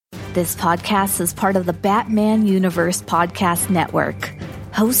This podcast is part of the Batman Universe Podcast Network,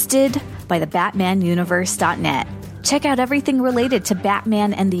 hosted by the BatmanUniverse.net. Check out everything related to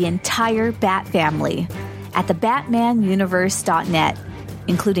Batman and the entire Bat family at the BatmanUniverse.net,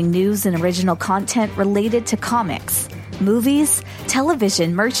 including news and original content related to comics, movies,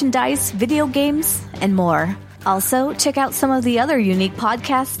 television, merchandise, video games, and more. Also, check out some of the other unique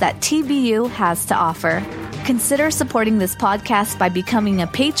podcasts that TBU has to offer. Consider supporting this podcast by becoming a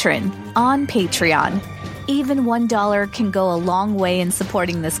patron on Patreon. Even $1 can go a long way in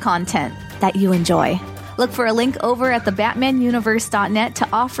supporting this content that you enjoy. Look for a link over at the BatmanUniverse.net to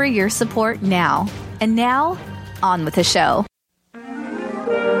offer your support now. And now, on with the show.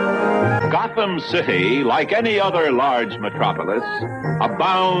 Gotham City, like any other large metropolis,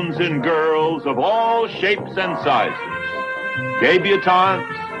 abounds in girls of all shapes and sizes. Debutantes,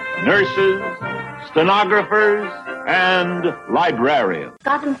 nurses, stenographers, and librarians.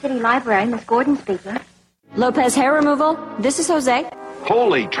 Gotham City Library, Miss Gordon speaking. Lopez hair removal. This is Jose.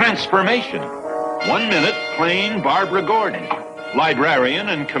 Holy transformation. 1 minute, plain Barbara Gordon, librarian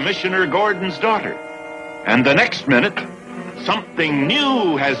and Commissioner Gordon's daughter. And the next minute, something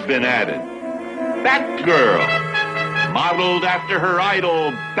new has been added. Batgirl, modeled after her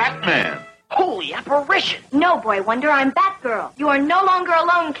idol, Batman. Holy apparition! No, Boy Wonder, I'm Batgirl. You are no longer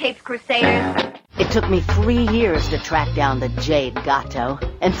alone, Capes Crusaders. It took me 3 years to track down the Jade Gato,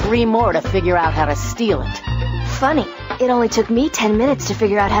 and 3 more to figure out how to steal it. Funny, it only took me 10 minutes to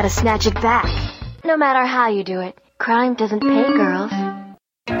figure out how to snatch it back. No matter how you do it, crime doesn't pay, girls.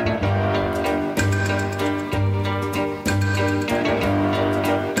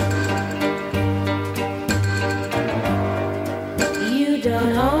 You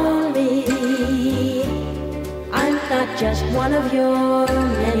don't own me. I'm not just one of your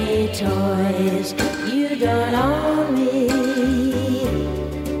many toys. You don't own me.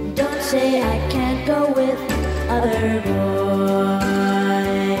 Don't say I can't go with other boys.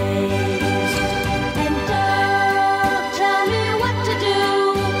 And don't tell me what to do.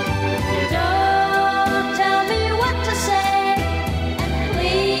 Don't tell me what to say. And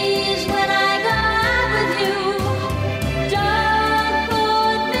please, when I go out with you, don't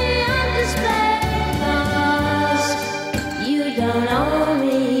put me on display. 'Cause you don't own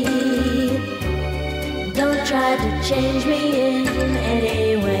me. Don't try to change me in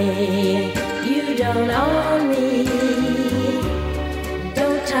any way. You don't own me.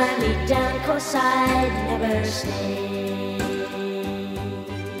 Don't tie me down, 'cause I'd never stay.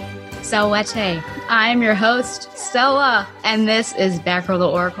 Salwete. I'm your host, Stella, and this is Batgirl the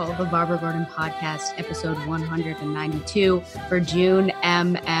Oracle, the Barbara Gordon podcast, episode 192 for June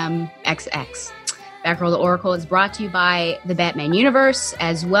MMXX. Batgirl the Oracle is brought to you by the Batman Universe,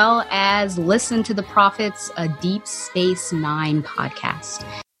 as well as Listen to the Prophets, a Deep Space Nine podcast.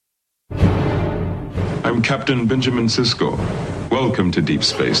 I'm Captain Benjamin Sisko. Welcome to Deep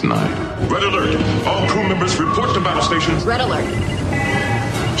Space Nine. Red alert! All crew members report to battle stations. Red alert.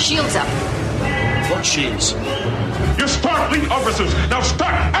 Shields up. What shields? You're Starfleet officers! Now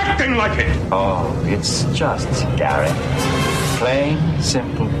start acting like it! Oh, it's just Garrick. Plain,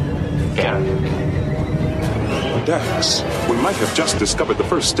 simple Garrick. Dax, we might have just discovered the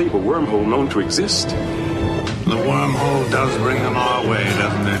first stable wormhole known to exist. The wormhole does bring them our way,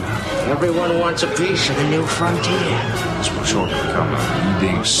 doesn't it? Everyone wants a piece of the new frontier. This will shortly become a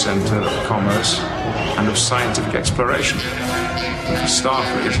leading center of commerce and of scientific exploration. And for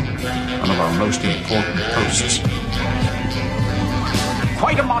Starfleet, one of our most important posts.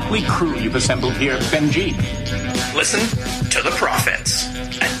 Quite a motley crew you've assembled here, Benji. Listen to The Prophets,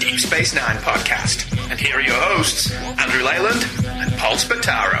 a Deep Space Nine podcast. And here are your hosts, Andrew Leyland and Paul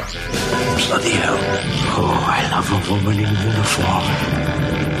Spataro. Bloody hell. Oh, I love a woman in uniform.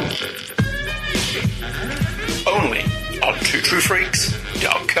 Only on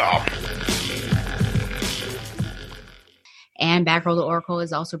TwoTrueFreaks.com. And Batgirl the Oracle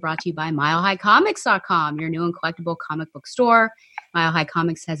is also brought to you by MileHighComics.com, your new and collectible comic book store. Mile High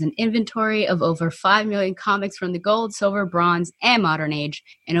Comics has an inventory of over 5 million comics from the gold, silver, bronze, and modern age,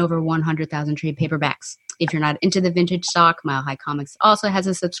 and over 100,000 trade paperbacks. If you're not into the vintage stock, Mile High Comics also has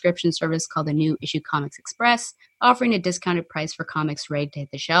a subscription service called the New Issue Comics Express, offering a discounted price for comics ready to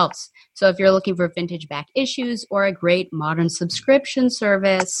hit the shelves. So if you're looking for vintage back issues or a great modern subscription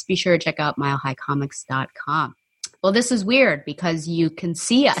service, be sure to check out MileHighComics.com. Well, this is weird because you can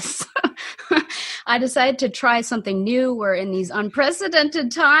see us. I decided to try something new. We're in these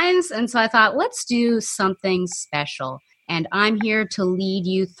unprecedented times. And so I thought, let's do something special. And I'm here to lead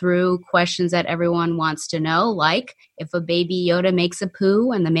you through questions that everyone wants to know, like if a baby Yoda makes a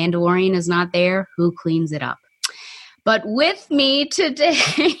poo and the Mandalorian is not there, who cleans it up? But with me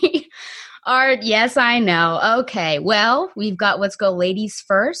today are, yes, I know. Okay, well, we've got Let's Go Ladies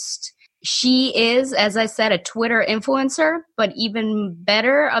First. She is, as I said, a Twitter influencer, but even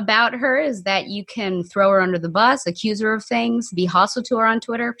better about her is that you can throw her under the bus, accuse her of things, be hostile to her on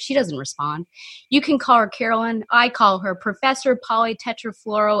Twitter. She doesn't respond. You can call her Carolyn. I call her Professor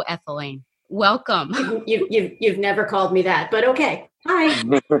Polytetrafluoroethylene. Welcome. You've never called me that, but okay. Hi.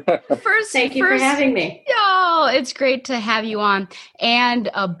 Thank you for having me. Oh, it's great to have you on.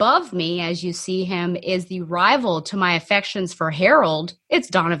 And above me, as you see him, is the rival to my affections for Harold. It's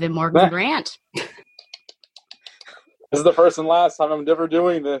Donovan Morgan Grant. This is the first and last time I'm ever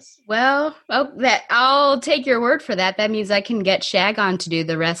doing this. Well, I'll take your word for that. That means I can get Shag on to do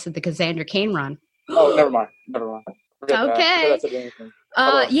the rest of the Cassandra Cain run. Oh, never mind. Okay.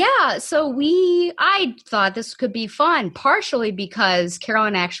 So I thought this could be fun, partially because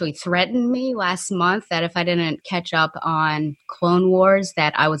Carolyn actually threatened me last month that if I didn't catch up on Clone Wars,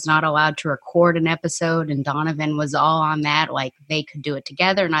 that I was not allowed to record an episode, and Donovan was all on that, like they could do it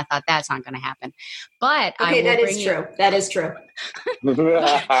together, and I thought that's not going to happen. But okay, that is true. That is true.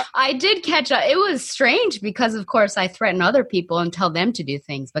 I did catch up. It was strange because, of course, I threaten other people and tell them to do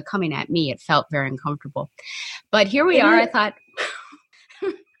things, but coming at me, it felt very uncomfortable. But here we are. I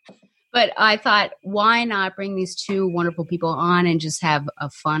thought, why not bring these two wonderful people on and just have a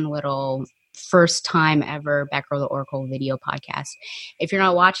fun little first time ever Batgirl the Oracle video podcast. If you're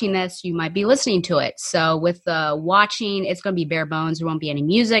not watching this, you might be listening to it. So with the watching, it's going to be bare bones. There won't be any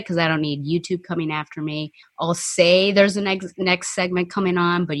music because I don't need YouTube coming after me. I'll say there's a next segment coming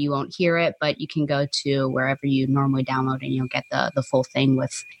on, but you won't hear it. But you can go to wherever you normally download and you'll get the full thing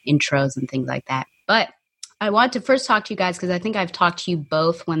with intros and things like that. But I want to first talk to you guys because I think I've talked to you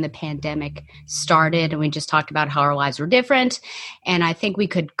both when the pandemic started and we just talked about how our lives were different. And I think we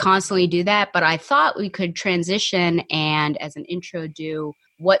could constantly do that. But I thought we could transition and as an intro do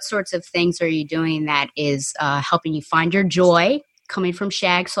what sorts of things are you doing that is helping you find your joy coming from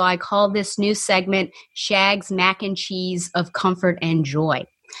Shag. So I call this new segment Shag's Mac and Cheese of Comfort and Joy.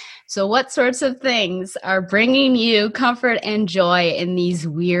 So what sorts of things are bringing you comfort and joy in these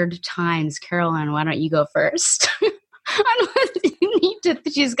weird times? Carolyn, why don't you go first?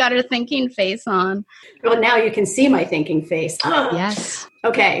 She's got her thinking face on. Well, now you can see my thinking face. Yes.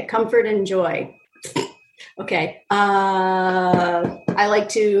 Okay, comfort and joy. Okay. I like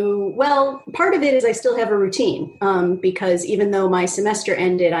to, part of it is I still have a routine because even though my semester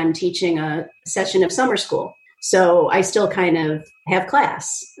ended, I'm teaching a session of summer school. So I still kind of have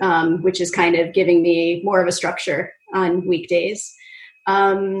class, which is kind of giving me more of a structure on weekdays.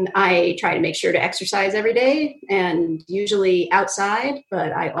 I try to make sure to exercise every day and usually outside,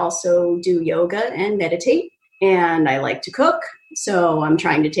 but I also do yoga and meditate, and I like to cook. So I'm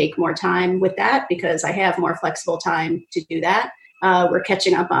trying to take more time with that because I have more flexible time to do that. We're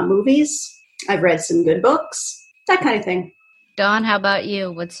catching up on movies. I've read some good books, that kind of thing. Don, how about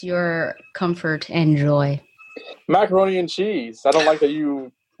you? What's your comfort and joy? Macaroni and cheese. I don't like that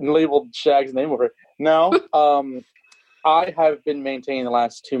you labeled Shag's name over it. No, I have been maintaining the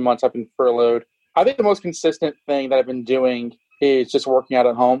last 2 months. I've been furloughed. I think the most consistent thing that I've been doing is just working out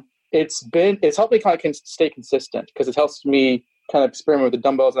at home. It's helped me kind of stay consistent because it helps me kind of experiment with the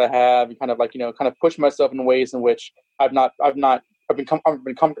dumbbells I have and kind of push myself in ways in which I've been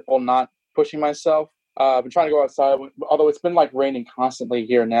comfortable not pushing myself. I've been trying to go outside, although it's been like raining constantly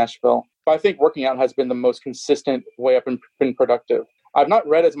here in Nashville. But I think working out has been the most consistent way I've been productive. I've not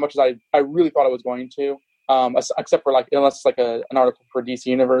read as much as I really thought I was going to, except for unless it's like an article for DC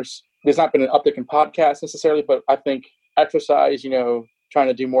Universe. There's not been an uptick in podcasts necessarily, but I think exercise, trying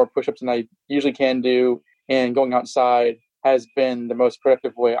to do more push-ups than I usually can do, and going outside has been the most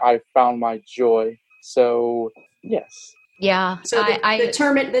productive way I've found my joy. So, yes. Yeah. So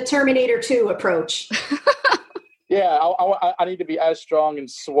the Terminator 2 approach. Yeah, I need to be as strong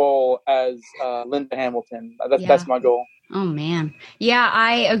and swole as Linda Hamilton. That's my goal. Oh, man. Yeah,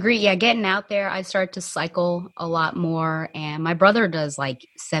 I agree. Yeah, getting out there, I start to cycle a lot more. And my brother does like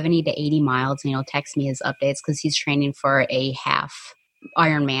 70 to 80 miles, and he'll text me his updates because he's training for a half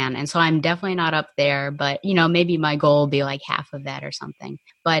Ironman. And so I'm definitely not up there, but maybe my goal will be like half of that or something.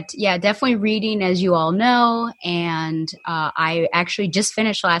 But yeah, definitely reading, as you all know. And I actually just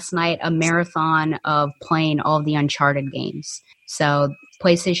finished last night a marathon of playing all of the Uncharted games. So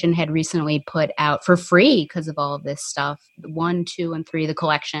PlayStation had recently put out for free because of all of this stuff, 1, 2, and 3, the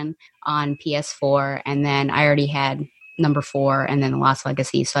collection on PS4. And then I already had number 4 and then Lost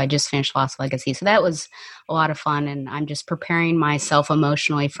Legacy. So I just finished Lost Legacy. So that was a lot of fun. And I'm just preparing myself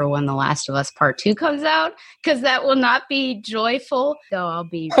emotionally for when The Last of Us Part 2 comes out, because that will not be joyful. So I'll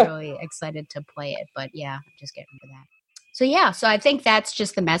be really excited to play it. But yeah, I'm just getting for that. So yeah, so I think that's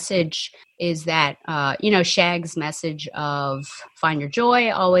just the message, is that, Shag's message of find your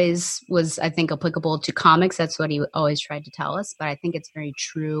joy always was, I think, applicable to comics. That's what he always tried to tell us. But I think it's very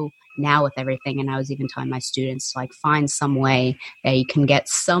true now with everything. And I was even telling my students to like find some way that you can get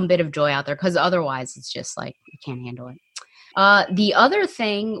some bit of joy out there, because otherwise it's just like you can't handle it. The other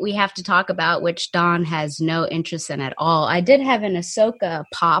thing we have to talk about, which Dawn has no interest in at all, I did have an Ahsoka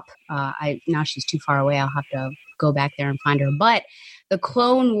pop. Now she's too far away. I'll have to go back there and find her. But the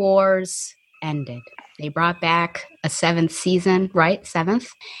Clone Wars ended. They brought back a 7th season, right? 7th.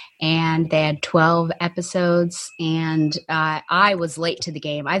 And they had 12 episodes. And I was late to the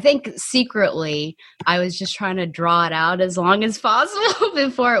game. I think secretly I was just trying to draw it out as long as possible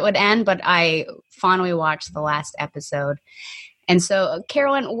before it would end. But I finally watched the last episode. And so,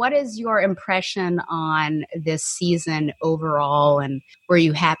 Carolyn, what is your impression on this season overall? And were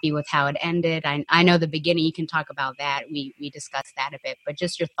you happy with how it ended? I know the beginning, you can talk about that. We discussed that a bit, but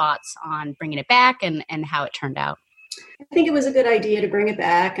just your thoughts on bringing it back and how it turned out. I think it was a good idea to bring it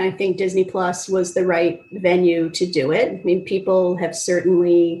back. I think Disney Plus was the right venue to do it. I mean, people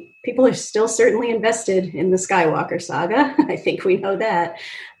are still certainly invested in the Skywalker saga. I think we know that.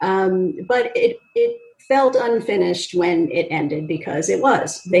 But it felt unfinished when it ended, because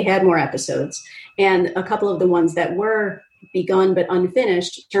they had more episodes, and a couple of the ones that were begun but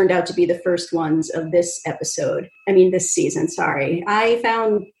unfinished turned out to be the first ones of this season. Sorry. I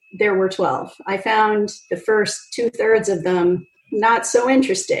found there were 12. I found the first 2/3 of them not so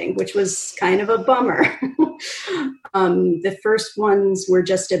interesting, which was kind of a bummer. The first ones were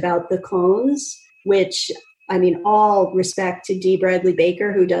just about the clones, which, I mean, all respect to D. Bradley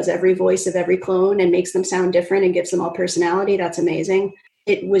Baker, who does every voice of every clone and makes them sound different and gives them all personality. That's amazing.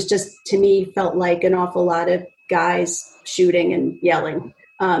 It was just, to me, felt like an awful lot of guys shooting and yelling.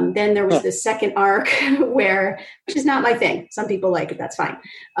 Then there was the second arc which is not my thing. Some people like it. That's fine.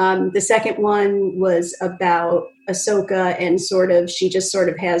 The second one was about Ahsoka, and she just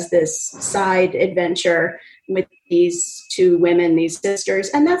has this side adventure with these 2 women, these sisters.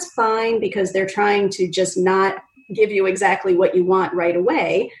 And that's fine, because they're trying to just not give you exactly what you want right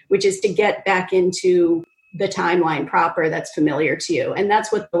away, which is to get back into the timeline proper that's familiar to you. And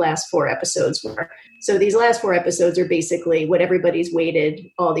that's what the last 4 episodes were. So these last 4 episodes are basically what everybody's waited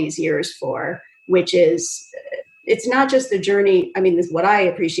all these years for, which is, it's not just the journey. I mean, this is what I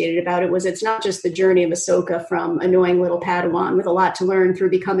appreciated about it, was it's not just the journey of Ahsoka from annoying little Padawan with a lot to learn through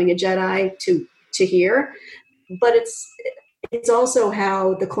becoming a Jedi to here, but it's also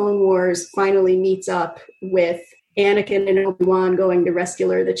how the Clone Wars finally meets up with Anakin and Obi-Wan going to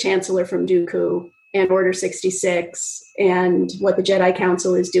rescue the Chancellor from Dooku, and Order 66, and what the Jedi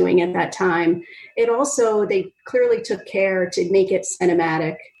Council is doing at that time. They clearly took care to make it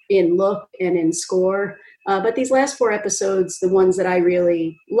cinematic in look and in score. But these last 4 episodes, the ones that I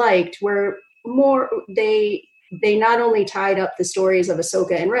really liked, were more, they not only tied up the stories of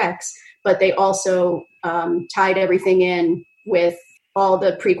Ahsoka and Rex, but they also tied everything in with all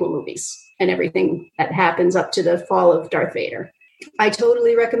the prequel movies and everything that happens up to the fall of Darth Vader. I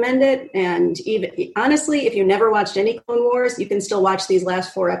totally recommend it. And even honestly, if you never watched any Clone Wars, you can still watch these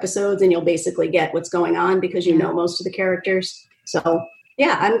last 4 episodes and you'll basically get what's going on, because you know most of the characters. So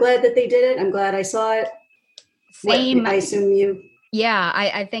yeah, I'm glad that they did it. I'm glad I saw it. Same. I assume you. Yeah,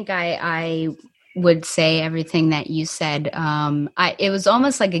 I think I would say everything that you said. It was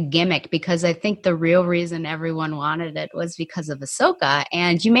almost like a gimmick, because I think the real reason everyone wanted it was because of Ahsoka.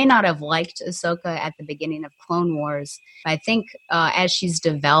 And you may not have liked Ahsoka at the beginning of Clone Wars. I think as she's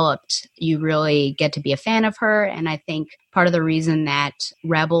developed, you really get to be a fan of her. And I think part of the reason that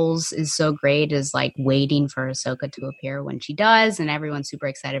Rebels is so great is like waiting for Ahsoka to appear when she does. And everyone's super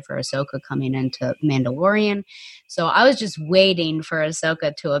excited for Ahsoka coming into Mandalorian. So I was just waiting for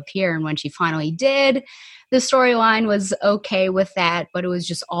Ahsoka to appear. And when she finally did, the storyline was okay with that, but it was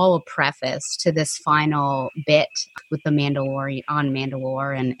just all a preface to this final bit with the Mandalorian on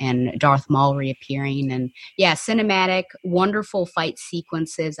Mandalore and Darth Maul reappearing. And yeah, cinematic, wonderful fight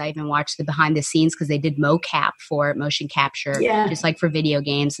sequences. I even watched the behind the scenes because they did mocap for it, motion capture, just like for video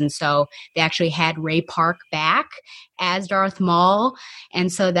games. And so they actually had Ray Park back as Darth Maul. And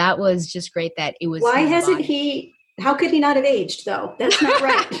so that was just great that it was. How could he not have aged though? That's not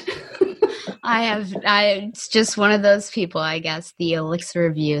right. It's just one of those people, I guess. The elixir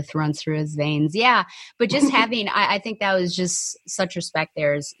of youth runs through his veins. Yeah. But just having, I think that was just such respect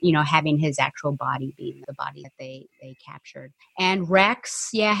there is, having his actual body being the body that they captured. And Rex,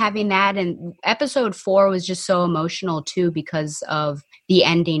 having that. And episode 4 was just so emotional too, because of the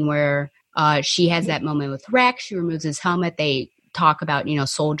ending where she has that moment with Rex. She removes his helmet. They talk about,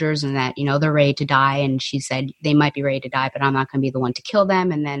 soldiers and that, they're ready to die. And she said, they might be ready to die, but I'm not going to be the one to kill them.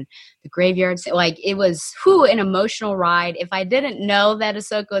 And then the graveyard, it was an emotional ride. If I didn't know that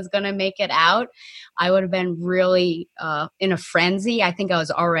Ahsoka was going to make it out, I would have been really in a frenzy. I think I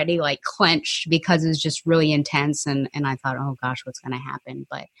was already clenched because it was just really intense. And I thought, oh gosh, what's going to happen?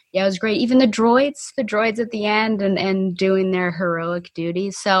 But yeah, it was great. Even the droids at the end and doing their heroic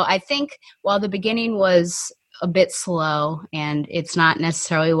duties. So I think while the beginning was a bit slow and it's not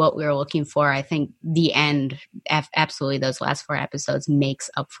necessarily what we were looking for, I think the end, absolutely those last 4 episodes makes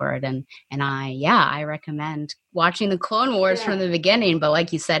up for it. And I recommend watching the Clone Wars from the beginning. But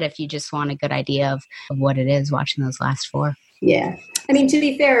like you said, if you just want a good idea of what it is, watching those last 4. Yeah. I mean, to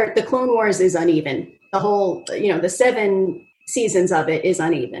be fair, the Clone Wars is uneven. The whole, the 7 seasons of it is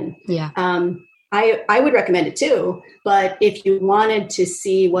uneven. Yeah. I would recommend it too, but if you wanted to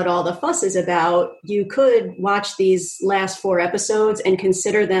see what all the fuss is about, you could watch these last 4 episodes and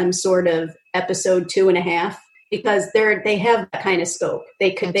consider them sort of episode 2.5, because they have that kind of scope.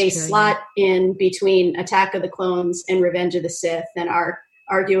 They slot in between Attack of the Clones and Revenge of the Sith and are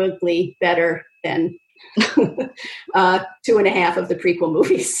arguably better than 2.5 of the prequel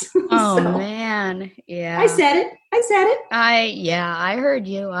movies. Oh man. Yeah. I said it. I heard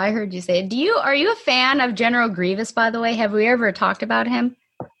you say it. Are you a fan of General Grievous, by the way? Have we ever talked about him?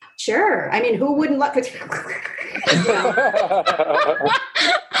 Sure. I mean, who wouldn't love it?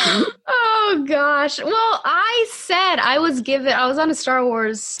 Oh gosh. Well, I was on a Star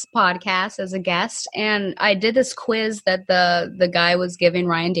Wars podcast as a guest, and I did this quiz that the guy was giving,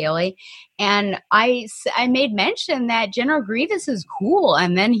 Ryan Daly, and I made mention that General Grievous is cool,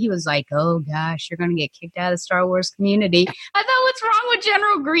 and then he was like, "Oh gosh, you're going to get kicked out of the Star Wars community." I thought, what's wrong with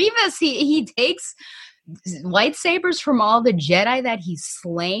General Grievous? He takes lightsabers from all the Jedi that he's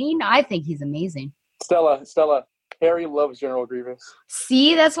slain. I think he's amazing. Stella, Harry loves General Grievous.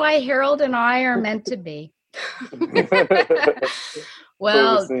 See, that's why Harold and I are meant to be.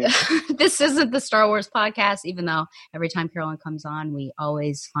 Well, this isn't the Star Wars podcast, even though every time Carolyn comes on, we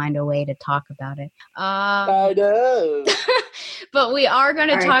always find a way to talk about it. I know. But we are going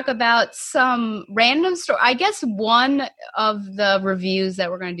to talk about some random story. I guess one of the reviews that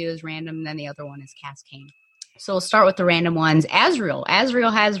we're going to do is random, and then the other one is Cascade. So we'll start with the random ones. Azriel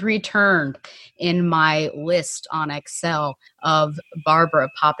has returned in my list on Excel of Barbara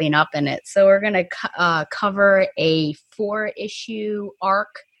popping up in it. So we're going to cover a 4-issue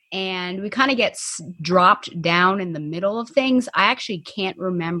arc, and we kind of get dropped down in the middle of things. I actually can't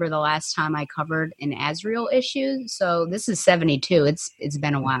remember the last time I covered an Azriel issue. So this is 72. It's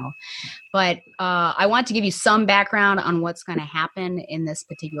been a while. But I want to give you some background on what's going to happen in this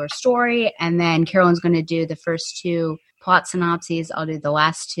particular story. And then Carolyn's going to do the first 2 plot synopses. I'll do the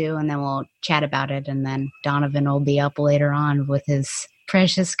last 2, and then we'll chat about it. And then Donovan will be up later on with his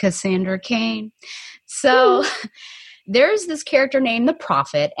precious Cassandra Cain. So there's this character named the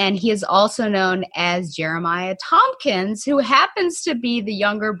Prophet, and he is also known as Jeremiah Tompkins, who happens to be the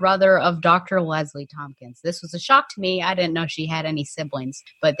younger brother of Dr. Leslie Tompkins. This was a shock to me. I didn't know she had any siblings,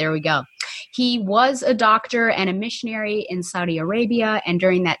 but there we go. He was a doctor and a missionary in Saudi Arabia, and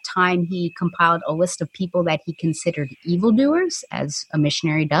during that time, he compiled a list of people that he considered evildoers, as a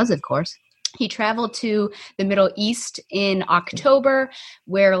missionary does, of course. He traveled to the Middle East in October,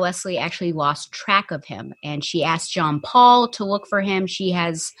 where Leslie actually lost track of him. And she asked John Paul to look for him. She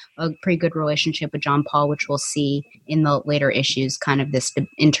has a pretty good relationship with John Paul, which we'll see in the later issues, kind of this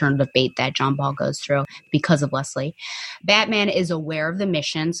internal debate that John Paul goes through because of Leslie. Batman is aware of the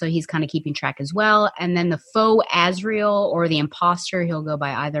mission, so he's kind of keeping track as well. And then the foe Azriel, or the imposter, he'll go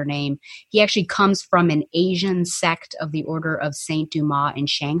by either name. He actually comes from an Asian sect of the Order of Saint Dumas in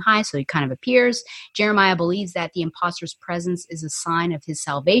Shanghai, so he kind of appears. Jeremiah believes that the imposter's presence is a sign of his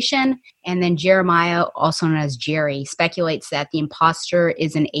salvation. And then Jeremiah, also known as Jerry, speculates that the imposter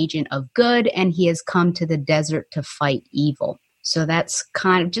is an agent of good and he has come to the desert to fight evil. So that's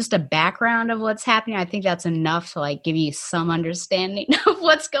kind of just a background of what's happening. I think that's enough to give you some understanding of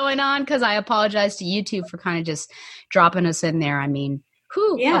what's going on, because I apologize to YouTube for kind of just dropping us in there. I mean,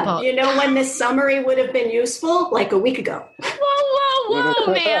 you know when this summary would have been useful? Like a week ago.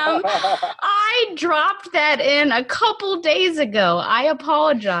 Whoa, ma'am. I dropped that in a couple days ago. I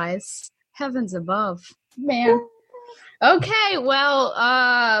apologize. Heavens above. Man. Okay,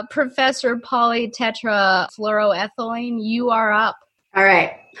 well, Professor polytetrafluoroethylene, you are up. All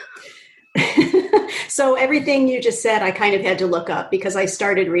right. So everything you just said, I kind of had to look up because I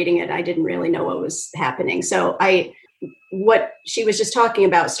started reading it. I didn't really know what was happening. So what she was just talking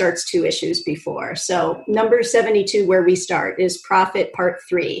about starts 2 issues before. So number 72, where we start, is Prophet Part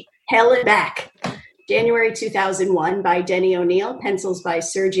 3, Hell and Back. January 2001 by Denny O'Neil, pencils by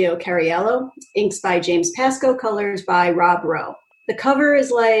Sergio Cariello, inks by James Pasco, colors by Rob Rowe. The cover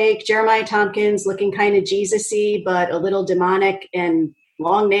is like Jeremiah Tompkins looking kind of Jesus-y, but a little demonic and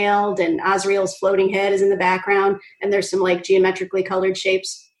long-nailed, and Azrael's floating head is in the background, and there's some like geometrically colored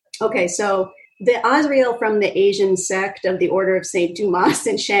shapes. Okay, so the Azrael from the Asian sect of the Order of St. Dumas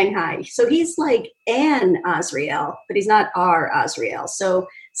in Shanghai. So he's like an Azrael, but he's not our Azrael. So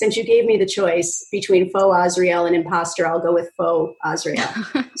since you gave me the choice between faux Azrael and imposter, I'll go with faux Azrael.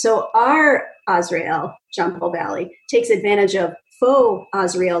 So our Azrael, John Paul Valley, takes advantage of faux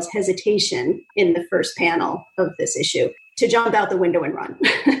Azrael's hesitation in the first panel of this issue to jump out the window and run.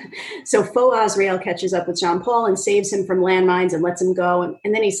 So faux Azrael catches up with Jean Paul and saves him from landmines and lets him go.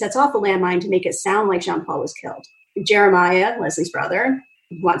 And then he sets off a landmine to make it sound like Jean Paul was killed. Jeremiah, Leslie's brother,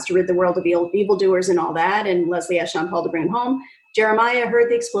 wants to rid the world of evildoers and all that. And Leslie asks Jean Paul to bring him home. Jeremiah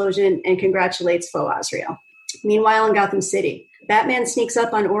heard the explosion and congratulates faux Azrael. Meanwhile, in Gotham City, Batman sneaks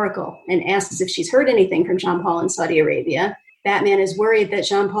up on Oracle and asks if she's heard anything from Jean Paul in Saudi Arabia. Batman is worried that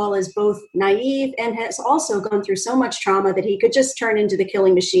Jean Paul is both naive and has also gone through so much trauma that he could just turn into the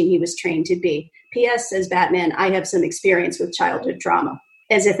killing machine he was trained to be. P.S. says Batman, I have some experience with childhood trauma,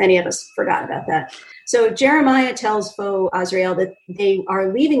 as if any of us forgot about that. So Jeremiah tells faux Azrael that they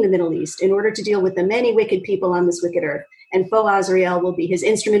are leaving the Middle East in order to deal with the many wicked people on this wicked earth, and faux Azrael will be his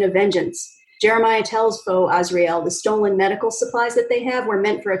instrument of vengeance. Jeremiah tells faux Azrael the stolen medical supplies that they have were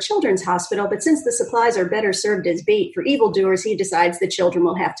meant for a children's hospital, but since the supplies are better served as bait for evildoers, he decides the children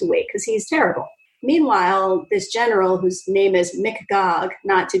will have to wait because he's terrible. Meanwhile, this general, whose name is Magog,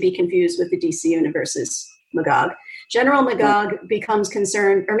 not to be confused with the DC Universe's Magog, General Magog becomes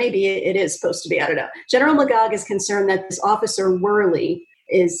concerned, or maybe it is supposed to be, I don't know. General Magog is concerned that this Officer Worley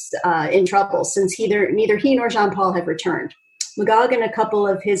is in trouble since neither he nor Jean Paul have returned. Magog and a couple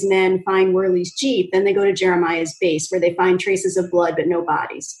of his men find Worley's Jeep, then they go to Jeremiah's base where they find traces of blood but no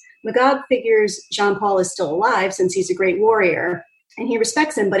bodies. Magog figures Jean Paul is still alive since he's a great warrior, and he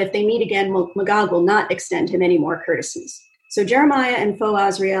respects him, but if they meet again, Magog will not extend him any more courtesies. So Jeremiah and faux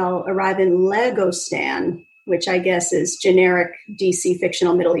Azrael arrive in Legostan, which I guess is generic DC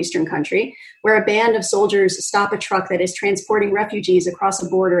fictional Middle Eastern country, where a band of soldiers stop a truck that is transporting refugees across a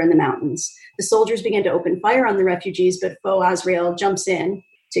border in the mountains. The soldiers begin to open fire on the refugees, but faux Azrael jumps in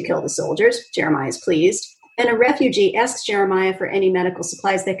to kill the soldiers. Jeremiah is pleased. And a refugee asks Jeremiah for any medical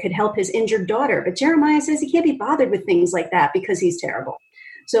supplies that could help his injured daughter, but Jeremiah says he can't be bothered with things like that because he's terrible.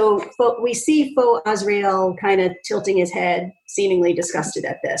 So we see faux Azrael kind of tilting his head, seemingly disgusted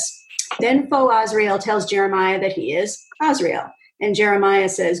at this. Then faux Azrael tells Jeremiah that he is Azrael. And Jeremiah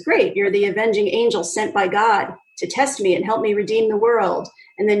says, great, you're the avenging angel sent by God to test me and help me redeem the world.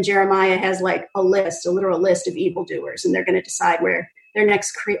 And then Jeremiah has like a literal list of evildoers, and they're going to decide where their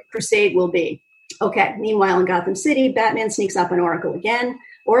next crusade will be. Okay, meanwhile in Gotham City, Batman sneaks up on Oracle again.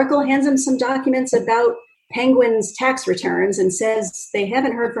 Oracle hands him some documents about Penguin's tax returns and says they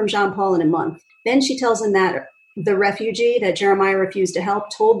haven't heard from Jean Paul in a month. Then she tells him that the refugee that Jeremiah refused to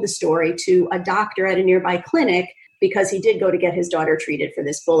help told the story to a doctor at a nearby clinic because he did go to get his daughter treated for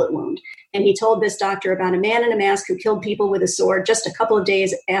this bullet wound. And he told this doctor about a man in a mask who killed people with a sword just a couple of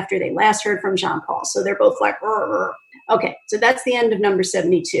days after they last heard from Jean Paul. So they're both like, rrr, rrr. Okay, so that's the end of number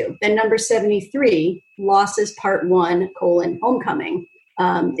 72. Then number 73, Losses Part 1, Homecoming,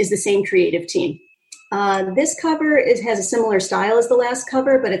 is the same creative team. This cover has a similar style as the last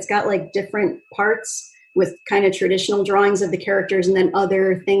cover, but it's got like different parts with kind of traditional drawings of the characters and then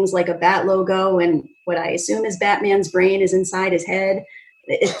other things like a bat logo and what I assume is Batman's brain is inside his head.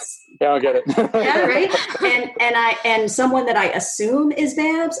 Yeah, I get it. Yeah, right. And someone that I assume is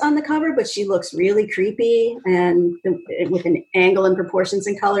Babs on the cover, but she looks really creepy and with an angle and proportions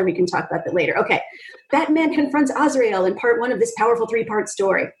and color. We can talk about that later. Okay. Batman confronts Azrael in part 1 of this powerful 3-part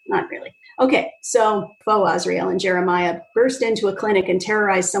story. Not really. Okay, so faux Azrael and Jeremiah burst into a clinic and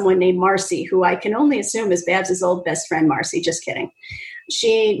terrorize someone named Marcy, who I can only assume is Babs' old best friend, Marcy. Just kidding.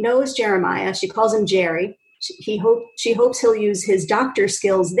 She knows Jeremiah. She calls him Jerry. She hopes he'll use his doctor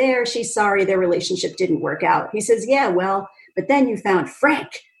skills there. She's sorry their relationship didn't work out. He says, yeah, well, but then you found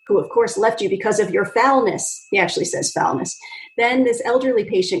Frank, who of course left you because of your foulness. He actually says foulness. Then this elderly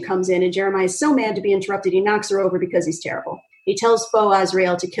patient comes in and Jeremiah is so mad to be interrupted, he knocks her over because he's terrible. He tells Faux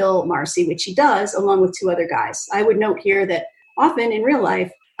Azrael to kill Marcy, which he does, along with 2 other guys. I would note here that often in real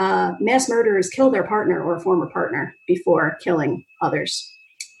life, mass murderers kill their partner or former partner before killing others.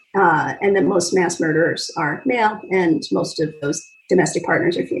 And that most mass murderers are male, and most of those domestic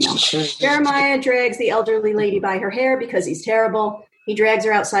partners are female. Jeremiah drags the elderly lady by her hair because he's terrible. He drags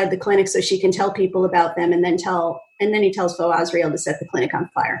her outside the clinic so she can tell people about them, and then he tells Faux Azrael to set the clinic on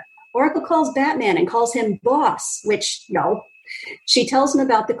fire. Oracle calls Batman and calls him boss, which, no. She tells him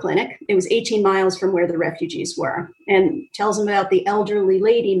about the clinic. It was 18 miles from where the refugees were, and tells him about the elderly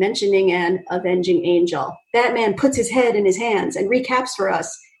lady mentioning an avenging angel. Batman puts his head in his hands and recaps for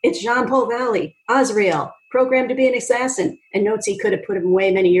us. It's Jean-Paul Valley, Azrael, programmed to be an assassin, and notes he could have put him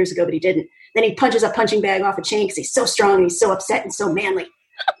away many years ago, but he didn't. Then he punches a punching bag off a chain because he's so strong and he's so upset and so manly.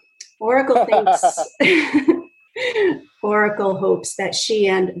 Oracle hopes that she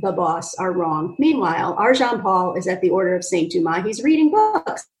and the boss are wrong. Meanwhile, our Jean-Paul is at the Order of St. Dumas. He's reading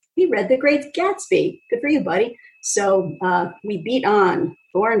books. He read The Great Gatsby. Good for you, buddy. So we beat on,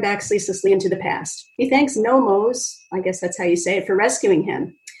 borne back ceaselessly into the past. He thanks Nomos, I guess that's how you say it, for rescuing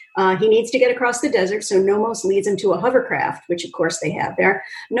him. He needs to get across the desert, so Nomos leads him to a hovercraft, which of course they have there.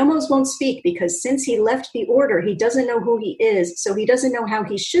 Nomos won't speak because since he left the Order, he doesn't know who he is, so he doesn't know how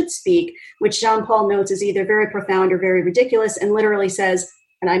he should speak, which Jean-Paul notes is either very profound or very ridiculous, and literally says,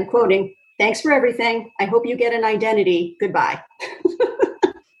 and I'm quoting, "Thanks for everything. I hope you get an identity. Goodbye."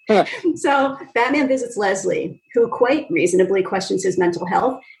 So Batman visits Leslie, who quite reasonably questions his mental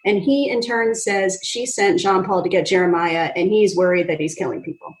health, and he in turn says she sent Jean-Paul to get Jeremiah, and he's worried that he's killing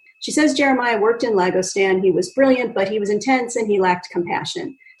people. She says Jeremiah worked in Lagostan. He was brilliant, but he was intense and he lacked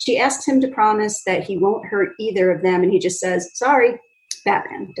compassion. She asks him to promise that he won't hurt either of them, and he just says, sorry.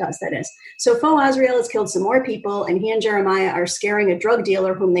 Batman does, that is. So Faux Azrael has killed some more people, and he and Jeremiah are scaring a drug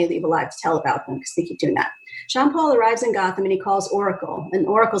dealer whom they leave alive to tell about them because they keep doing that. Jean-Paul arrives in Gotham and he calls Oracle, and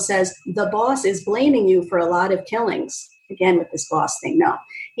Oracle says, the boss is blaming you for a lot of killings. Again, with this boss thing, no.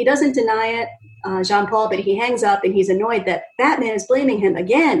 He doesn't deny it, Jean-Paul, but he hangs up and he's annoyed that Batman is blaming him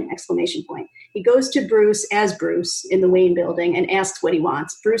again, exclamation point. He goes to Bruce as Bruce in the Wayne building and asks what he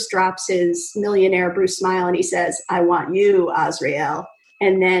wants. Bruce drops his millionaire Bruce smile and he says, I want you, Azrael.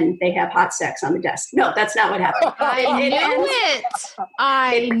 And then they have hot sex on the desk. No, that's not what happened. I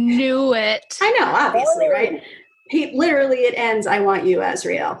knew it. I know, obviously, right? It ends, I want you,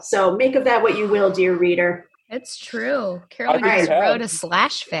 Azrael. So make of that what you will, dear reader. It's true. Carolyn just wrote a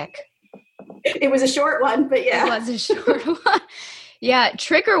slash fic. It was a short one, but yeah. It was a short one. Yeah,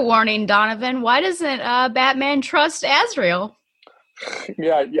 trigger warning, Donovan. Why doesn't Batman trust Azrael?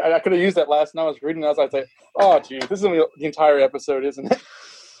 Yeah, I could have used that last night. I was reading that. I was like, oh, geez, this is the entire episode, isn't it?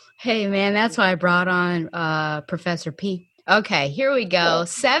 Hey, man, that's why I brought on Professor P. Okay, here we go.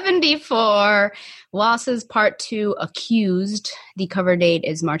 74, Losses Part 2, Accused. The cover date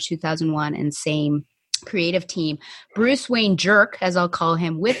is March 2001, and same creative team. Bruce Wayne Jerk, as I'll call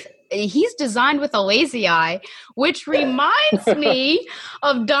him, he's designed with a lazy eye, which reminds me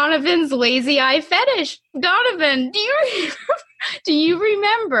of Donovan's lazy eye fetish. Donovan, do you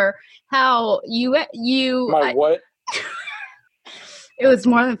remember how what? It was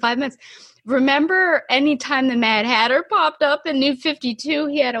more than 5 minutes. Remember anytime the Mad Hatter popped up in New 52,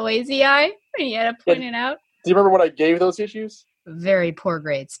 he had a lazy eye? He had to point it out. Do you remember what I gave those issues? Very poor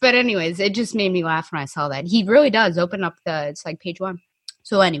grades. But anyways, it just made me laugh when I saw that. He really does open up it's like page 1.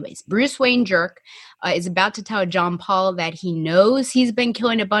 So anyways, Bruce Wayne Jerk is about to tell Jean-Paul that he knows he's been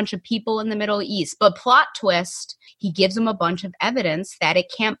killing a bunch of people in the Middle East. But plot twist, he gives him a bunch of evidence that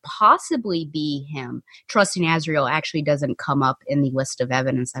it can't possibly be him. Trusting Azrael actually doesn't come up in the list of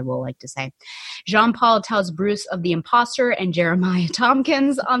evidence, I will like to say. Jean-Paul tells Bruce of the imposter and Jeremiah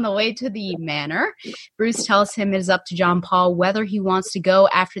Tompkins on the way to the manor. Bruce tells him it is up to Jean-Paul whether he wants to go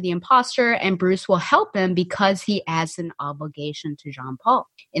after the imposter, and Bruce will help him because he has an obligation to Jean-Paul.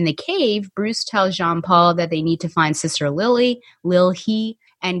 In the cave, Bruce tells Jean-Paul that they need to find Sister Lily, Lil-He,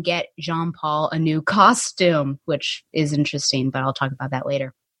 and get Jean-Paul a new costume, which is interesting, but I'll talk about that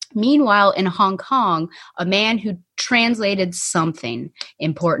later. Meanwhile, in Hong Kong, a man who translated something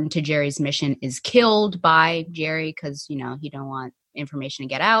important to Jerry's mission is killed by Jerry because, he don't want information to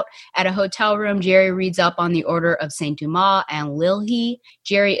get out. At a hotel room, Jerry reads up on the Order of St. Dumas and Lil-He.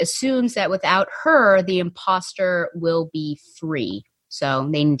 Jerry assumes that without her, the imposter will be free. So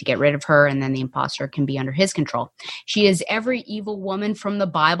they need to get rid of her, and then the imposter can be under his control. She is every evil woman from the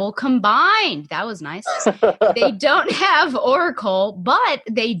Bible combined. That was nice. They don't have Oracle, but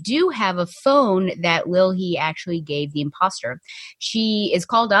they do have a phone that Lil-He actually gave the imposter. She is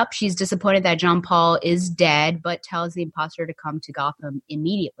called up. She's disappointed that Jean-Paul is dead, but tells the imposter to come to Gotham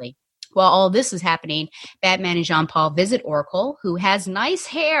immediately. While all this is happening, Batman and Jean-Paul visit Oracle, who has nice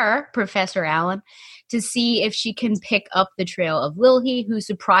hair, Professor Allen, to see if she can pick up the trail of Lilhy, who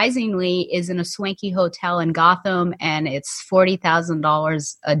surprisingly is in a swanky hotel in Gotham, and it's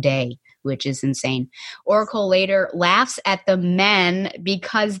 $40,000 a day, which is insane. Oracle later laughs at the men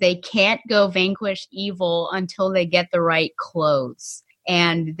because they can't go vanquish evil until they get the right clothes.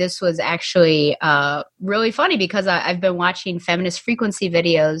 And this was actually really funny because I've been watching feminist frequency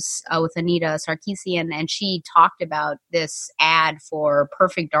videos with Anita Sarkeesian, and she talked about this ad for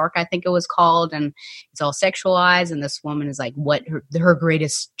Perfect Dark, I think it was called, and it's all sexualized. And this woman is like, what her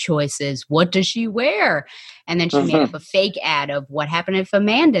greatest choice is, what does she wear? And then she made up a fake ad of what happened if a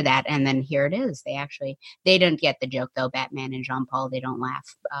man did that. And then here it is. They don't get the joke, though. Batman and Jean-Paul, they don't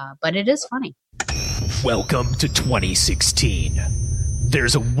laugh. But it is funny. Welcome to 2016.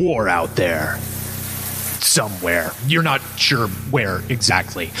 There's a war out there. Somewhere. You're not sure where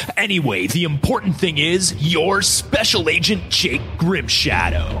exactly. Anyway, the important thing is you're Special Agent Jake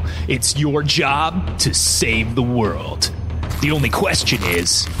Grimshadow. It's your job to save the world. The only question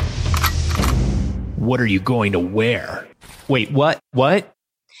is, what are you going to wear? Wait, what? What?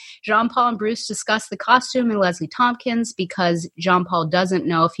 Jean-Paul and Bruce discuss the costume and Leslie Tompkins because Jean-Paul doesn't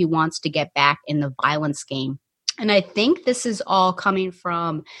know if he wants to get back in the violence game. And I think this is all coming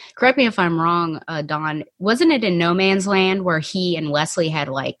from, correct me if I'm wrong, Don, wasn't it in No Man's Land where he and Leslie had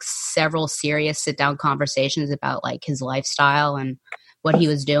like several serious sit-down conversations about like his lifestyle and what he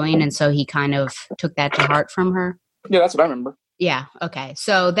was doing, and so he kind of took that to heart from her? Yeah, that's what I remember. Yeah, okay.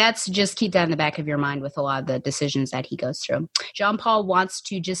 So that's just keep that in the back of your mind with a lot of the decisions that he goes through. Jean-Paul wants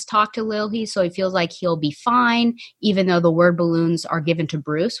to just talk to Lilhy, so he feels like he'll be fine, even though the word balloons are given to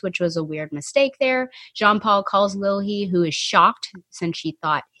Bruce, which was a weird mistake there. Jean-Paul calls Lilhy, who is shocked since she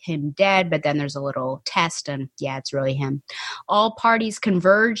thought him dead, but then there's a little test, and yeah, it's really him. All parties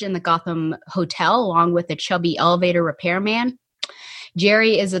converge in the Gotham Hotel, along with the chubby elevator repairman.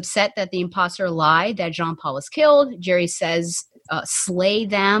 Jerry is upset that the imposter lied, that Jean-Paul was killed. Jerry says, slay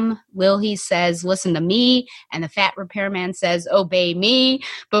them. Lilhy says, listen to me. And the fat repairman says, obey me,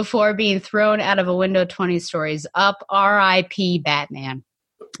 before being thrown out of a window 20 stories up. R.I.P. Batman.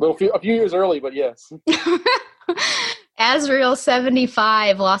 Well, a few years early, but yes. Azrael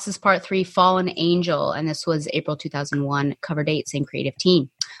 75, Losses Part 3, Fallen Angel. And this was April 2001, cover date, same creative team.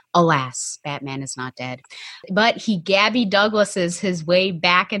 Alas, Batman is not dead. But he Gabby Douglases his way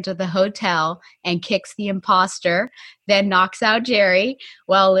back into the hotel and kicks the imposter, then knocks out Jerry,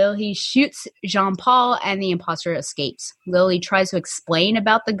 while Lilhy shoots Jean-Paul and the imposter escapes. Lilhy tries to explain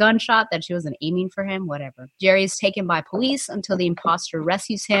about the gunshot, that she wasn't aiming for him, whatever. Jerry is taken by police until the imposter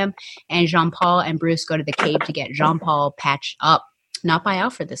rescues him, and Jean-Paul and Bruce go to the cave to get Jean-Paul patched up. Not by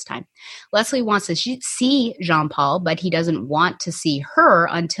Alfred this time. Leslie wants to see Jean-Paul, but he doesn't want to see her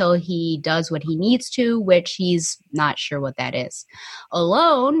until he does what he needs to, which he's not sure what that is.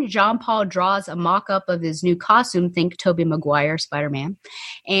 Alone, Jean-Paul draws a mock-up of his new costume, think Tobey Maguire, Spider-Man,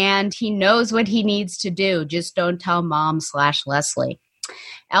 and he knows what he needs to do. Just don't tell Mom/Leslie.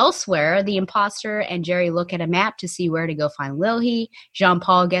 Elsewhere, the imposter and Jerry look at a map to see where to go find Lilhy.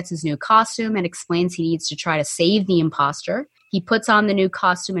 Jean-Paul gets his new costume and explains he needs to try to save the imposter. He puts on the new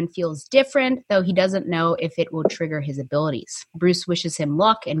costume and feels different, though he doesn't know if it will trigger his abilities. Bruce wishes him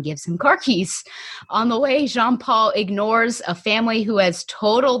luck and gives him car keys. On the way, Jean-Paul ignores a family who has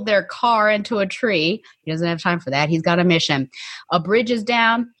totaled their car into a tree. He doesn't have time for that. He's got a mission. A bridge is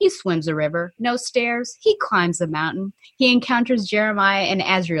down. He swims a river. No stairs. He climbs a mountain. He encounters Jeremiah in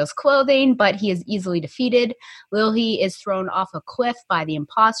Azrael's clothing, but he is easily defeated. Lilhy is thrown off a cliff by the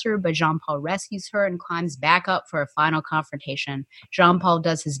imposter, but Jean-Paul rescues her and climbs back up for a final confrontation. Jean-Paul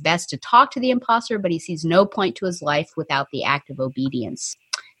does his best to talk to the imposter, but he sees no point to his life without the act of obedience.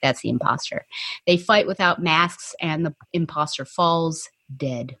 That's the imposter. They fight without masks, and the imposter falls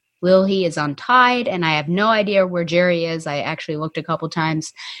dead. Lilhy is untied, and I have no idea where Jerry is. I actually looked a couple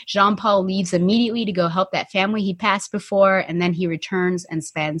times. Jean-Paul leaves immediately to go help that family he passed before, and then he returns and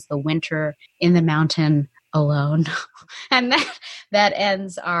spends the winter in the mountain alone. And that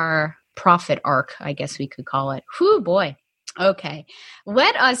ends our prophet arc, I guess we could call it. Whew, boy. Okay.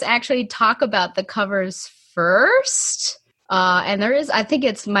 Let us actually talk about the covers first. And there is, I think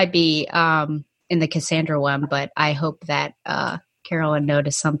it might be in the Cassandra one, but I hope that Carolyn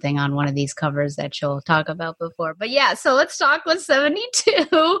noticed something on one of these covers that she'll talk about before. But yeah, so let's talk with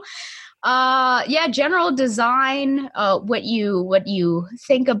 72. General design, what you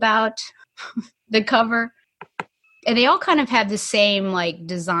think about the cover. And they all kind of have the same like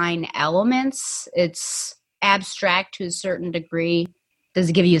design elements. It's abstract to a certain degree. Does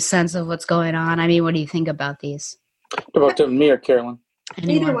it give you a sense of what's going on? I mean, what do you think about these? About me or Carolyn?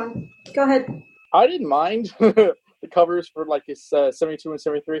 Either one. Go ahead. I didn't mind the covers for like his 72 and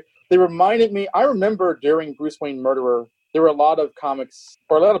 73. They reminded me, I remember during Bruce Wayne Murderer, there were a lot of comics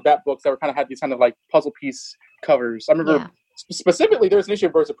or a lot of Bat books that were kind of had these kind of like puzzle piece covers. I remember specifically there's an issue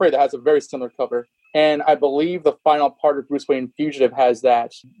of Birds of Prey that has a very similar cover. And I believe the final part of Bruce Wayne Fugitive has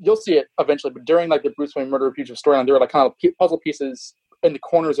that. You'll see it eventually, but during like the Bruce Wayne Murderer Fugitive storyline, there were like kind of puzzle pieces in the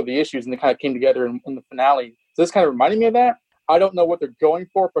corners of the issues and they kind of came together in the finale. So this kind of reminded me of that. I don't know what they're going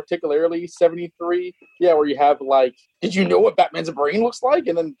for, particularly 73. Yeah, where you have like, did you know what Batman's brain looks like?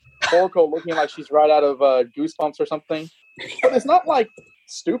 And then Oracle looking like she's right out of Goosebumps or something. But it's not like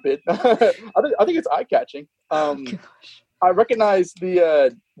stupid. I think it's eye-catching. I recognize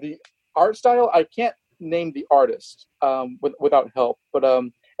the art style. I can't name the artist without help, but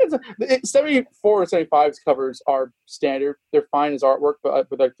 74 and 75's covers are standard. They're fine as artwork, but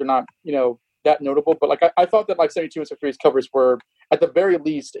they're not, that notable. But like I thought that like 72 and 73's covers were at the very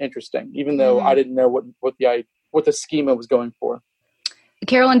least interesting, even though I didn't know what the schema was going for.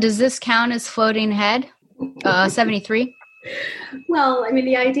 Carolyn, does this count as floating head? 73? Well, I mean,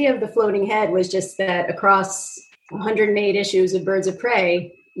 the idea of the floating head was just that across 108 issues of Birds of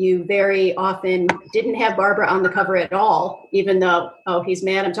Prey, you very often didn't have Barbara on the cover at all, even though, he's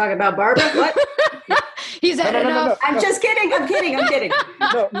mad I'm talking about Barbara? What? He's had enough. No. I'm just kidding. I'm kidding.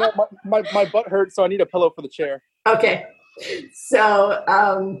 No, my butt hurts, so I need a pillow for the chair. Okay. So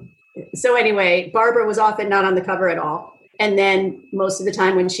anyway, Barbara was often not on the cover at all. And then most of the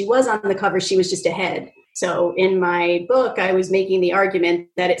time when she was on the cover, she was just a head. So in my book, I was making the argument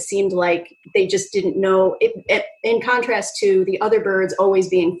that it seemed like they just didn't know, in contrast to the other birds always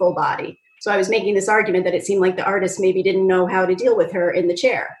being full body. So I was making this argument that it seemed like the artists maybe didn't know how to deal with her in the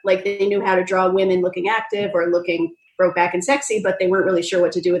chair. Like they knew how to draw women looking active or looking broke back and sexy, but they weren't really sure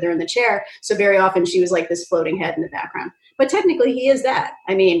what to do with her in the chair. So very often she was like this floating head in the background. But technically he is that.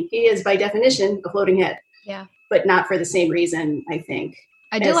 I mean, he is by definition a floating head. Yeah. But not for the same reason, I think.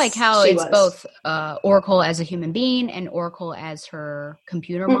 I do like how it's both Oracle as a human being and Oracle as her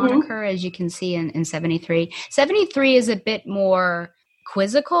computer moniker, as you can see in 73. 73 is a bit more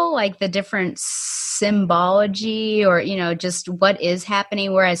quizzical, like the different symbology or, just what is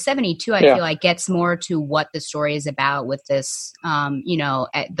happening. Whereas 72, I feel like gets more to what the story is about with this,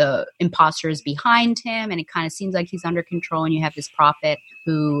 the imposters behind him. And it kind of seems like he's under control. And you have this prophet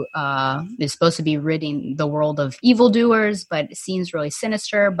who is supposed to be ridding the world of evildoers, but it seems really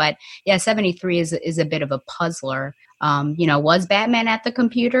sinister. But yeah, 73 is a bit of a puzzler. Was Batman at the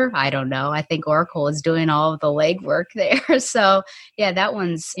computer? I don't know. I think Oracle is doing all of the legwork there. So yeah, that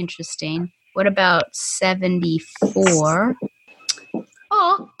one's interesting. What about 74?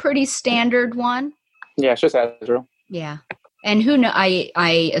 Oh, pretty standard one. Yeah, it's just Azrael. Yeah. And who know?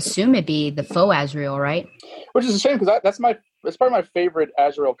 I assume it'd be the faux Azrael, right? Which is a shame because that's probably my favorite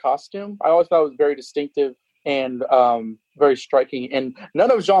Azrael costume. I always thought it was very distinctive and very striking. And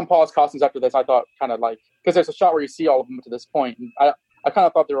none of Jean Paul's costumes after this, I thought kind of like, because there's a shot where you see all of them to this point. And I kind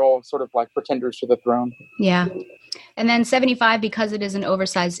of thought they were all sort of like pretenders to the throne. Yeah. And then 75, because it is an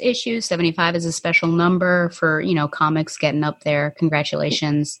oversized issue, 75 is a special number for, comics getting up there.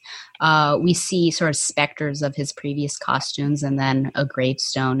 Congratulations. We see sort of specters of his previous costumes and then a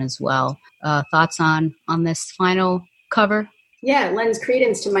gravestone as well. Thoughts on this final cover? Yeah, it lends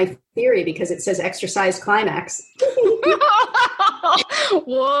credence to my theory because it says exercise climax.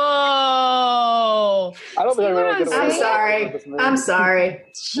 Whoa! I don't think I'm really good at I'm sorry.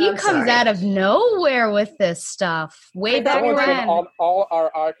 She comes out of nowhere with this stuff. Way back when. All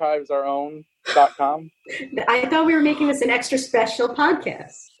our archives are own.com. I thought we were making this an extra special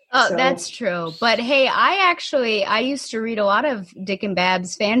podcast. Oh, so. That's true. But hey, I used to read a lot of Dick and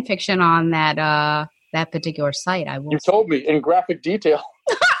Babs fan fiction on that particular site. You told me in graphic detail.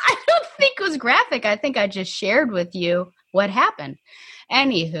 I don't think it was graphic. I think I just shared with you what happened.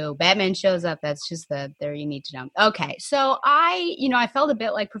 Anywho, Batman shows up. That's just there you need to know. Okay, so I felt a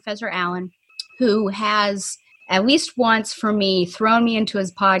bit like Professor Allen, who has at least once for me thrown me into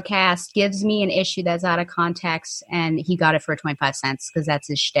his podcast, gives me an issue that's out of context, and he got it for 25 cents because that's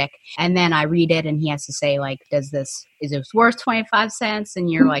his shtick. And then I read it and he has to say, like, is it worth 25 cents? And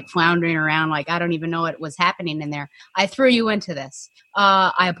you're like floundering around like, I don't even know what was happening in there. I threw you into this.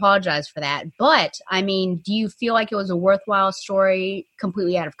 I apologize for that. But I mean, do you feel like it was a worthwhile story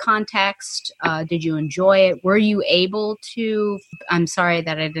completely out of context? Did you enjoy it? Were you able to, I'm sorry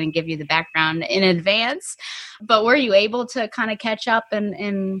that I didn't give you the background in advance, but were you able to kind of catch up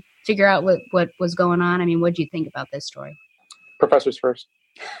and figure out what was going on? I mean, what did you think about this story? Professors first.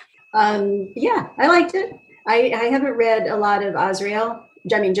 Yeah, I liked it. I haven't read a lot of Azrael,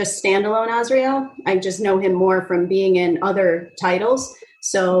 just standalone Azrael. I just know him more from being in other titles.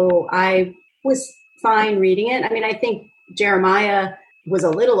 So I was fine reading it. I mean, I think Jeremiah was a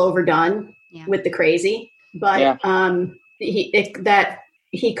little overdone with the crazy, but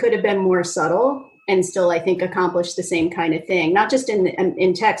he could have been more subtle and still, I think, accomplish the same kind of thing, not just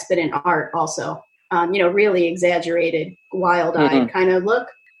in text, but in art also. Really exaggerated, wild-eyed kind of look.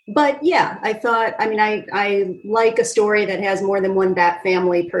 But yeah, I thought, I mean, I like a story that has more than one Bat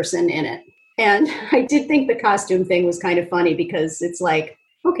Family person in it. And I did think the costume thing was kind of funny because it's like,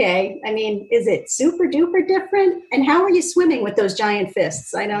 okay, I mean, is it super duper different? And how are you swimming with those giant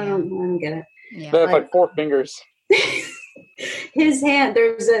fists? I don't get it. Yeah. They have like 4 fingers. His hand,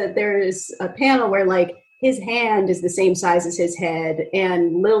 there's a panel where like his hand is the same size as his head,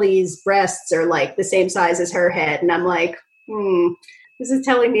 and Lily's breasts are like the same size as her head. And I'm like, this is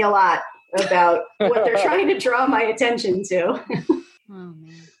telling me a lot about what they're trying to draw my attention to. Oh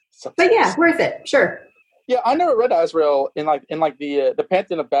man! But yeah, worth it, sure. Yeah, I never read Azrael in the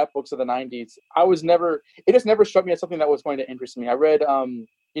pantheon of Bat books of the '90s. It just never struck me as something that was going to interest me. I read, a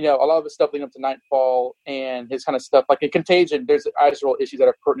lot of the stuff leading up to Nightfall and his kind of stuff. Like in Contagion, there's Azrael issues that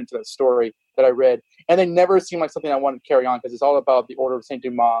are pertinent to that story that I read, and they never seemed like something I wanted to carry on because it's all about the Order of Saint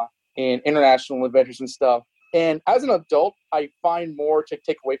Dumas and international adventures and stuff. And as an adult, I find more to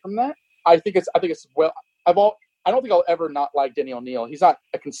take away from that. I think it's well. I don't think I'll ever not like Denny O'Neil. He's not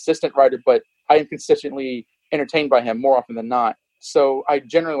a consistent writer, but I am consistently entertained by him more often than not. So I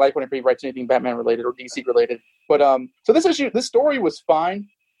generally like whenever he writes anything Batman related or DC related. But so this story was fine.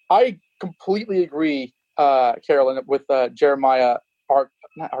 I completely agree, Carolyn, with Jeremiah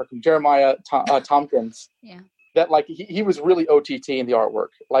Tompkins. Yeah. That like he was really OTT in the artwork,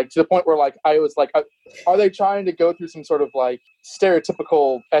 like to the point where like I was like, are they trying to go through some sort of like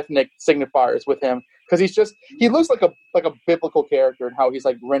stereotypical ethnic signifiers with him? Because he looks like a biblical character and how he's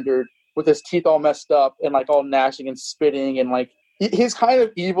like rendered with his teeth all messed up and like all gnashing and spitting, and like his kind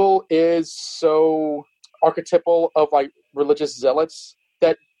of evil is so archetypal of like religious zealots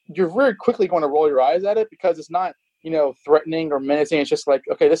that you're very quickly going to roll your eyes at it because it's not threatening or menacing. It's just like,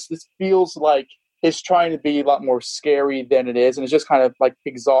 okay, this feels like it's trying to be a lot more scary than it is, and it's just kind of like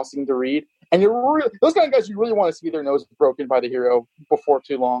exhausting to read. And those kind of guys, you really want to see their nose broken by the hero before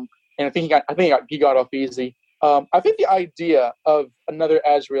too long. And I think he got off easy. I think the idea of another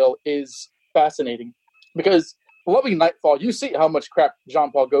Azrael is fascinating because loving Nightfall, you see how much crap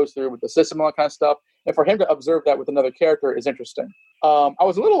Jean-Paul goes through with the system and all that kind of stuff, and for him to observe that with another character is interesting. I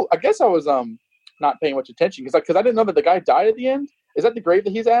was not paying much attention because I didn't know that the guy died at the end. Is that the grave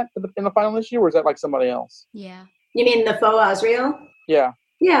that he's at in the final issue, or is that like somebody else? Yeah. You mean the faux Azrael? Yeah.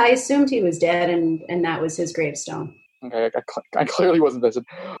 Yeah, I assumed he was dead, and that was his gravestone. Okay, I clearly wasn't visited.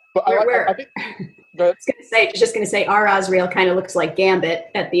 But I think. I was just going to say, our Azrael kind of looks like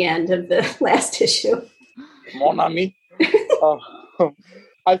Gambit at the end of the last issue. Mon ami.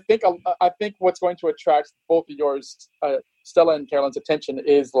 I think what's going to attract both of yours, Stella and Carolyn's attention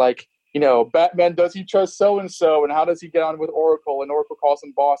is like, Batman, does he trust so-and-so, and how does he get on with Oracle, and Oracle calls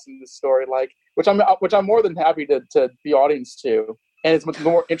him boss in this story, like, which I'm more than happy to be audience to, and it's the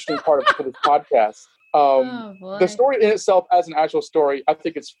more interesting part of this podcast. The story in itself as an actual story, I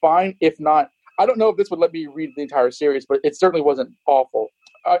think it's fine. If not, I don't know if this would let me read the entire series, but it certainly wasn't awful.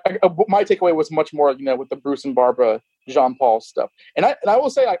 My takeaway was much more, with the Bruce and Barbara Jean-Paul stuff, and I will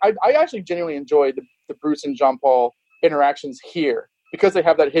say I actually genuinely enjoyed the Bruce and Jean-Paul interactions here because they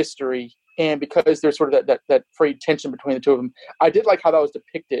have that history and because there's sort of that frayed tension between the two of them. I did like how that was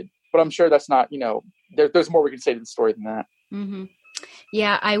depicted, but I'm sure that's not there's more we can say to the story than that. Mm-hmm.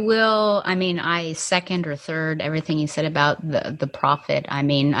 Yeah, I will. I mean, I second or third everything you said about the prophet. I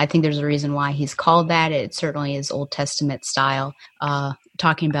mean, I think there's a reason why he's called that. It certainly is Old Testament style,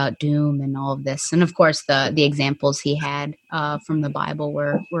 talking about doom and all of this. And of course, the examples he had from the Bible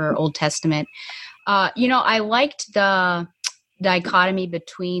were Old Testament. I liked the dichotomy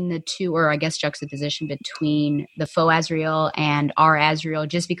between the two, or I guess juxtaposition between the faux Azrael and our Azrael,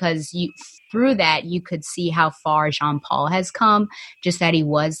 just because through that you could see how far Jean-Paul has come, just that he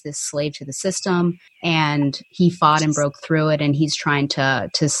was this slave to the system and he fought and broke through it, and he's trying to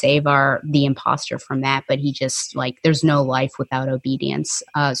save the imposter from that, but he just there's no life without obedience.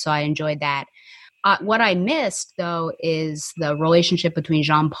 So I enjoyed that. What I missed, though, is the relationship between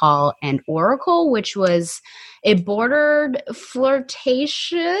Jean-Paul and Oracle, which it bordered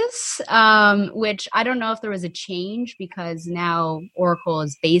flirtatious, which I don't know if there was a change because now Oracle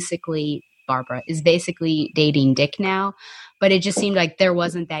is Barbara is basically dating Dick now, but it just seemed like there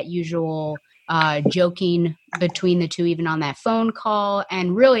wasn't that usual joking between the two, even on that phone call.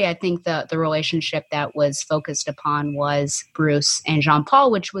 And really, I think the relationship that was focused upon was Bruce and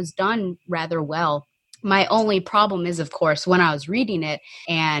Jean-Paul, which was done rather well. My only problem is, of course, when I was reading it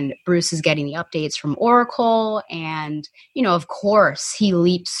and Bruce is getting the updates from Oracle and, of course, he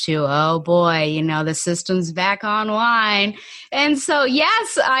leaps to, oh boy, the system's back online. And so,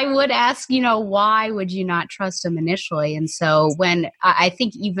 yes, I would ask, why would you not trust him initially? And so when I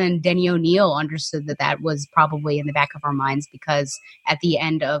think even Denny O'Neil understood that was probably in the back of our minds, because at the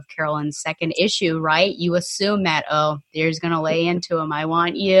end of Carolyn's second issue, right, you assume that, oh, there's going to lay into him, I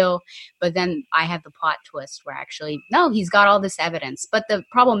want you. But then I have the plot twist where actually, no, he's got all this evidence. But the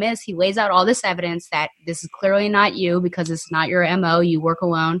problem is he lays out all this evidence that this is clearly not you because it's not your MO. You work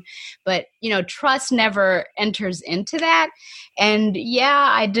alone. But, trust never enters into that. And yeah,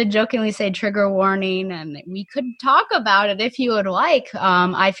 I did jokingly say trigger warning, and we could talk about it if you would like.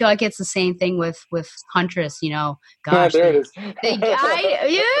 I feel like it's the same thing with Huntress, gosh. There it is.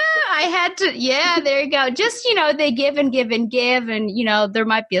 I had to, there you go. Just, they give and give and give, and, there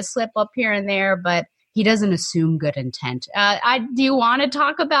might be a slip up here and there, but he doesn't assume good intent. Do you want to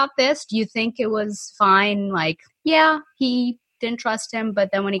talk about this? Do you think it was fine? Like, yeah, he didn't trust him, but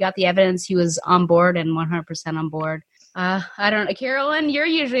then when he got the evidence, he was on board and 100% on board. I don't know. Carolyn, you're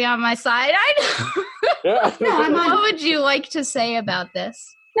usually on my side. What would you like to say about this?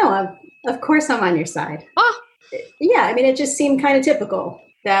 No, of course I'm on your side. Oh. Yeah, I mean, it just seemed kind of typical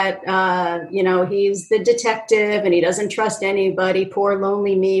that, he's the detective and he doesn't trust anybody. Poor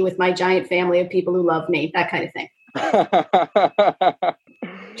lonely me with my giant family of people who love me, that kind of thing.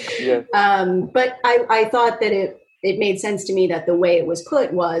 Yeah. But I thought that it made sense to me that the way it was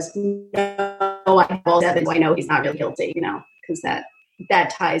put was, I know he's not really guilty, because that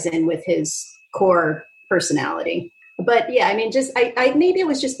ties in with his core personality. But yeah, I mean, just I maybe it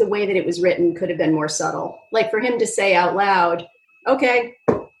was just the way that it was written could have been more subtle. Like for him to say out loud, okay,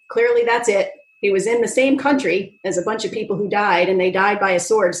 clearly that's it. He was in the same country as a bunch of people who died, and they died by a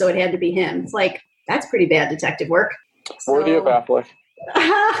sword, so it had to be him. It's like, that's pretty bad detective work. Worthy of Affleck.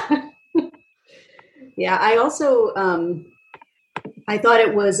 Yeah, I also I thought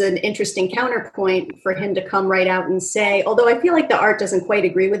it was an interesting counterpoint for him to come right out and say, although I feel like the art doesn't quite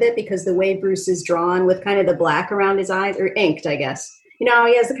agree with it because the way Bruce is drawn with kind of the black around his eyes, or inked, I guess. He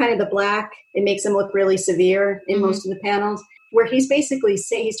has the kind of the black, it makes him look really severe in most of the panels, where he's basically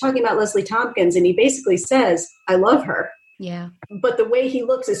saying, he's talking about Leslie Tompkins, and he basically says, I love her. Yeah. But the way he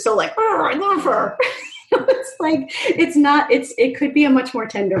looks is so like, oh, I love her. It's like, it could be a much more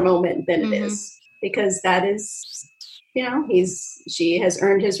tender moment than it is, because that is, she has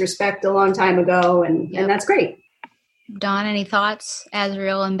earned his respect a long time ago, and that's great. Don, any thoughts?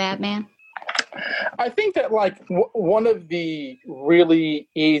 Azrael and Batman? I think that one of the really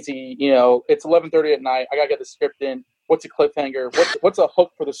easy, it's 11:30 at night. I gotta get the script in. What's a cliffhanger? What's a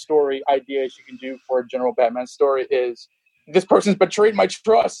hook for the story ideas you can do for a general Batman story is this person's betrayed my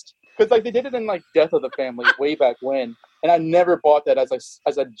trust. Because they did it in Death of the Family way back when, and I never bought that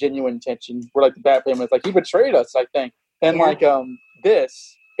as a genuine intention. Where the Batman was he betrayed us, I think, and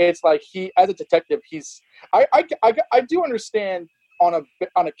this, it's he as a detective, I do understand on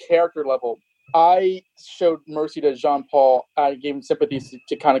a character level. I showed mercy to Jean-Paul. I gave him sympathy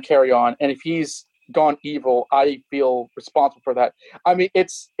to kind of carry on, and if he's gone evil, I feel responsible for that. I mean,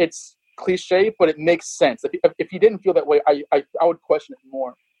 it's cliche, but it makes sense. If he didn't feel that way, I would question it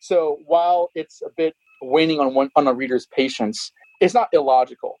more. So while it's a bit waning on a reader's patience, it's not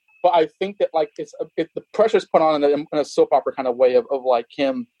illogical. But I think that the pressure's put on in a soap opera kind of way of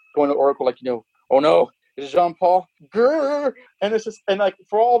him going to Oracle, oh no, it's Jean-Paul, grrr! And it's just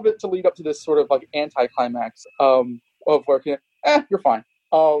for all of it to lead up to this sort of anticlimax of working. You're fine.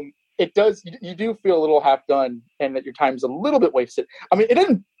 It does. You do feel a little half done, and that your time's a little bit wasted. I mean, it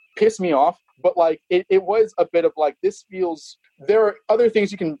didn't piss me off, but it was a bit of this feels. There are other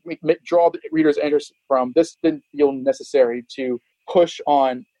things you can draw the reader's interest from. This didn't feel necessary to push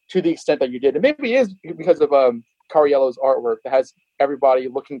on to the extent that you did. And maybe it is because of Cariello's artwork that has everybody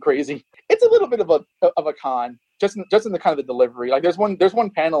looking crazy. It's a little bit of a con, just in the kind of the delivery. There's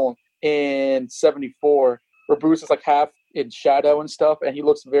one panel in 74 where Bruce is half in shadow and stuff, and he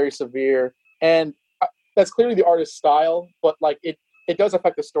looks very severe. And that's clearly the artist's style, but it does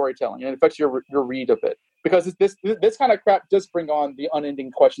affect the storytelling, and it affects your read of it. Because this kind of crap does bring on the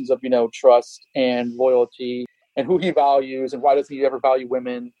unending questions of trust and loyalty and who he values and why does he ever value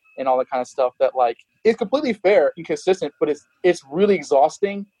women and all that kind of stuff that is completely fair and consistent, but it's really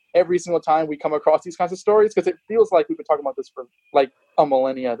exhausting every single time we come across these kinds of stories, because it feels like we've been talking about this for a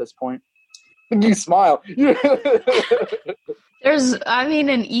millennia at this point. You smile. There's, I mean,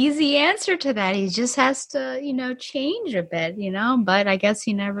 an easy answer to that. He just has to, change a bit, but I guess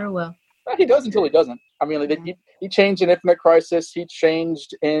he never will. He does until he doesn't. I mean, he changed in Infinite Crisis. He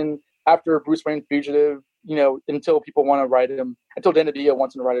changed after Bruce Wayne Fugitive, until people want to write him, until Dan DiDio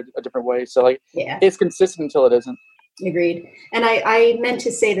wants him to write it a different way. So, it's consistent until it isn't. Agreed. And I meant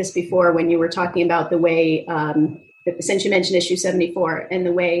to say this before when you were talking about the way, since you mentioned issue 74, and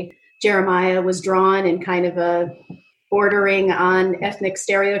the way Jeremiah was drawn in kind of a bordering on ethnic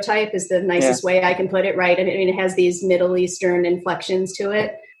stereotype is the nicest way I can put it, right? I mean, it has these Middle Eastern inflections to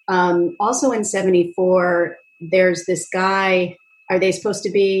it. Also in 74, there's this guy. Are they supposed to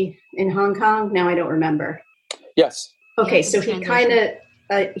be in Hong Kong? Now I don't remember. Yes. Okay, so he kind of,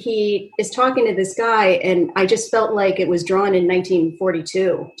 he is talking to this guy, and I just felt like it was drawn in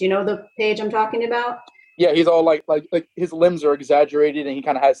 1942. Do you know the page I'm talking about? Yeah, he's all like his limbs are exaggerated, and he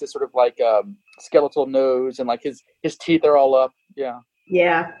kind of has this sort of skeletal nose, and his teeth are all up. Yeah.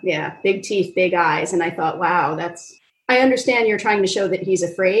 Yeah. Big teeth, big eyes. And I thought, wow, I understand you're trying to show that he's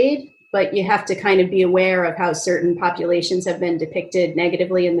afraid, but you have to kind of be aware of how certain populations have been depicted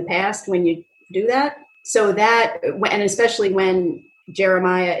negatively in the past when you do that. So and especially when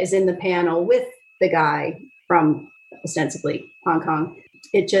Jeremiah is in the panel with the guy from ostensibly Hong Kong,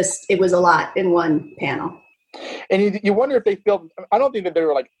 it was a lot in one panel. And you wonder if they feel, I don't think that they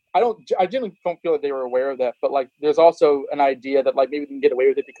were I generally don't feel that they were aware of that, but there's also an idea that maybe they can get away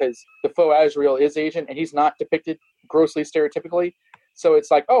with it because Defoe Azrael is Asian and he's not depicted grossly stereotypically. So it's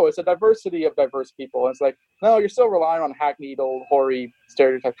it's a diversity of diverse people. And it's no, you're still relying on hackneyed old hoary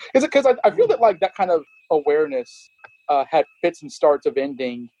stereotypes. Because I feel that that kind of awareness had fits and starts of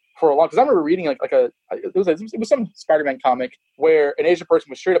ending for a long. Because I remember reading it was some Spider-Man comic where an Asian person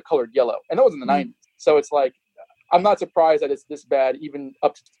was straight up colored yellow, and that was in the 90s. So it's I'm not surprised that it's this bad even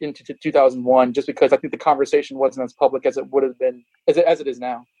up into 2001, just because I think the conversation wasn't as public as it would have been as it is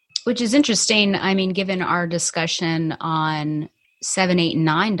now. Which is interesting. I mean, given our discussion on 7, 8, and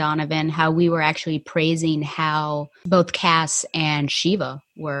 9, Donovan, how we were actually praising how both Cass and Shiva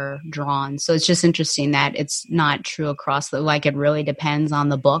were drawn. So it's just interesting that it's not true across it really depends on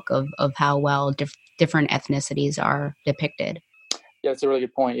the book of how well different ethnicities are depicted. Yeah, that's a really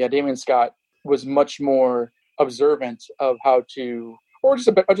good point. Yeah, Damian Scott was much more observant of how to, or just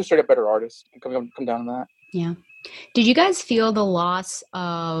a straight up better artist. Come down to that. Yeah. Did you guys feel the loss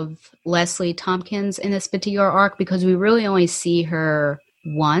of Leslie Tompkins in this particular arc? Because we really only see her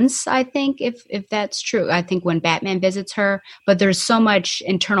once, I think, if that's true. I think when Batman visits her, but there's so much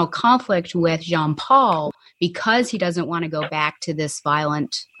internal conflict with Jean-Paul because he doesn't want to go back to this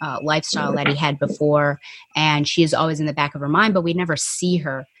violent lifestyle that he had before. And she is always in the back of her mind, but we never see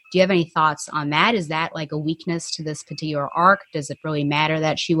her. Do you have any thoughts on that? Is that a weakness to this particular arc? Does it really matter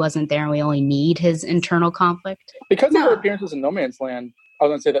that she wasn't there and we only need his internal conflict? Because of her appearances in No Man's Land, I was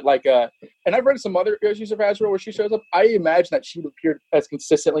going to say that and I've read some other issues of Azrael where she shows up. I imagine that she would appear as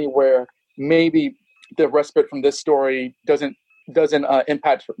consistently where maybe the respite from this story doesn't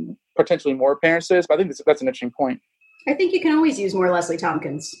impact potentially more appearances. But I think that's an interesting point. I think you can always use more Leslie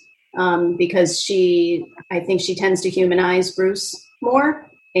Tompkins because I think she tends to humanize Bruce more.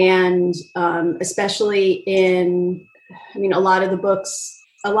 And especially in, a lot of the books,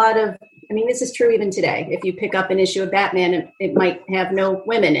 this is true even today. If you pick up an issue of Batman, it might have no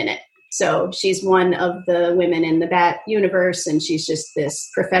women in it. So she's one of the women in the Bat universe, and she's just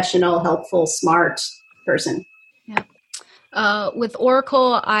this professional, helpful, smart person. Yeah. With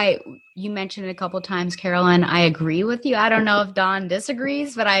Oracle, you mentioned it a couple of times, Carolyn. I agree with you. I don't know if Don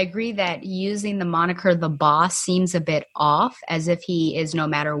disagrees, but I agree that using the moniker The Boss seems a bit off, as if he is no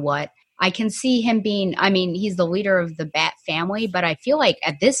matter what. I can see him being, he's the leader of the Bat family, but I feel like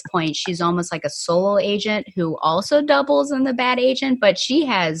at this point, she's almost like a solo agent who also doubles in the Bat agent, but she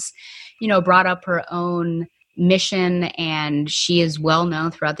has, brought up her own mission, and she is well known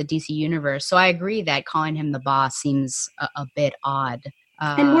throughout the DC universe. So I agree that calling him the Boss seems a bit odd.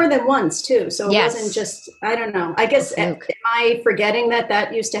 And more than once, too. So it wasn't just, I don't know. I guess, am I forgetting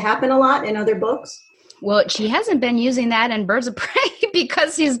that used to happen a lot in other books? Well, she hasn't been using that in Birds of Prey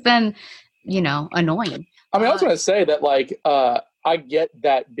because he's been, annoying. I was going to say that, I get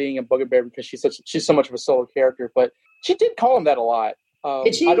that being a bugbear because she's so much of a solo character, but she did call him that a lot.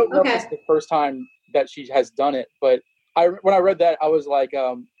 Did she? I don't know if it's the first time that she has done it, but when I read that, I was like,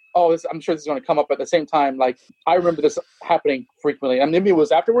 I'm sure this is going to come up. But at the same time, I remember this happening frequently. Maybe it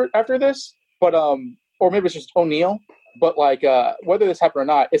was after this, but or maybe it's just O'Neill. But whether this happened or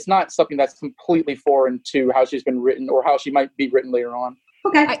not, it's not something that's completely foreign to how she's been written or how she might be written later on.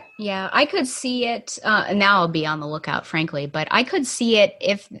 Okay. I could see it. Now I'll be on the lookout, frankly, but I could see it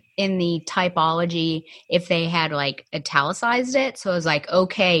if in the typology if they had like italicized it. So it was like,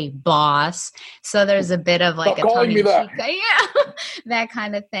 okay, boss. So there's a bit of like Stop calling me that. that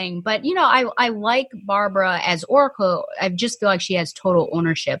kind of thing. But, you know, I like Barbara as Oracle. I just feel like she has total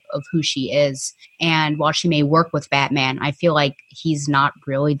ownership of who she is. And while she may work with Batman, I feel like he's not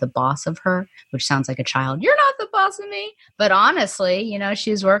really the boss of her, which sounds like a child. You're not the boss of me. But honestly, you know,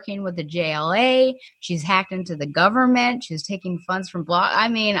 she's working with the JLA. She's hacked into the government. She's taking funds from Block. I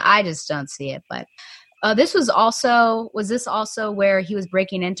mean, I just don't see it. But was this also where he was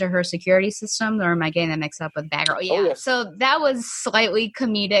breaking into her security system? Or am I getting that mixed up with Batgirl? Yeah. Oh, yes. So that was slightly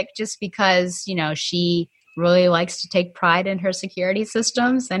comedic just because, you know, she really likes to take pride in her security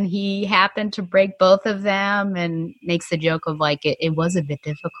systems, and he happened to break both of them and makes the joke of like it was a bit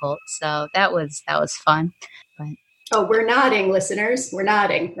difficult. So that was fun. But we're nodding, listeners. We're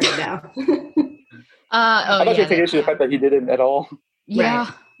nodding right now. I thought you take issue with the fact that he didn't at all. Yeah.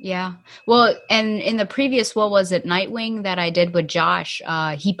 Right. Yeah. Well, and in the previous, what was it, Nightwing that I did with Josh,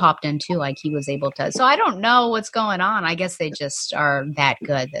 he popped in too, like he was able to. So I don't know what's going on. I guess they just are that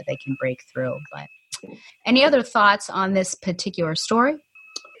good that they can break through. But any other thoughts on this particular story?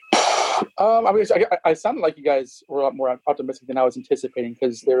 I sounded like you guys were a lot more optimistic than I was anticipating,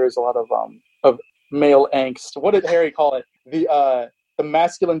 because there is a lot of male angst. What did Harry call it? The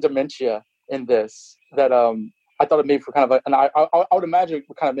masculine dementia in this that I thought it made for kind of I would imagine it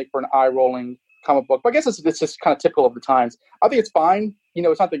would kind of make for an eye-rolling comic book. But I guess it's just kind of typical of the times. I think it's fine. You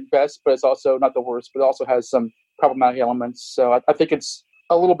know, it's not the best, but it's also not the worst. But it also has some problematic elements. So I think it's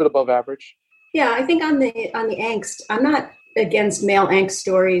a little bit above average. Yeah, I think on the angst, I'm not against male angst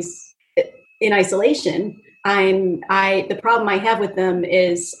stories in isolation. The problem I have with them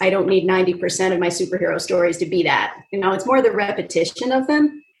is I don't need 90% of my superhero stories to be that. You know, it's more the repetition of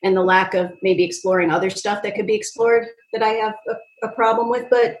them and the lack of maybe exploring other stuff that could be explored that I have a problem with.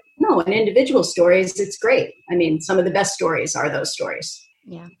 But no, in individual stories, it's great. I mean, some of the best stories are those stories.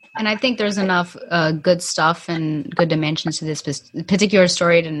 Yeah. And I think there's enough good stuff and good dimensions to this particular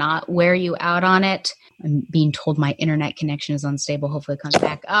story to not wear you out on it. I'm being told my internet connection is unstable. Hopefully it comes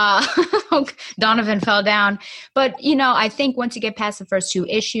back. Donovan fell down. But, you know, I think once you get past the first two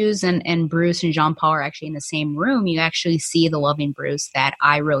issues and Bruce and Jean-Paul are actually in the same room, you actually see the loving Bruce that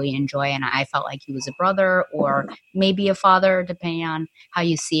I really enjoy. And I felt like he was a brother or maybe a father, depending on how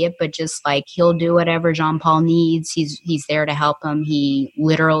you see it. But just like he'll do whatever Jean-Paul needs. He's there to help him. He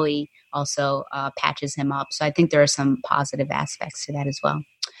literally also patches him up. So I think there are some positive aspects to that as well.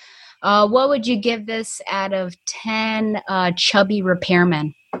 What would you give this out of 10 chubby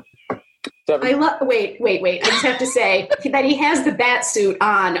repairmen? Wait. I just have to say that he has the bat suit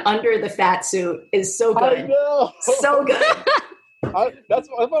on under the fat suit is so good. I know. So good. That's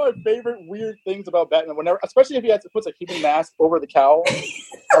one of my favorite weird things about Batman. Whenever, especially if he puts a human mask over the cowl.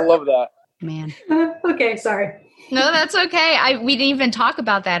 I love that. Man. Okay, sorry. No, that's okay. We didn't even talk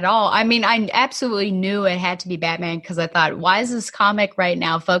about that at all. I mean, I absolutely knew it had to be Batman because I thought, why is this comic right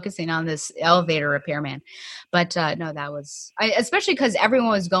now focusing on this elevator repairman? But no, that was, especially because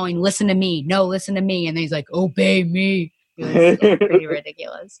everyone was going, listen to me. No, listen to me. And then he's like, obey me. It was pretty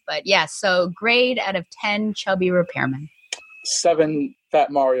ridiculous. But yeah, so grade out of 10 chubby repairmen. 7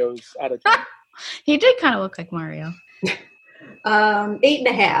 fat Marios out of 10. He did kind of look like Mario.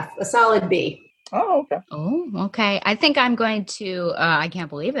 8.5, a solid B. Oh, okay. Oh, okay. I think I'm going to, I can't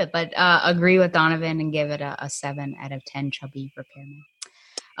believe it, but agree with Donovan and give it a 7 out of 10 chubby repairmen.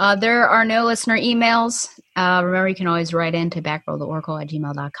 There are no listener emails. Remember, you can always write in to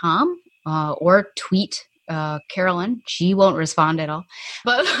backrolltheoracle@gmail.com or tweet Carolyn. She won't respond at all.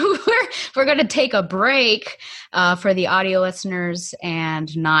 But we're going to take a break for the audio listeners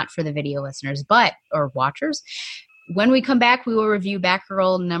and not for the video listeners, or watchers. When we come back, we will review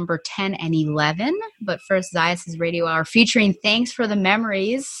Batgirl number 10 and 11. But first, Zaius' Radio Hour featuring Thanks for the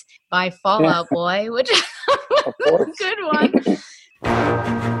Memories by Fall Out Boy, which is a good one.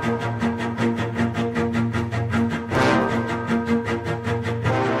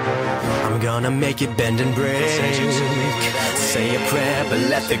 I'm gonna make it bend and break. Say a prayer, but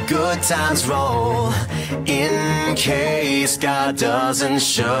let the good times roll. In case God doesn't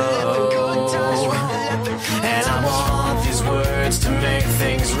show. And I want these words to make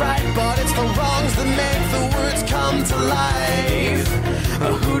things right, but it's the wrongs that make the words come to life.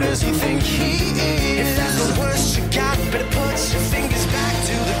 But who does he think he is? If that's the worst you got, better put your fingers back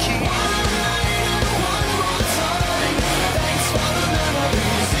to the key. One more time. Thanks for the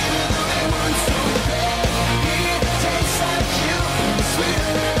memories, even though they weren't so bad. It tastes like you,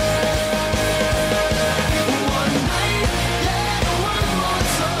 sweeter. One night, yeah, one more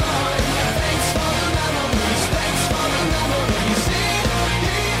time. Thanks for the memories, thanks for the memories.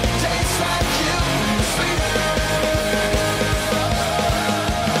 It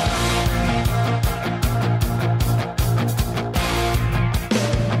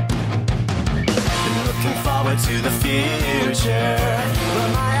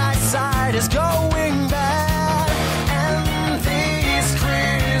night is going bad, and this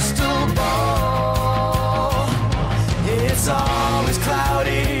crystal ball, it's always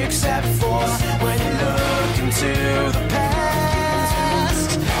cloudy except for when you look into the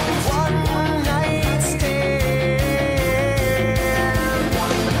past. One night stand,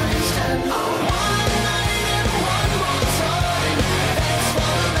 one night stand, oh, one night and one more time. Thanks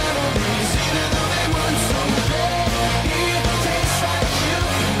for the memories, even though they weren't so great. It tastes like you,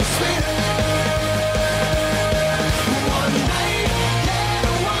 sweeter. One night and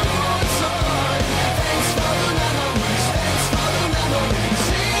one more time. Thanks for the memories, thanks for the memories.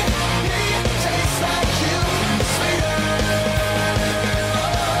 It tastes like you, sweeter.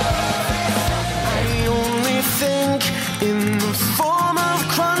 I only think in the form of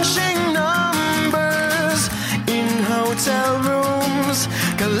crunching numbers in hotel rooms,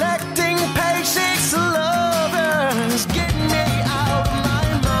 collecting paychecks to lovers. Get me out of my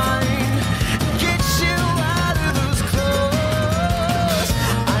mind, get you out of those clothes.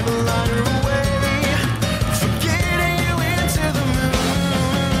 I'm a lighter away, forgetting you into the moon.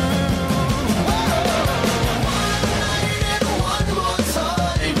 One night and one more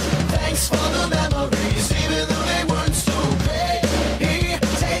time. Thanks for the memories, even though they weren't so great. It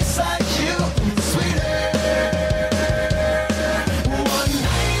tastes like you, sweeter. One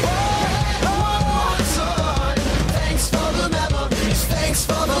night and one more time. Thanks for the memories, thanks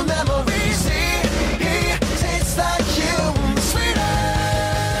for the memories. It tastes like you, sweeter.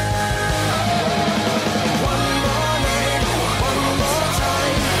 One more night, one more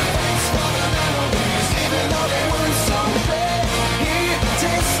time. Thanks for the memories, even though they weren't so great. It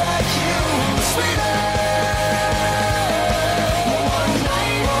tastes like you, sweeter. One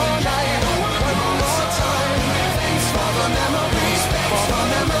night, one more time. Thanks for the memories, thanks for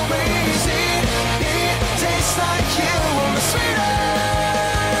memories. It tastes like you, sweeter.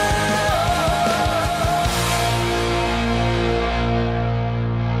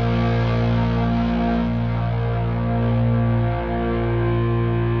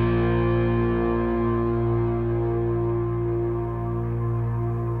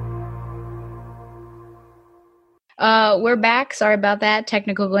 We're back. Sorry about that.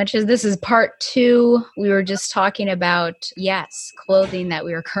 Technical glitches. This is part 2. We were just talking about, yes, clothing that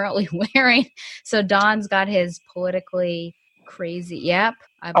we are currently wearing. So Don's got his politically crazy. Yep.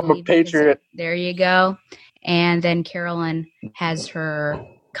 I'm a believe patriot. There you go. And then Carolyn has her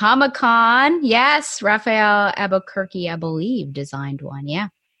Comic-Con. Yes. Raphael Albuquerque, I believe, designed one. Yeah.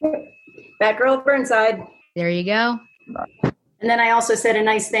 Batgirl Burnside. There you go. And then I also said a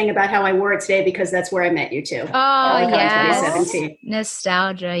nice thing about how I wore it today because that's where I met you too. Oh, yes. 2017.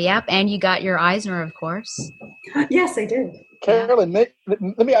 Nostalgia. Yep. And you got your Eisner, of course. Yes, I did. Carolyn, let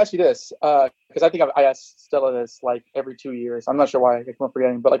me ask you this, because I think I ask Stella this like every 2 years. I'm not sure why I keep on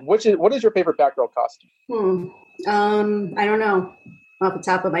forgetting, but like, what is your favorite Batgirl costume? I don't know off the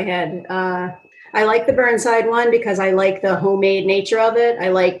top of my head. I like the Burnside one because I like the homemade nature of it. I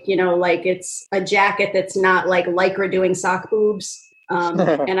like, like it's a jacket that's not like Lycra doing sock boobs.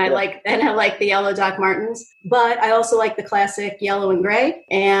 And I like the yellow Doc Martens, but I also like the classic yellow and gray.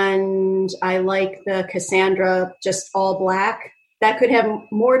 And I like the Cassandra just all black. That could have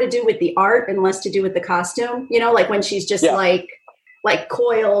more to do with the art and less to do with the costume, like when she's just like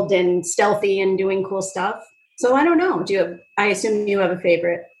coiled and stealthy and doing cool stuff. So I don't know. I assume you have a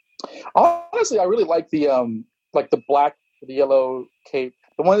favorite? Honestly, I really like the black with the yellow cape,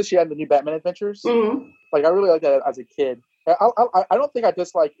 the one that she had in the new Batman Adventures. Mm-hmm. Like I really liked that as a kid. I don't think I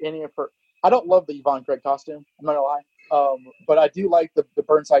dislike any of her. I don't love the Yvonne Craig costume. I'm not gonna lie. But I do like the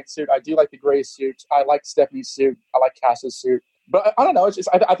Burnside suit. I do like the gray suit. I like Stephanie's suit. I like Cass's suit. But I don't know. It's just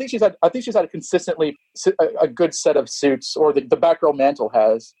I think she's had a consistently a good set of suits, or the Batgirl mantle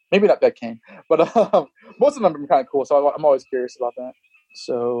has. Maybe not Beck Kane, but most of them are kind of cool. So I'm always curious about that.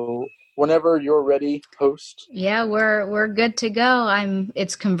 So whenever you're ready, host. Yeah, we're good to go.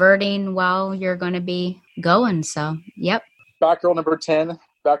 It's converting while you're going to be going. So yep. Batgirl number 10.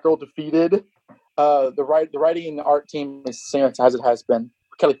 Batgirl defeated. The writing and art team is the same as it has been.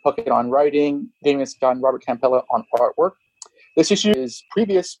 Kelly Puckett on writing, Damian Scott and Robert Campella on artwork. This issue is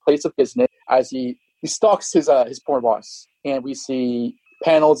previous place of business as he stalks his former boss, and we see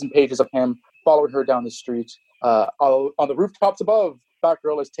panels and pages of him following her down the street. On the rooftops above,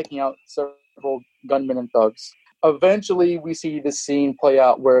 Batgirl is taking out several gunmen and thugs. Eventually, we see this scene play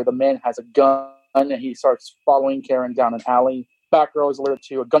out where the man has a gun and he starts following Karen down an alley. Batgirl is alerted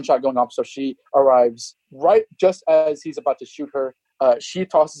to a gunshot going off, so she arrives right just as he's about to shoot her. She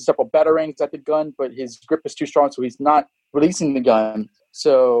tosses several batarangs at the gun, but his grip is too strong, so he's not releasing the gun.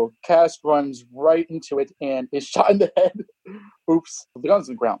 So Cass runs right into it and is shot in the head. Oops. The gun's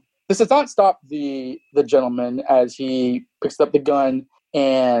on the ground. This does not stop the gentleman as he picks up the gun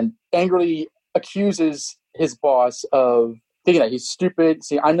and angrily accuses his boss of thinking that he's stupid.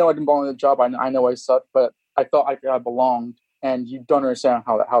 See, I know I didn't belong in the job. I know I suck, but I thought I belonged, and you don't understand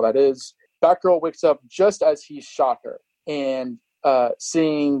how that is. Batgirl wakes up just as he shot her, and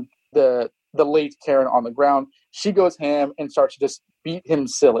seeing the late Karen on the ground, she goes ham and starts to just beat him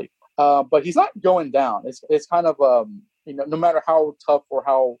silly. But he's not going down. It's kind of no matter how tough or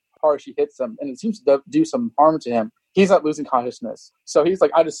how hard she hits him, and it seems to do some harm to him, he's not losing consciousness. So he's like,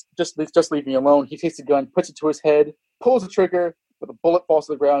 I just leave me alone. He takes the gun, puts it to his head, pulls the trigger, but the bullet falls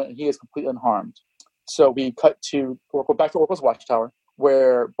to the ground, and he is completely unharmed. So we cut to back to Oracle's watchtower,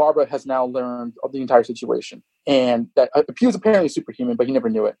 where Barbara has now learned of the entire situation, and that he was apparently superhuman, but he never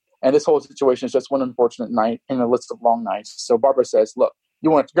knew it. And this whole situation is just one unfortunate night in a list of long nights. So Barbara says, "Look,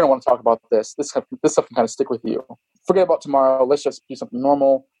 you're going to want to talk about this. This stuff can kind of stick with you. Forget about tomorrow. Let's just do something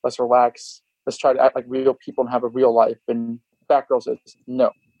normal. Let's relax. Let's try to act like real people and have a real life." And Batgirl says, "No,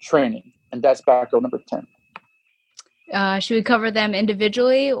 training." And that's Batgirl number 10. Should we cover them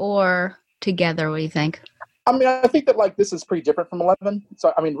individually or together? What do you think? I mean, I think that this is pretty different from 11.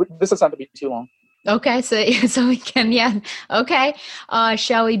 So, I mean, this doesn't have to be too long. Okay, so we can, yeah. Okay,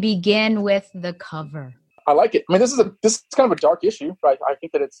 shall we begin with the cover? I like it. I mean, this is kind of a dark issue, but I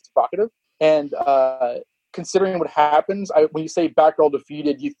think that it's evocative. And considering what happens, when you say Batgirl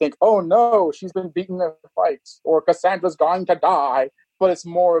defeated, you think, oh no, she's been beaten in a fight, or Cassandra's going to die. But it's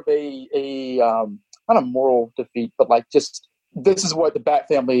more of a not a moral defeat, but just this is what the Bat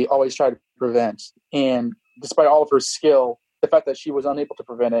family always tried to prevent. And despite all of her skill, the fact that she was unable to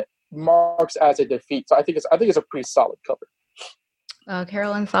prevent it marks as a defeat. So I think it's a pretty solid cover.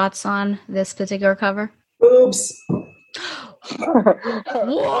 Carolyn, thoughts on this particular cover? Boobs.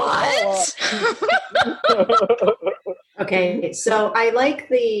 What? Okay, so I like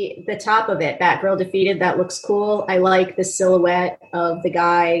the top of it. Batgirl defeated. That looks cool. I like the silhouette of the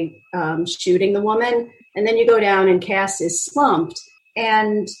guy shooting the woman. And then you go down and Cass is slumped.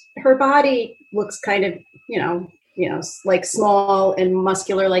 And her body looks kind of, like small and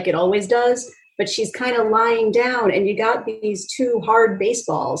muscular like it always does. But she's kind of lying down, and you got these two hard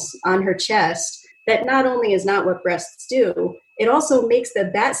baseballs on her chest that not only is not what breasts do, it also makes the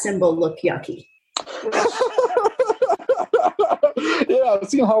bat symbol look yucky. Yeah, I've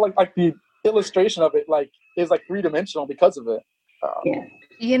seen how the illustration of it is 3-dimensional because of it. Yeah.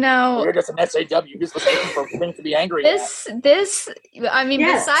 You're just an SAW. You're just looking for things to be angry at. Yes.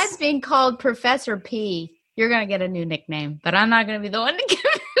 Besides being called Professor P, you're going to get a new nickname, but I'm not going to be the one to give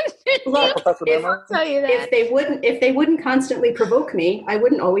it. Look, I'll tell you that. If they wouldn't constantly provoke me, I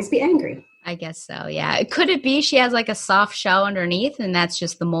wouldn't always be angry. I guess so, yeah. Could it be she has a soft shell underneath and that's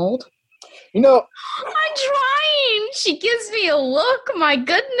just the mold? I'm trying. She gives me a look. My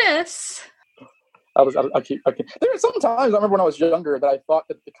goodness. I keep. There were some times I remember when I was younger that I thought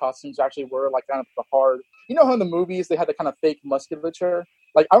that the costumes actually were kind of the hard. You know how in the movies they had the kind of fake musculature.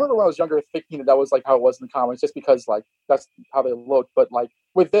 I remember when I was younger thinking that was how it was in the comics, just because that's how they looked. But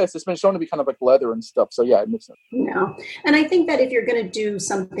with this, it's been shown to be kind of leather and stuff. So yeah, it makes sense. No, and I think that if you're going to do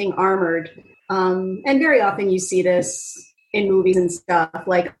something armored, and very often you see this in movies and stuff,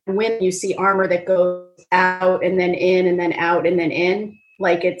 when you see armor that goes out and then in and then out and then in,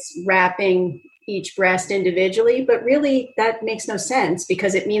 it's wrapping each breast individually, but really that makes no sense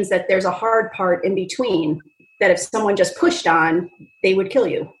because it means that there's a hard part in between that if someone just pushed on, they would kill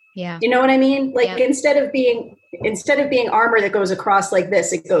you. Yeah. You know what I mean? Instead of being armor that goes across like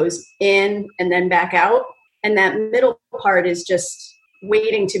this, it goes in and then back out. And that middle part is just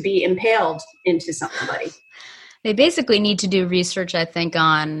waiting to be impaled into somebody. They basically need to do research, I think,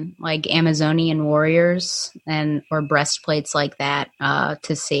 on Amazonian warriors or breastplates like that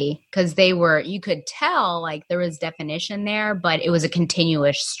to see, because you could tell there was definition there, but it was a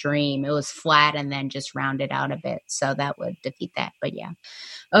continuous stream. It was flat and then just rounded out a bit, so that would defeat that. But yeah,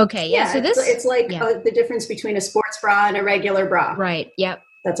 okay, yeah. So it's the difference between a sports bra and a regular bra, right? Yep,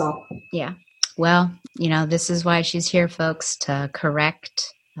 that's all. Yeah. Well, this is why she's here, folks, to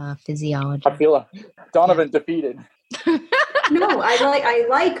correct physiology. I feel Donovan defeated. No, I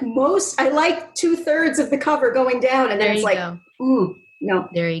like 2/3 of the cover going down, and then no.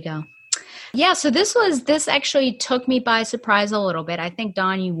 There you go. Yeah, so this actually took me by surprise a little bit. I think,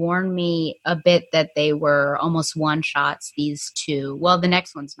 Don, you warned me a bit that they were almost one-shots, these two. Well, the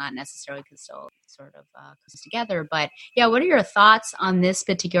next one's not necessarily because still sort of comes together. But yeah, what are your thoughts on this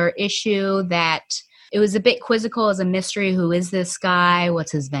particular issue that it was a bit quizzical as a mystery? Who is this guy?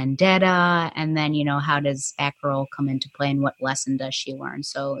 What's his vendetta? And then, how does Batgirl come into play and what lesson does she learn?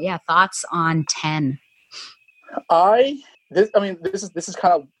 So yeah, thoughts on 10? I this is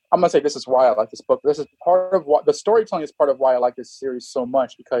kind of, I'm gonna say this is why I like this book. This is part of what the storytelling is part of why I like this series so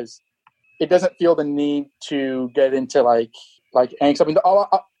much, because it doesn't feel the need to get into like angst. I mean,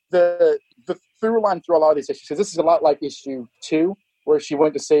 the through line through a lot of these issues, because this is a lot like issue 2, where she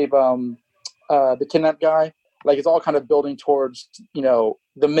went to save the kidnapped guy. Like, it's all kind of building towards, you know,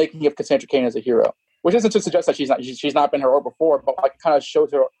 the making of Cassandra Cain as a hero, which isn't to suggest that she's not been heroic before, but like kind of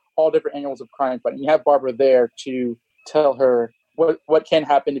shows her all different angles of crime fighting. You have Barbara there to tell her what can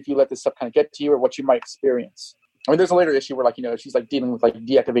happen if you let this stuff kind of get to you, or what you might experience. I mean, there's a later issue where, like, you know, she's like dealing with like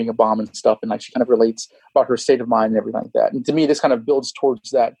deactivating a bomb and stuff, and like she kind of relates about her state of mind and everything like that. And to me, this kind of builds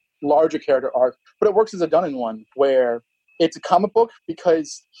towards that larger character arc, but it works as a done-in-one, where it's a comic book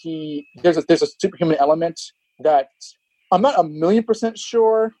because there's a superhuman element that I'm not 1,000,000%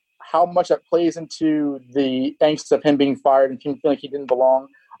 sure how much that plays into the angst of him being fired and him feeling like he didn't belong.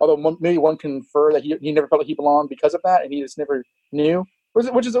 Although maybe one can infer that he never felt like he belonged because of that, and he just never knew.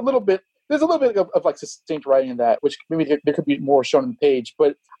 Which is a little bit. There's a little bit of like succinct writing in that, which maybe there could be more shown on the page.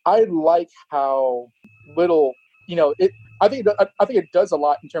 But I like how little, you know, it. I think it does a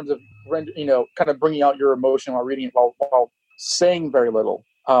lot in terms of, you know, kind of bringing out your emotion while reading it, while saying very little.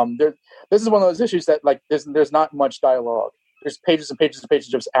 This is one of those issues that, like, there's not much dialogue. There's pages and pages and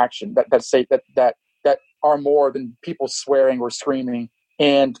pages of action that are more than people swearing or screaming.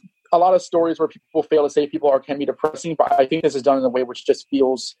 And a lot of stories where people fail to save people can be depressing, but I think this is done in a way which just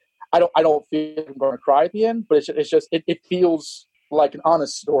feels. I don't feel I'm going to cry at the end, but it feels like an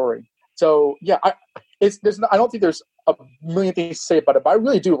honest story. So yeah, I don't think there's a million things to say about it, but I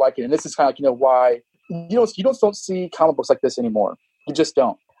really do like it. And this is kind of like, you know, why you don't see comic books like this anymore. You just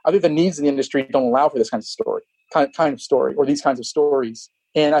don't. I think the needs of the industry don't allow for this kind of story, or these kinds of stories.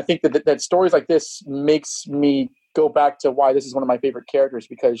 And I think that stories like this makes me go back to why this is one of my favorite characters,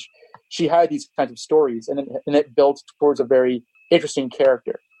 because she had these kinds of stories, and it built towards a very interesting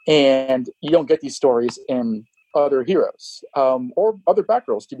character. And you don't get these stories in other heroes or other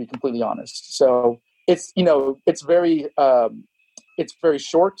Batgirls, to be completely honest. So it's, you know, it's very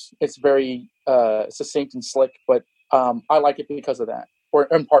short, it's very succinct and slick, but I like it because of that, or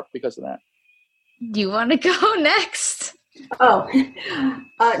in part because of that. Do you want to go next? Oh,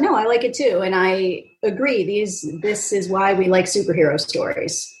 no, I like it too. And I agree. This is why we like superhero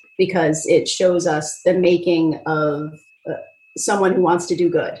stories, because it shows us the making of someone who wants to do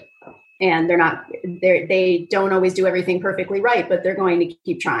good. And they don't always do everything perfectly right, but they're going to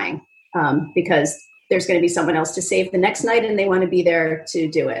keep trying because there's going to be someone else to save the next night, and they want to be there to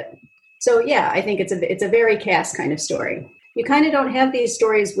do it. So yeah, I think it's a very Cass kind of story. You kind of don't have these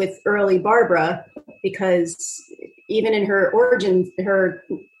stories with early Barbara, because even in her origin,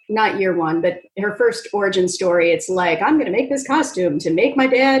 not year one, but her first origin story, it's like, I'm going to make this costume to make my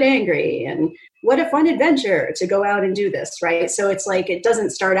dad angry, and what a fun adventure to go out and do this, right? So it's like, it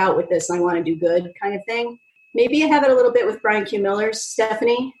doesn't start out with this I want to do good kind of thing. Maybe you have it a little bit with Brian Q. Miller's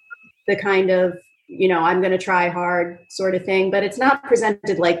Stephanie, the kind of, you know, I'm going to try hard sort of thing, but it's not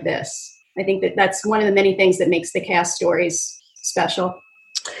presented like this. I think that's one of the many things that makes the Cass stories special.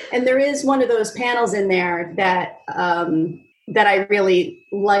 And there is one of those panels in there that I really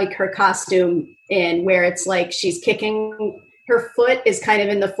like her costume in, where it's like she's kicking, her foot is kind of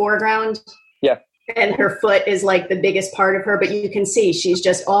in the foreground. Yeah. And her foot is like the biggest part of her, but you can see she's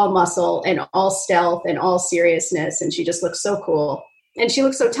just all muscle and all stealth and all seriousness. And she just looks so cool. And she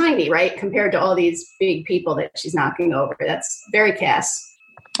looks so tiny, right? Compared to all these big people that she's knocking over. That's very Cass.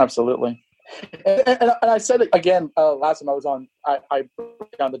 Absolutely. And I said it again last time I was on, I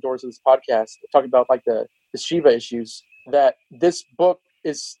broke down the doors of this podcast talking about like the Shiva issues, that this book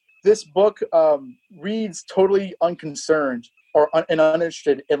reads totally unconcerned or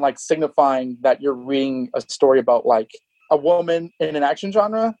uninterested in like signifying that you're reading a story about like a woman in an action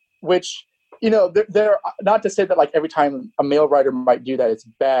genre, which, you know, they're not to say that like every time a male writer might do that, it's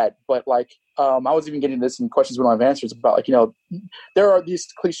bad, but like I was even getting this in questions we don't have answers about, like, you know, there are these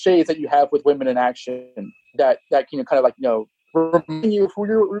cliches that you have with women in action that you know, kind of like, you know, remind you of who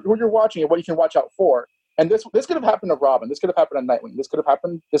you're watching and what you can watch out for. And this could have happened to Robin. This could have happened to Nightwing. This could have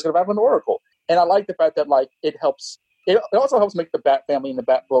happened to Oracle. And I like the fact that like it helps. It also helps make the Bat family and the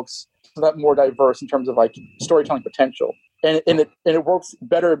Bat books more diverse in terms of like storytelling potential. And it works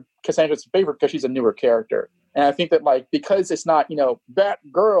better Cassandra's favor because she's a newer character. And I think that like, because it's not, you know,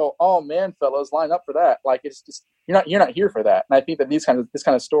 Batgirl, oh man, fellas, line up for that. Like, it's just you're not here for that. And I think that this kind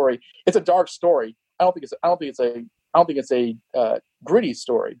of story, it's a dark story. I don't think it's a gritty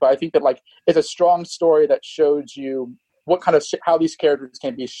story, but I think that like it's a strong story that shows you what kind of how these characters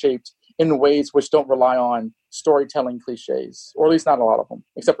can be shaped in ways which don't rely on storytelling cliches, or at least not a lot of them,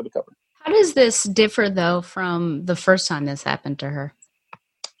 except for the cover. How does this differ, though, from the first time this happened to her?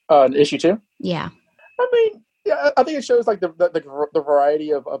 Issue 2? Yeah. I mean, yeah, I think it shows like the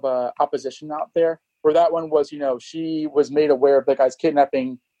variety of opposition out there. Where that one was, she was made aware of the guy's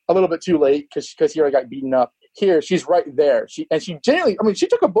kidnapping a little bit too late because he already got beaten up. Here, she's right there. She genuinely, I mean, she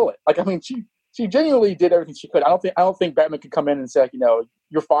took a bullet. She genuinely did everything she could. I don't think Batman could come in and say,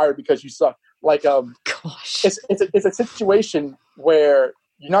 you're fired because you suck. Gosh, it's a situation where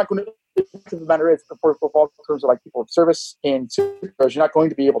you're not going to. The matter is, for all terms of like people of service and superheroes, you're not going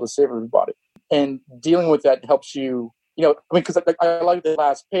to be able to save everybody. And dealing with that helps you. Because I like the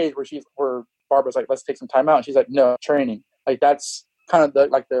last page where Barbara's like, let's take some time out. And she's like, no, training. Like that's kind of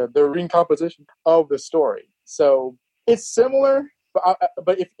the recomposition of the story. So it's similar,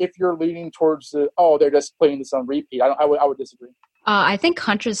 but if you're leaning towards they're just playing this on repeat, I would disagree. I think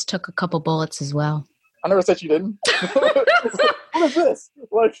Huntress took a couple bullets as well. I never said she didn't. What is this?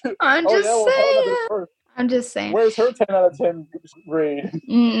 I'm just saying. Where's her 10 out of 10 grade?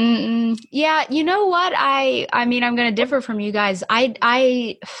 Yeah, you know what? I mean, I'm going to differ from you guys.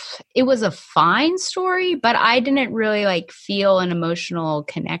 It was a fine story, but I didn't really feel an emotional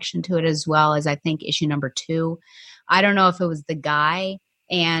connection to it as well as I think issue number 2. I don't know if it was the guy,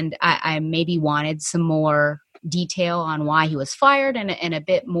 and I maybe wanted some more detail on why he was fired and a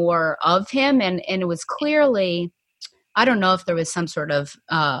bit more of him. And it was clearly, I don't know if there was some sort of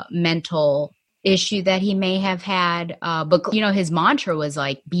mental issue that he may have had. But, his mantra was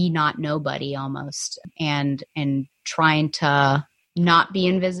be not nobody almost and trying to not be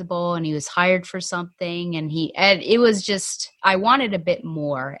invisible. And he was hired for something and it was just, I wanted a bit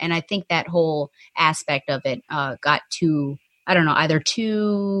more. And I think that whole aspect of it got too, I don't know, either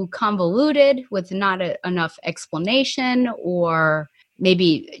too convoluted with not enough explanation, or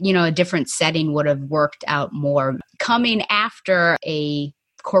maybe, a different setting would have worked out more. Coming after a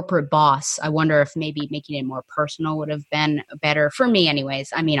corporate boss, I wonder if maybe making it more personal would have been better for me anyways.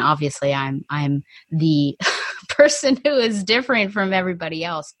 I mean, obviously I'm the person who is different from everybody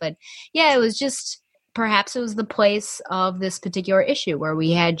else, but yeah, it was just, perhaps it was the place of this particular issue where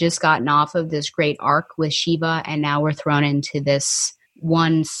we had just gotten off of this great arc with Shiva and now we're thrown into this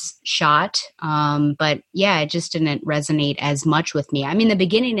one shot. But yeah, it just didn't resonate as much with me. I mean, the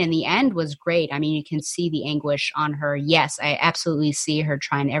beginning and the end was great. I mean, you can see the anguish on her. Yes, I absolutely see her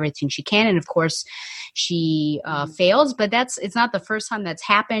trying everything she can. And of course she fails, but it's not the first time that's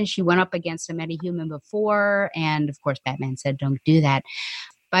happened. She went up against a metahuman before. And of course, Batman said, don't do that.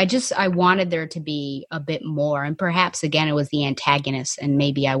 But I wanted there to be a bit more. And perhaps, again, it was the antagonist. And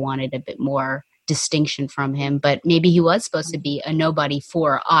maybe I wanted a bit more distinction from him. But maybe he was supposed to be a nobody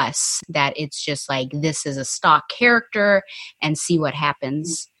for us. That it's just this is a stock character and see what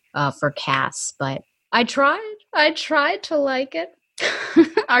happens for Cass. But I tried to like it.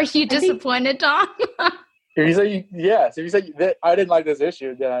 Are you disappointed, Tom? If you say yes, if you say that I didn't like this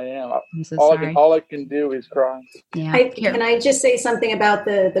issue, then I am. I'm so sorry. All I can do is cry. Yeah. Can I just say something about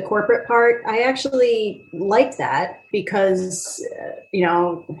the corporate part? I actually liked that because,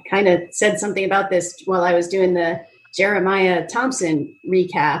 kind of said something about this while I was doing the Jeremiah Thompson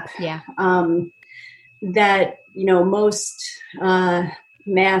recap. Yeah. That, most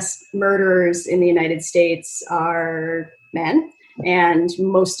mass murderers in the United States are men. And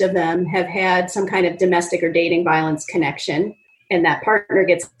most of them have had some kind of domestic or dating violence connection. And that partner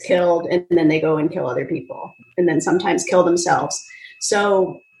gets killed and then they go and kill other people and then sometimes kill themselves.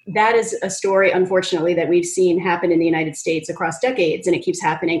 So that is a story, unfortunately, that we've seen happen in the United States across decades. And it keeps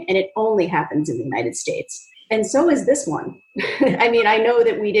happening. And it only happens in the United States. And so is this one. I mean, I know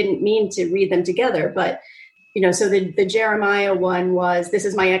that we didn't mean to read them together, but, so the Jeremiah one was, this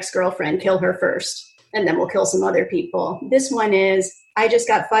is my ex-girlfriend, kill her first. And then we'll kill some other people. This one is, I just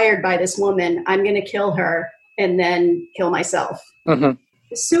got fired by this woman. I'm going to kill her and then kill myself. Mm-hmm.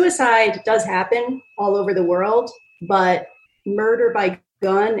 Suicide does happen all over the world, but murder by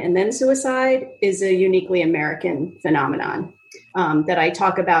gun and then suicide is a uniquely American phenomenon that I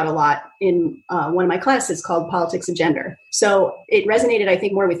talk about a lot in one of my classes called Politics of Gender. So it resonated, I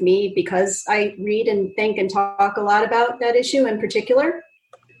think, more with me because I read and think and talk a lot about that issue in particular.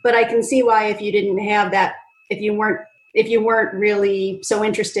 But I can see why if you didn't have that, if you weren't really so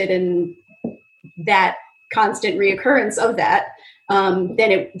interested in that constant reoccurrence of that, then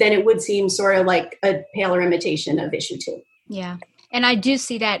it would seem sort of like a paler imitation of issue 2. Yeah. And I do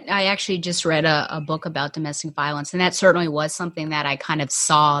see that. I actually just read a book about domestic violence, and that certainly was something that I kind of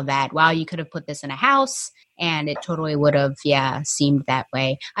saw that, wow, you could have put this in a house and it totally would have, seemed that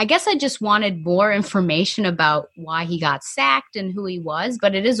way. I guess I just wanted more information about why he got sacked and who he was,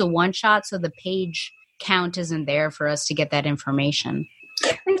 but it is a one-shot, so the page count isn't there for us to get that information.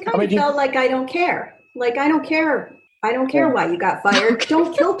 I kind of felt like I don't care. Like, I don't care. I don't care why you got fired. Okay.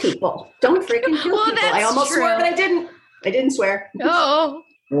 Don't kill people. Don't freaking kill people. I almost swore, but I didn't. I didn't swear. Oh.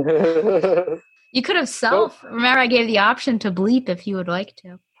 You could have Remember, I gave the option to bleep if you would like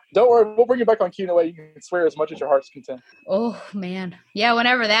to. Don't worry. We'll bring you back on Q&A. You can swear as much as your heart's content. Oh, man. Yeah,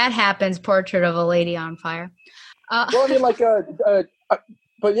 whenever that happens, Portrait of a Lady on Fire. Well, I mean, like,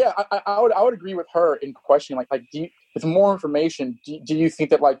 but yeah, I would agree with her in questioning, like, with more information, do you think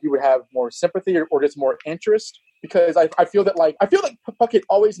that, like, you would have more sympathy or just more interest? Because I feel like Puckett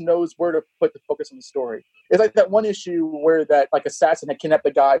always knows where to put the focus on the story. It's like that one issue where that, like, assassin had kidnapped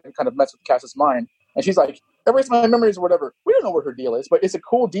the guy and kind of messed with Cass's mind. And she's like, erase my memories or whatever. We don't know what her deal is, but it's a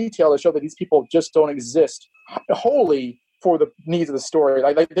cool detail to show that these people just don't exist wholly for the needs of the story.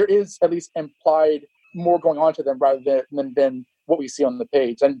 Like there is at least implied more going on to them rather than what we see on the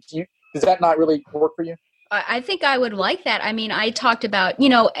page. And does that not really work for you? I think I would like that. I mean, I talked about,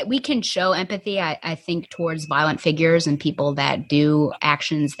 we can show empathy, I think, towards violent figures and people that do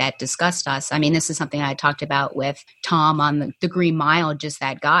actions that disgust us. I mean, this is something I talked about with Tom on the Green Mile, just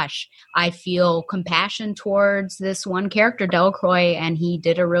that, gosh, I feel compassion towards this one character, Delacroix, and he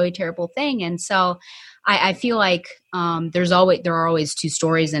did a really terrible thing. And so I feel like there are always two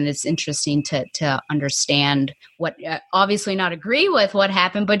stories, and it's interesting to understand what, obviously not agree with what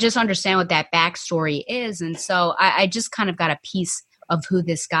happened, but just understand what that backstory is. And so I just kind of got a piece of who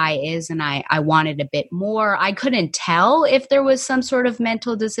this guy is, and I wanted a bit more. I couldn't tell if there was some sort of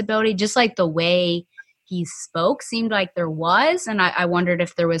mental disability, just like the way he spoke seemed like there was, and I wondered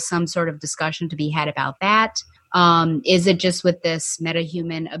if there was some sort of discussion to be had about that. Is it just with this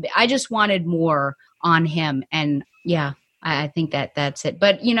metahuman? I just wanted more on him, and yeah, I think that's it.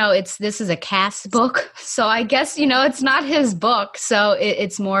 But this is a Cass book, so I guess it's not his book, so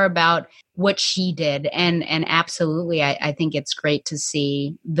it's more about what she did, and absolutely, I think it's great to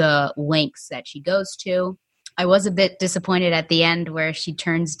see the lengths that she goes to. I was a bit disappointed at the end where she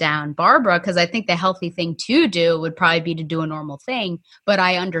turns down Barbara, because I think the healthy thing to do would probably be to do a normal thing. But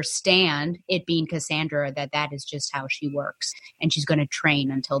I understand, it being Cassandra, that is just how she works. And she's going to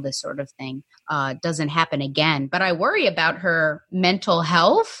train until this sort of thing doesn't happen again. But I worry about her mental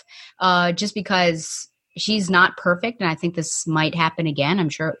health just because she's not perfect. And I think this might happen again. I'm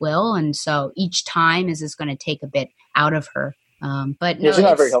sure it will. And so each time is this going to take a bit out of her. But no, she's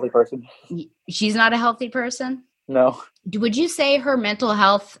not a very healthy person. She's not a healthy person? No. Would you say her mental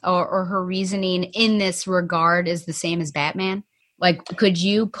health or her reasoning in this regard is the same as Batman? Like, could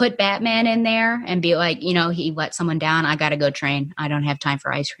you put Batman in there and be like, he let someone down, I got to go train. I don't have time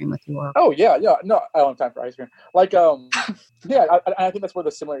for ice cream with you. Oh, yeah. No, I don't have time for ice cream. Like, yeah, I think that's where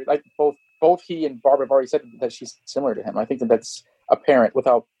the similarity, like, both he and Barbara have already said that she's similar to him. I think that's apparent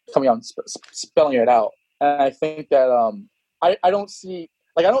without coming out and spelling it out. And I think that, I don't see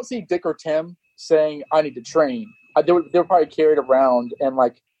Dick or Tim saying, I need to train. They would probably carry it around and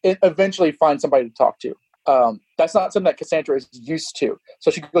eventually find somebody to talk to. That's not something that Cassandra is used to.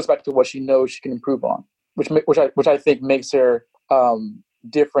 So she goes back to what she knows she can improve on, which I think makes her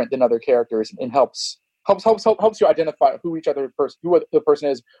different than other characters and helps you identify who the person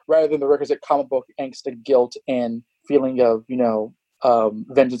is, rather than the requisite comic book angst and guilt and feeling of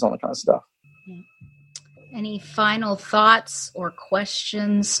vengeance, all that kind of stuff. Any final thoughts or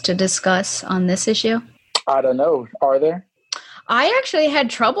questions to discuss on this issue? I don't know. Are there? I actually had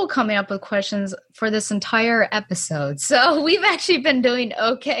trouble coming up with questions for this entire episode. So we've actually been doing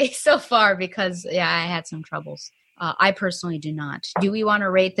okay so far because, I had some troubles. I personally do not. Do we want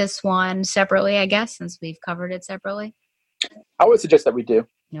to rate this one separately, I guess, since we've covered it separately? I would suggest that we do.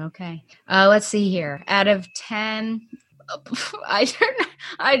 Okay. Let's see here. Out of 10...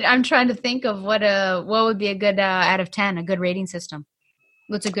 I'm trying to think of what would be a good out of 10, a good rating system.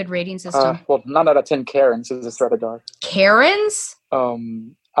 What's a good rating system? Well, 9 out of 10 Karens is a rather dark. Karens? Out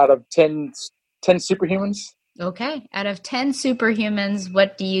of 10 superhumans. Okay. Out of 10 superhumans,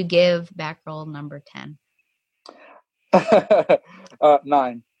 what do you give Batgirl number 10?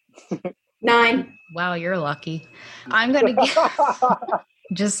 9. 9. Wow, you're lucky. I'm going to give...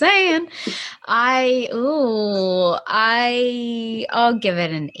 Just saying. I'll give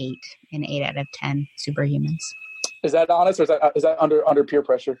it an 8. An 8 out of 10 superhumans. Is that honest, or is that under peer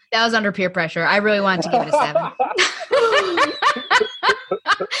pressure? That was under peer pressure. I really wanted to give it a 7.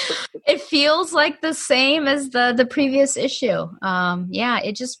 It feels like the same as the previous issue.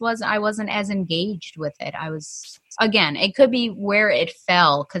 It just wasn't. I wasn't as engaged with it. I was, again, it could be where it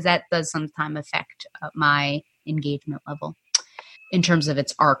fell, because that does sometimes affect my engagement level in terms of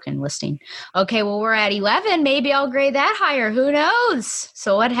its arc and listing. Okay, well, we're at 11. Maybe I'll grade that higher. Who knows?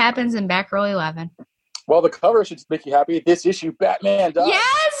 So what happens in Batgirl 11? Well, the cover should make you happy. This issue, Batman died.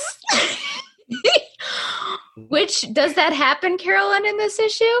 Yes! Which, does that happen, Carolyn, in this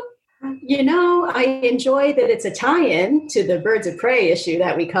issue? I enjoy that it's a tie-in to the Birds of Prey issue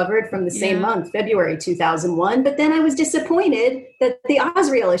that we covered from the same month, February 2001. But then I was disappointed that the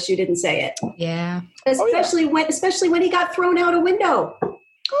Osriel issue didn't say it. Yeah, especially when he got thrown out a window.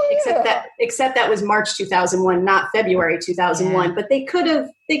 Except that was March 2001, not February 2001. Yeah. But they could have.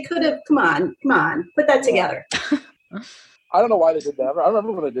 Come on, put that together. I don't know why they did that. I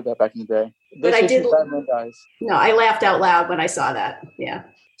remember when they did that back in the day. But I did. Batman dies. No, I laughed out loud when I saw that. Yeah.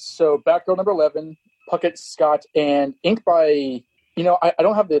 So Batgirl number 11, Puckett, Scott, and inked by, I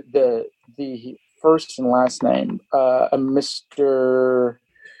don't have the first and last name. Mr.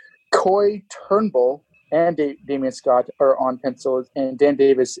 Coy Turnbull and Damian Scott are on pencils, and Dan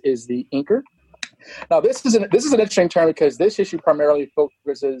Davis is the inker. Now this is an interesting term because this issue primarily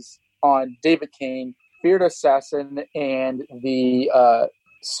focuses on David Kane, feared assassin, and the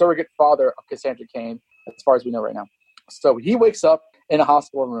surrogate father of Cassandra Cain, as far as we know right now. So he wakes up in a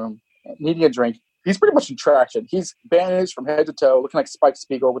hospital room, needing a drink. He's pretty much in traction. He's bandaged from head to toe, looking like Spike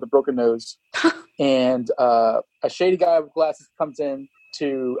Spiegel with a broken nose. And a shady guy with glasses comes in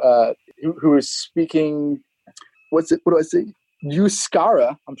to who is speaking. What do I say?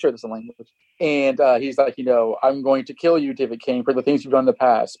 Euskara. I'm sure there's a language. And he's like, I'm going to kill you, David Kane, for the things you've done in the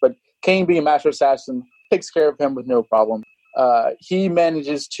past. But Kane, being a master assassin, takes care of him with no problem. He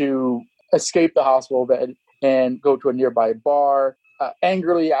manages to escape the hospital bed and go to a nearby bar,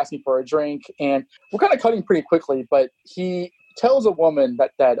 angrily asking for a drink. And we're kind of cutting pretty quickly, but he tells a woman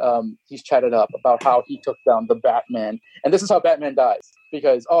that he's chatted up about how he took down the Batman. And this is how Batman dies.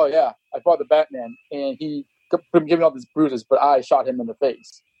 Because, I fought the Batman, and he put him giving all these bruises, but I shot him in the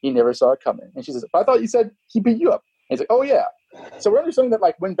face. He never saw it coming. And she says, but I thought you said he beat you up. And he's like, oh, yeah. So we're understanding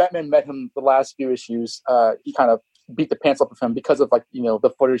that, when Batman met him the last few issues, he kind of beat the pants off of him because of,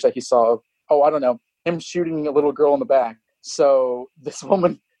 the footage that he saw of, him shooting a little girl in the back. So this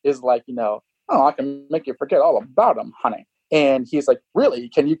woman is like, I can make you forget all about him, honey. And he's like, really?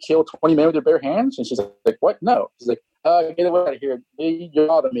 Can you kill 20 men with your bare hands? And she's like, what? No. She's like, get away out of here. You're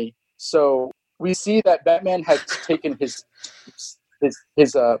bothering me. So we see that Batman has taken his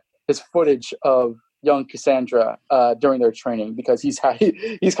footage of young Cassandra during their training because he's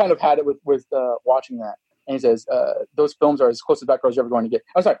kind of had it with watching that. And he says, those films are as close to Batgirl as you're ever going to get.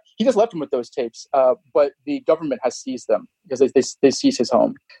 I'm sorry, he just left him with those tapes, but the government has seized them because they seized his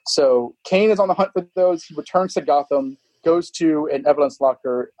home. So Kane is on the hunt for those. He returns to Gotham, goes to an evidence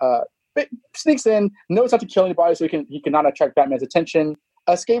locker, sneaks in, knows not to kill anybody so he cannot attract Batman's attention,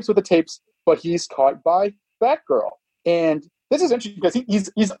 escapes with the tapes, but he's caught by Batgirl. And this is interesting because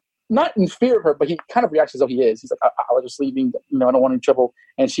he's not in fear of her, but he kind of reacts as though he is. He's like, I was just leaving, I don't want any trouble.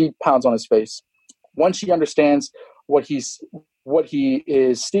 And she pounds on his face. Once she understands what he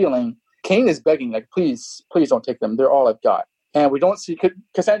is stealing, Kane is begging, like, please don't take them. They're all I've got. And we don't see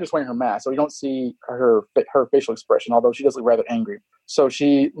Cassandra's wearing her mask, so we don't see her facial expression, although she does look rather angry. So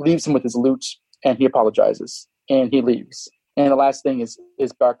she leaves him with his loot, and he apologizes, and he leaves. And the last thing is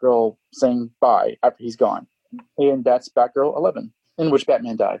Batgirl saying bye after he's gone. And that's Batgirl 11, in which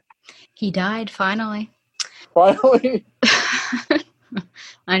Batman died. He died, finally. Finally?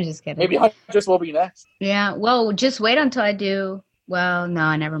 I'm just kidding. Maybe Huntress will be next. Yeah, well, just wait until I do. Well,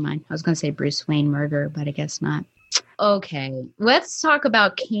 no, never mind. I was going to say Bruce Wayne murder, but I guess not. Okay, let's talk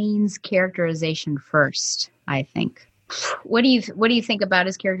about Kane's characterization first, I think. What do you think about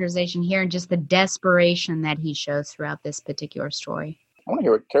his characterization here and just the desperation that he shows throughout this particular story? I want to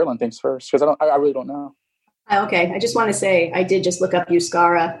hear what Carolyn thinks first, because I really don't know. Okay, I just want to say I did just look up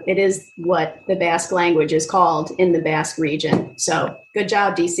Euskara. It is what the Basque language is called in the Basque region. So good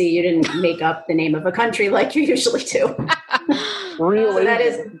job, DC. You didn't make up the name of a country like you usually do. Really?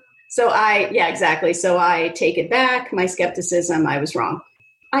 Exactly. So I take it back. My skepticism, I was wrong.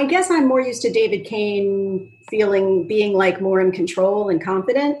 I guess I'm more used to David Kane being like more in control and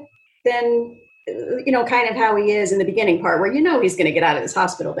confident than, kind of how he is in the beginning part where he's going to get out of this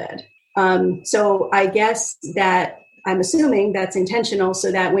hospital bed. So I guess that I'm assuming that's intentional so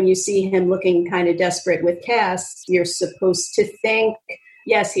that when you see him looking kind of desperate with Cass, you're supposed to think,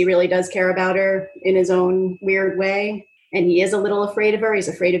 yes, he really does care about her in his own weird way. And he is a little afraid of her. He's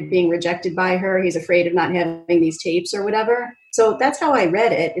afraid of being rejected by her. He's afraid of not having these tapes or whatever. So that's how I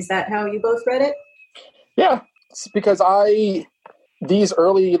read it. Is that how you both read it? Yeah, because these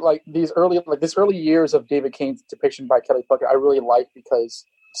early years of David Kane's depiction by Kelly Puckett, I really like because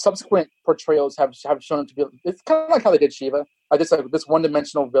subsequent portrayals have shown him to be. It's kind of like how they did Shiva. Just like this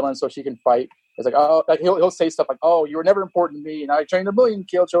one-dimensional villain, so she can fight. It's like, oh, like he'll say stuff like, "Oh, you were never important to me, and I trained 1 million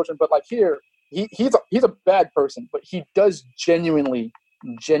kill children." But like here, he's a bad person, but he does genuinely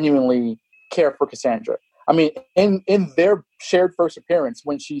care for Cassandra. I mean, in their shared first appearance,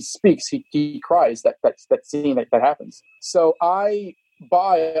 when she speaks, he cries. That scene that happens. So I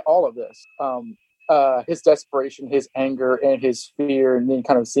buy all of this. His desperation, his anger, and his fear, and then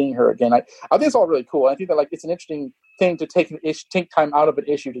kind of seeing her again. I think it's all really cool. I think that it's an interesting thing to take time out of an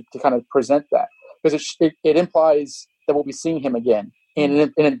issue to kind of present that, because it implies that we'll be seeing him again,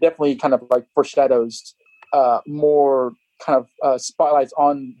 and it definitely kind of foreshadows more kind of spotlights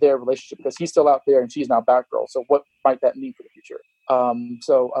on their relationship, because he's still out there and she's now Batgirl. So what might that mean for the future?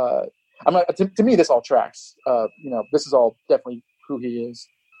 To me, this all tracks. This is all definitely who he is.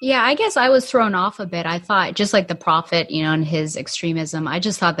 Yeah, I guess I was thrown off a bit. I thought, just like the Prophet, and his extremism, I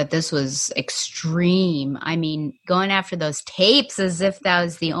just thought that this was extreme. I mean, going after those tapes as if that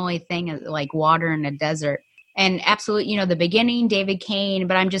was the only thing, like water in a desert. And absolutely, the beginning, David Kane,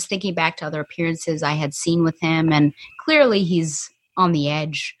 but I'm just thinking back to other appearances I had seen with him, and clearly he's on the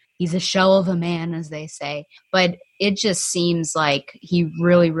edge. He's a shell of a man, as they say. But it just seems like he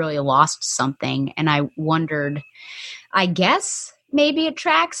really, really lost something. And I wondered, I guess maybe it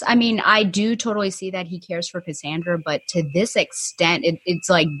tracks. I mean, I do totally see that he cares for Cassandra, but to this extent, it's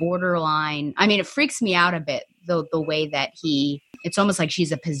like borderline. I mean, it freaks me out a bit, the way that it's almost like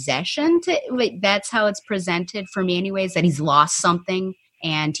she's a possession. That's how it's presented for me anyways, that he's lost something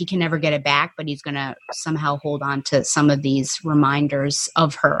and he can never get it back, but he's going to somehow hold on to some of these reminders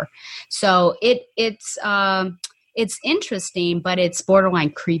of her. So it's interesting, but it's borderline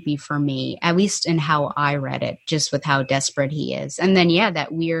creepy for me, at least in how I read it, just with how desperate he is. And then,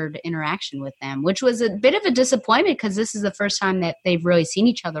 that weird interaction with them, which was a bit of a disappointment because this is the first time that they've really seen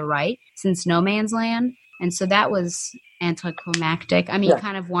each other, right, since No Man's Land. And so that was anticlimactic. I mean, you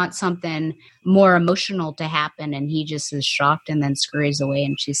kind of want something more emotional to happen, and he just is shocked and then scurries away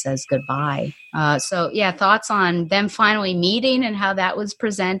and she says goodbye. Thoughts on them finally meeting and how that was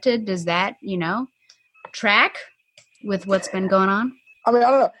presented? Does that, track with what's been going on? I mean, I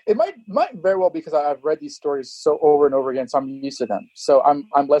don't know. It might very well, because I've read these stories so over and over again, so I'm used to them. So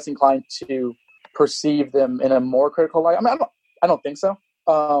I'm less inclined to perceive them in a more critical light. I mean, I don't think so.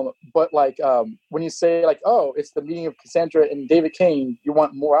 But when you say oh, it's the meeting of Cassandra and David Kane, you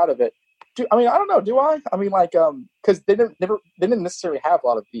want more out of it. I don't know. Do I? I mean, because they didn't necessarily have a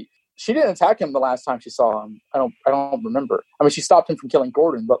lot of beef. She didn't attack him the last time she saw him. I don't remember. I mean, she stopped him from killing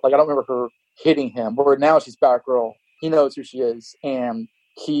Gordon, but I don't remember her hitting him. Where now she's Batgirl. He knows who she is, and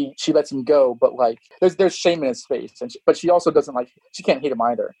she lets him go. But there's shame in his face, but she also doesn't she can't hate him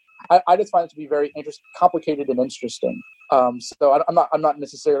either. I just find it to be very complicated and interesting. So I'm not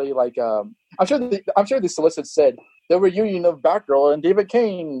necessarily I'm sure the solicit said the reunion of Batgirl and David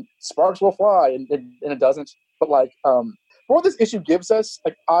Kane, sparks will fly, and it doesn't. But for what this issue gives us,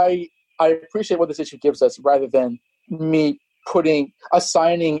 I appreciate what this issue gives us, rather than me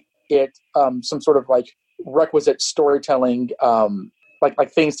assigning it some sort of requisite storytelling,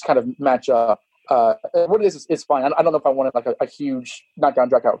 things to kind of match up. What it is fine. I don't know if I wanted a huge knockdown,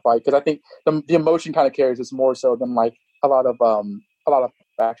 drag out fight, because I think the emotion kind of carries this more so than a lot of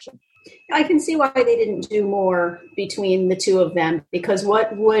action. I can see why they didn't do more between the two of them, because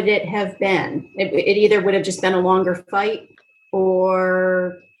what would it have been? It either would have just been a longer fight,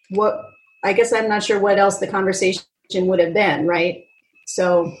 or what? I guess I'm not sure what else the conversation would have been, right?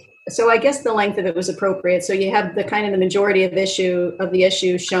 So I guess the length of it was appropriate. So you have the kind of the majority of the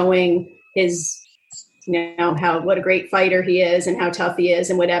issue showing his, what a great fighter he is and how tough he is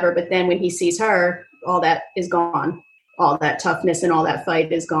and whatever. But then when he sees her, all that is gone. All that toughness and all that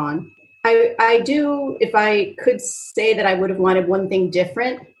fight is gone. I do, if I could say that I would have wanted one thing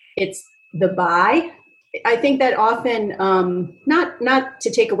different, it's the bye. I think that often, not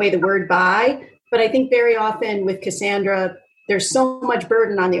to take away the word bye, but I think very often with Cassandra, there's so much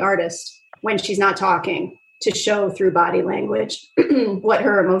burden on the artist when she's not talking to show through body language what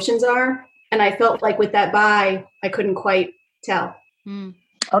her emotions are. And I felt like with that bye, I couldn't quite tell.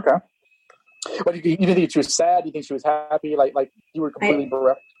 Okay. But you think she was sad? You think she was happy? Like you were completely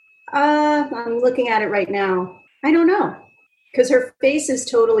bereft? I'm looking at it right now. I don't know. Because her face is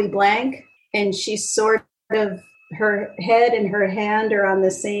totally blank, and she's sort of, her head and her hand are on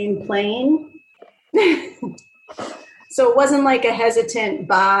the same plane. So it wasn't like a hesitant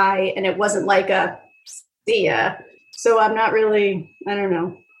bye, and it wasn't like a see ya. So I'm not really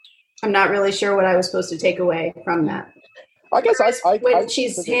sure what I was supposed to take away from that. I guess when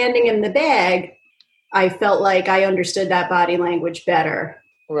she's handing him the bag, I felt like I understood that body language better.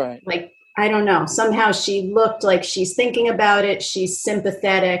 Right. I don't know. Somehow she looked like she's thinking about it. She's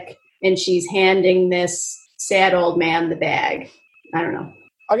sympathetic, and she's handing this sad old man the bag. I don't know.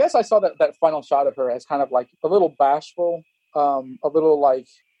 I guess I saw that final shot of her as kind of like a little bashful, a little like,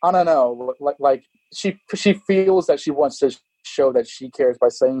 I don't know, like she feels that she wants to show that she cares by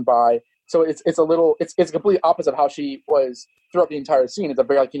saying bye. So it's completely opposite of how she was throughout the entire scene. It's a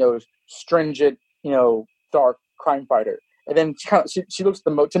very like, stringent, dark crime fighter. And then she looks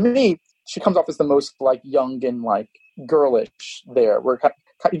the most, to me, she comes off as the most like young and like girlish there. We're kind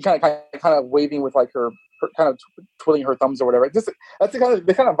of waving with like her kind of twiddling her thumbs or whatever. That's the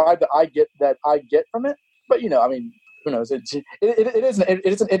kind of vibe that I get from it. But I mean, who knows? It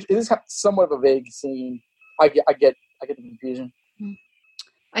is somewhat of a vague scene. I get the confusion.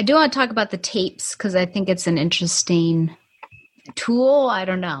 I do want to talk about the tapes because I think it's an interesting tool. I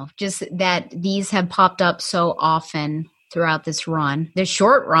don't know, just that these have popped up so often throughout this run. This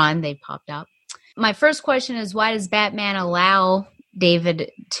short run, they popped up. My first question is, why does Batman allow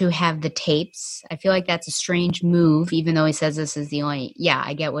David to have the tapes? I feel like that's a strange move, even though he says this is the only,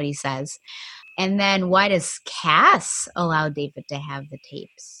 I get what he says. And then why does Cass allow David to have the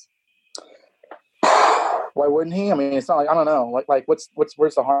tapes? Why wouldn't he? I mean, it's not like, I don't know, like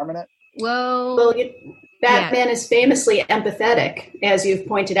where's the harm in it? Well, Batman is famously empathetic, as you've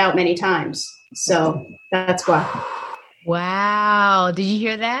pointed out many times. So that's why. Wow. Did you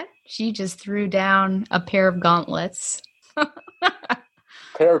hear that? She just threw down a pair of gauntlets.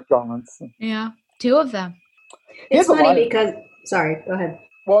 Pair of gauntlets. Yeah. 2 of them. It's funny because, sorry, go ahead.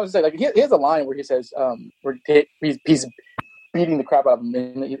 Well, I was saying, like, he has a line where he says, where he's beating the crap out of him,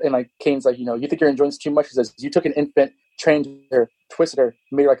 and like Kane's like, you think you're enjoying this too much? He says, you took an infant, trained her, twisted her,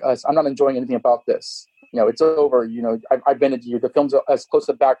 made her like us. I'm not enjoying anything about this. It's over. I've been at you. The film's as close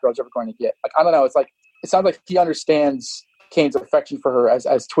to Batgirl as you're ever going to get. Like, I don't know. It's like, it sounds like he understands Kane's affection for her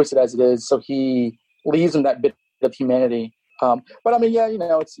as twisted as it is, so he leaves him that bit of humanity. But I mean,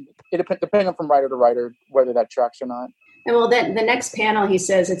 it depending from writer to writer whether that tracks or not. And well, then the next panel, he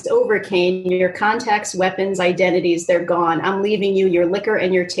says, it's over, Kane. Your contacts, weapons, identities, they're gone. I'm leaving you your liquor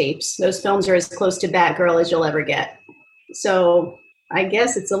and your tapes. Those films are as close to Batgirl as you'll ever get. So I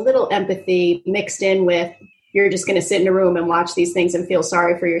guess it's a little empathy mixed in with, you're just going to sit in a room and watch these things and feel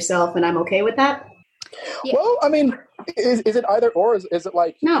sorry for yourself, and I'm okay with that? Yeah. Well, I mean, is it either or? Is it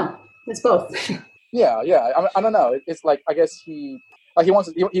like... No, it's both. Yeah. I don't know. It's like, I guess he wants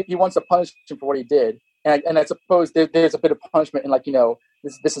to punish him for what he did. And I suppose there's a bit of punishment in, like,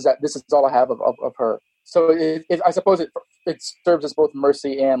 this is all I have of her. So I suppose it serves as both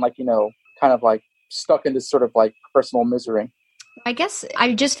mercy and, like, kind of like stuck in this sort of like personal misery. I guess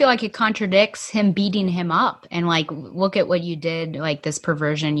I just feel like it contradicts him beating him up and like, look at what you did, like this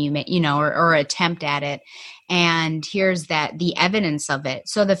perversion you made, or attempt at it. And here's the evidence of it.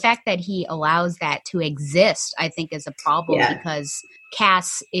 So the fact that he allows that to exist, I think is a problem because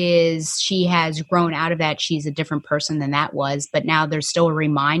Cass she has grown out of that. She's a different person than that was, but now there's still a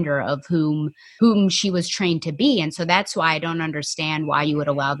reminder of whom she was trained to be. And so that's why I don't understand why you would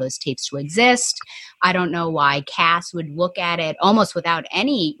allow those tapes to exist. I don't know why Cass would look at it almost without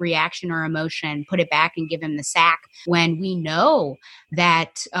any reaction or emotion, put it back and give him the sack when we know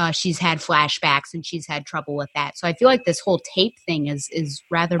that she's had flashbacks and she's had trouble with that. So I feel like this whole tape thing is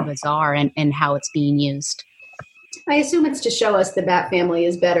rather bizarre in how it's being used. I assume it's to show us the Bat family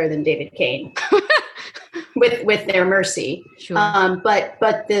is better than David Kane with their mercy. Sure. But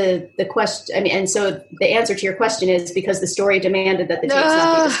the question, I mean, and so the answer to your question is because the story demanded that the tapes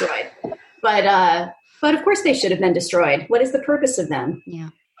not be destroyed. But of course they should have been destroyed. What is the purpose of them? Yeah.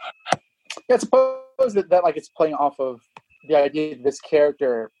 I suppose that like it's playing off of the idea that this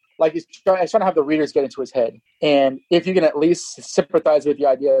character, like he's trying to have the readers get into his head. And if you can at least sympathize with the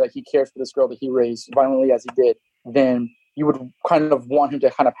idea that he cares for this girl that he raised violently as he did, then you would kind of want him to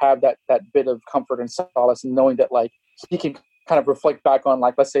kind of have that bit of comfort and solace in knowing that like he can kind of reflect back on,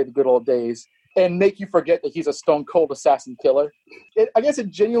 like, let's say the good old days and make you forget that he's a stone cold assassin killer. I guess it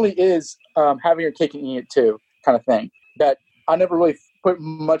genuinely is having your cake and eating it too kind of thing that I never really put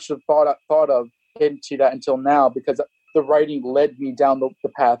much of thought of into that until now, because the writing led me down the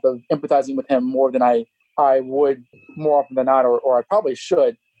path of empathizing with him more than I would more often than not, or I probably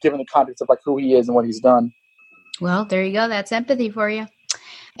should, given the context of like who he is and what he's done. Well, there you go. That's empathy for you.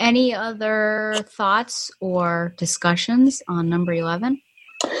 Any other thoughts or discussions on number 11?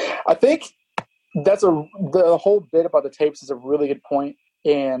 I think the whole bit about the tapes is a really good point,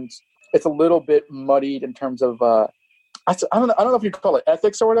 and it's a little bit muddied in terms of I don't know if you call it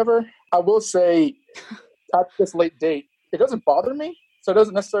ethics or whatever. I will say at this late date, it doesn't bother me, so it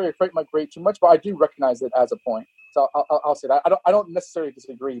doesn't necessarily affect my grade too much, but I do recognize it as a point. So I'll say that. I don't necessarily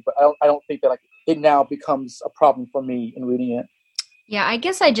disagree, but I don't think that like it now becomes a problem for me in reading it. Yeah, I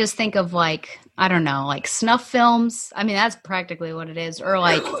guess I just think of like, I don't know, like snuff films. I mean, that's practically what it is. Or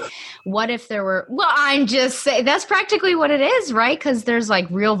like, what if there were, well, I'm just saying, that's practically what it is, right? Because there's like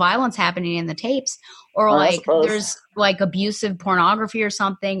real violence happening in the tapes. Or like there's like abusive pornography or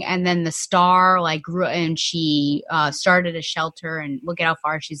something, and then the star like grew and she started a shelter, and look at how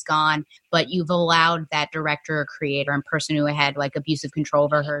far she's gone. But you've allowed that director or creator and person who had like abusive control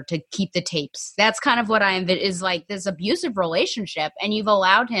over her to keep the tapes. That's kind of what I envision is like this abusive relationship, and you've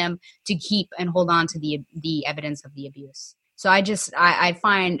allowed him to keep and hold on to the evidence of the abuse. So I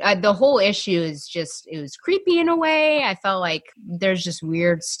find the whole issue is just, it was creepy in a way. I felt like there's just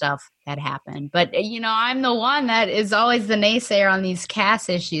weird stuff that happened. But, you know, I'm the one that is always the naysayer on these Cass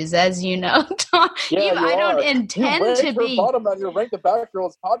issues, as you know. Yeah, I don't intend to be. You rank the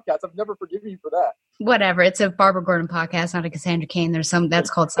Batgirls podcast. I've never forgiven you for that. Whatever. It's a Barbara Gordon podcast, not a Cassandra Cain. There's some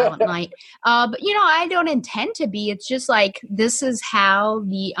that's called Silent Night. But, you know, I don't intend to be. It's just like this is how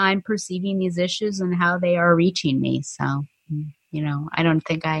I'm perceiving these issues and how they are reaching me. So. You know, I don't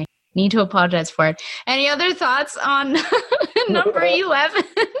think I need to apologize for it. Any other thoughts on number 11?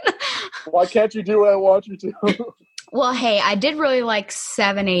 Why can't you do what I want you to? Well, hey, I did really like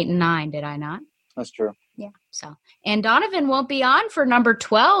 7, 8, and 9, did I not? That's true. Yeah. So, and Donovan won't be on for number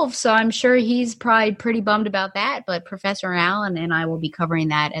 12, so I'm sure he's probably pretty bummed about that. But Professor Allen and I will be covering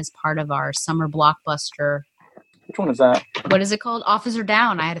that as part of our summer blockbuster. Which one is that? What is it called? Officer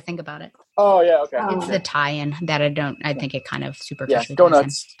Down. I had to think about it. Oh, yeah, okay. It's the tie-in that I think it kind of superficially. Yeah, go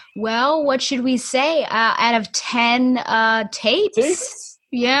nuts. Well, what should we say? Out of 10 tapes?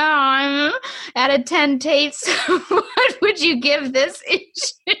 Yeah, out of 10 tapes, what would you give this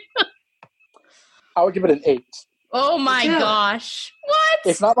issue? I would give it an 8. Oh my gosh. What?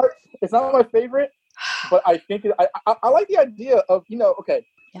 It's not my favorite, but I think I like the idea of, you know, okay,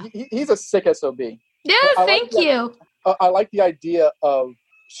 he's a sick SOB. Yeah, thank you. I like the idea of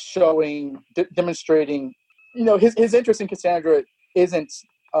showing, demonstrating, you know, his interest in Cassandra isn't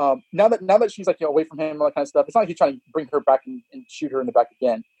now that she's like, you know, away from him and all that kind of stuff. It's not like he's trying to bring her back and shoot her in the back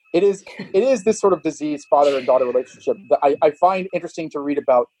again. It is this sort of diseased father and daughter relationship that I find interesting to read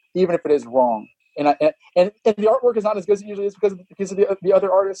about, even if it is wrong. And the artwork is not as good as it usually is because of the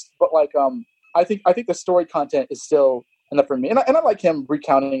other artists, but like I think the story content is still enough for me. And I like him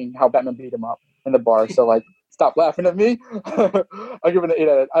recounting how Batman beat him up in the bar. So like, stop laughing at me. I'll give it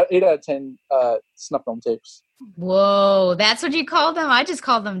an 8 out of 10 snuff film tapes. Whoa, that's what you call them? I just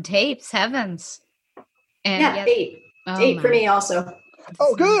call them tapes. Heavens. And yeah, 8. 8 for me also.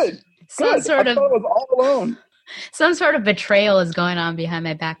 Oh, good. Some sort of. I thought it was all alone. Some sort of betrayal is going on behind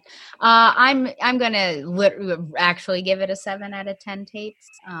my back. I'm going to actually give it a 7 out of 10 tapes.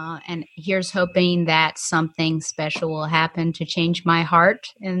 And here's hoping that something special will happen to change my heart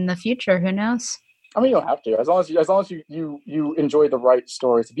in the future. Who knows? I mean, you don't have to. As long as you enjoy the right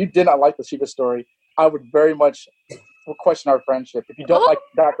stories. If you did not like the Shiva story, I would very much question our friendship. If you don't like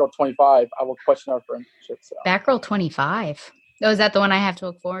Batgirl 25, I will question our friendship. So. Batgirl 25? Oh, is that the one I have to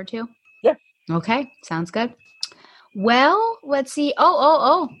look forward to? Yeah. Okay, sounds good. Well, let's see.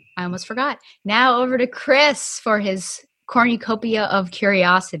 Oh, I almost forgot. Now over to Chris for his cornucopia of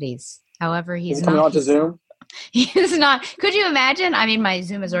curiosities. However, he's coming on to Zoom. He is not. Could you imagine? I mean, my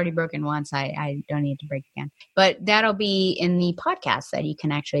Zoom is already broken once. I don't need to break again. But that'll be in the podcast that you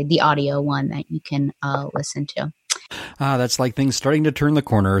can actually, the audio one that you can listen to. That's like things starting to turn the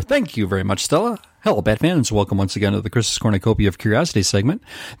corner. Thank you very much, Stella. Hello, Batfans. Welcome once again to the Chris's Cornucopia of Curiosity segment.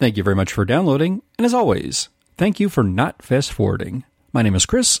 Thank you very much for downloading. And as always, thank you for not fast-forwarding. My name is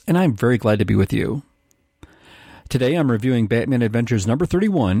Chris, and I'm very glad to be with you. Today, I'm reviewing Batman Adventures number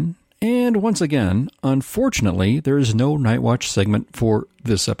 31. And once again, unfortunately, there is no Night Watch segment for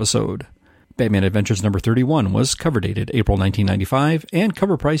this episode. Batman Adventures number 31 was cover dated April 1995 and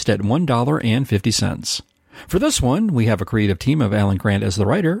cover priced at $1.50. For this one, we have a creative team of Alan Grant as the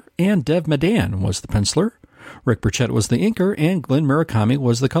writer, and Dev Madan was the penciler. Rick Burchett was the inker, and Glenn Murakami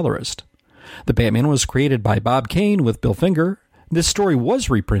was the colorist. The Batman was created by Bob Kane with Bill Finger. This story was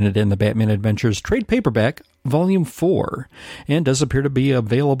reprinted in the Batman Adventures trade paperback, Volume 4, and does appear to be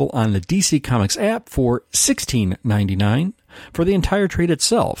available on the DC Comics app for $16.99 for the entire trade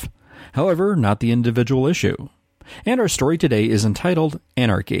itself. However, not the individual issue. And our story today is entitled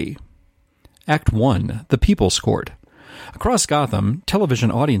Anarchy. Act 1, The People's Court. Across Gotham,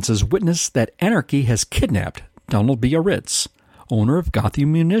 television audiences witness that Anarchy has kidnapped Donald Biarritz, owner of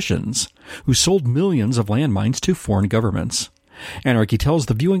Gotham Munitions, who sold millions of landmines to foreign governments. Anarchy tells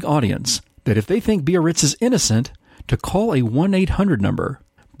the viewing audience that if they think Biarritz is innocent, to call a 1-800 number,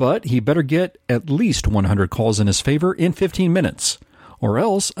 but he better get at least 100 calls in his favor in 15 minutes, or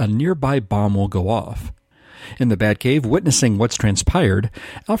else a nearby bomb will go off. In the Batcave, witnessing what's transpired,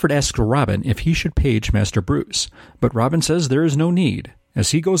 Alfred asks Robin if he should page Master Bruce, but Robin says there is no need,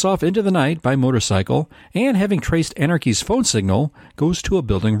 as he goes off into the night by motorcycle and, having traced Anarchy's phone signal, goes to a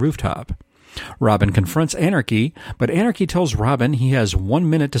building rooftop. Robin confronts Anarchy, but Anarchy tells Robin he has 1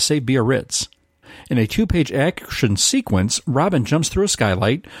 minute to save Biarritz. In a 2-page action sequence, Robin jumps through a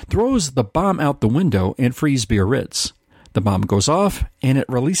skylight, throws the bomb out the window, and frees Biarritz. The bomb goes off, and it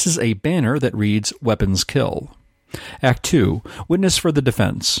releases a banner that reads, "Weapons Kill." Act 2. Witness for the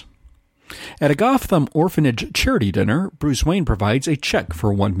defense. At a Gotham orphanage charity dinner, Bruce Wayne provides a check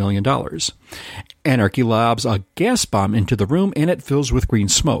for $1 million. Anarchy lobs a gas bomb into the room, and it fills with green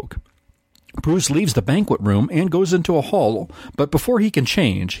smoke. Bruce leaves the banquet room and goes into a hall, but before he can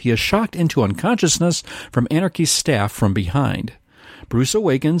change, he is shocked into unconsciousness from Anarchy's staff from behind. Bruce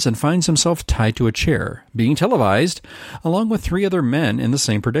awakens and finds himself tied to a chair, being televised, along with 3 other men in the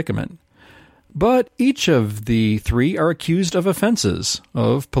same predicament. But each of the 3 are accused of offenses,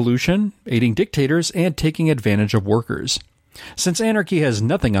 of pollution, aiding dictators, and taking advantage of workers. Since Anarchy has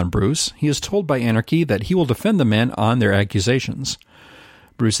nothing on Bruce, he is told by Anarchy that he will defend the men on their accusations.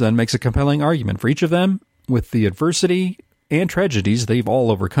 Bruce then makes a compelling argument for each of them, with the adversity and tragedies they've all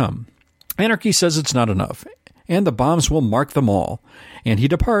overcome. Anarchy says it's not enough, and the bombs will mark them all, and he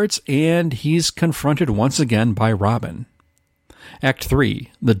departs, and he's confronted once again by Robin. Act 3.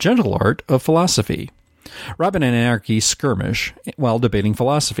 The Gentle Art of Philosophy. Robin and Anarchy skirmish while debating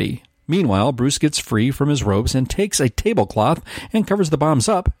philosophy. Meanwhile, Bruce gets free from his ropes and takes a tablecloth and covers the bombs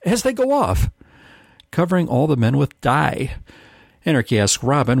up as they go off, covering all the men with dye. Anarchy asks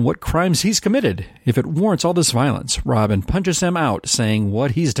Robin what crimes he's committed, if it warrants all this violence. Robin punches him out, saying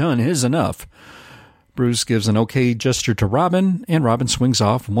what he's done is enough. Bruce gives an okay gesture to Robin, and Robin swings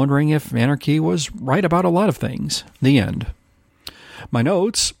off, wondering if Anarchy was right about a lot of things. The end. My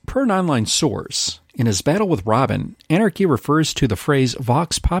notes, per an online source, in his battle with Robin, Anarchy refers to the phrase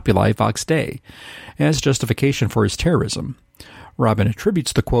Vox Populi, Vox Dei, as justification for his terrorism. Robin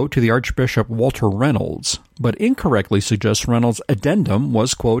attributes the quote to the Archbishop Walter Reynolds, but incorrectly suggests Reynolds' addendum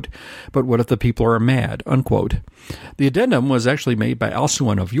was, quote, "But what if the people are mad?" unquote. The addendum was actually made by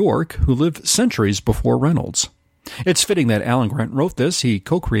Alcuin of York, who lived centuries before Reynolds. It's fitting that Alan Grant wrote this. He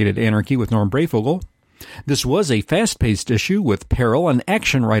co-created Anarchy with Norm Breyfogle. This was a fast-paced issue with peril and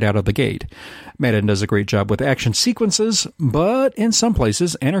action right out of the gate. Madden does a great job with action sequences, but in some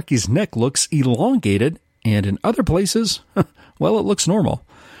places, Anarchy's neck looks elongated, and in other places, well, it looks normal.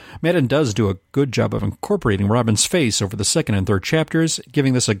 Madden does do a good job of incorporating Robin's face over the 2nd and 3rd chapters,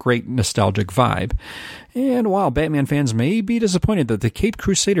 giving this a great nostalgic vibe. And while Batman fans may be disappointed that the Caped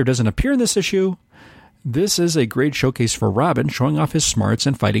Crusader doesn't appear in this issue, this is a great showcase for Robin, showing off his smarts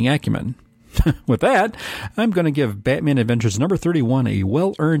and fighting acumen. With that, I'm going to give Batman Adventures number 31 a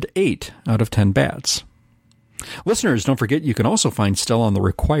well-earned 8 out of 10 bats. Listeners, don't forget you can also find Stella on the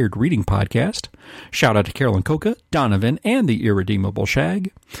Required Reading podcast. Shout out to Carolyn Coca, Donovan, and the Irredeemable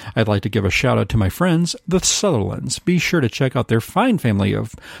Shag. I'd like to give a shout out to my friends, the Sutherlands. Be sure to check out their fine family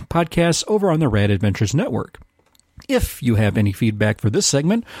of podcasts over on the Rad Adventures Network. If you have any feedback for this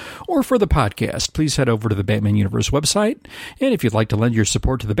segment or for the podcast, please head over to the Batman Universe website. And if you'd like to lend your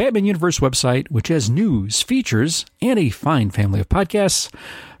support to the Batman Universe website, which has news, features, and a fine family of podcasts,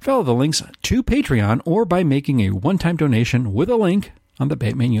 follow the links to Patreon or by making a one-time donation with a link on the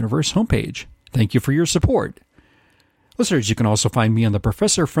Batman Universe homepage. Thank you for your support. Listeners, you can also find me on the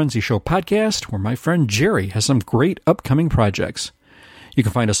Professor Frenzy Show podcast, where my friend Jerry has some great upcoming projects. You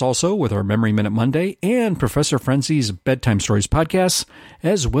can find us also with our Memory Minute Monday and Professor Frenzy's Bedtime Stories podcasts,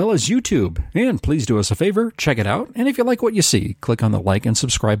 as well as YouTube. And please do us a favor, check it out, and if you like what you see, click on the like and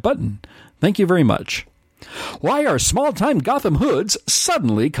subscribe button. Thank you very much. Why are small-time Gotham hoods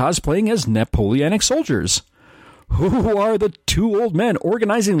suddenly cosplaying as Napoleonic soldiers? Who are the 2 old men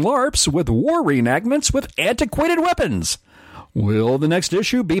organizing LARPs with war reenactments with antiquated weapons? Will the next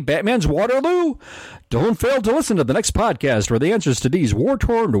issue be Batman's Waterloo? Don't fail to listen to the next podcast where the answers to these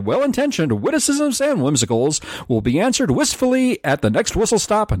war-torn, well-intentioned witticisms and whimsicals will be answered wistfully at the next whistle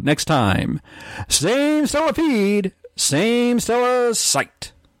stop next time. Same Stella feed, same Stella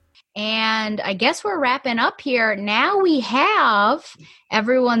site. And I guess we're wrapping up here. Now we have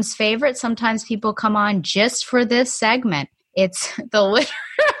everyone's favorite. Sometimes people come on just for this segment. It's the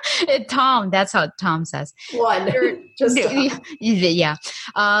Tom. That's how Tom says. One. Just yeah.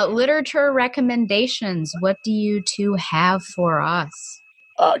 Literature recommendations. What do you 2 have for us?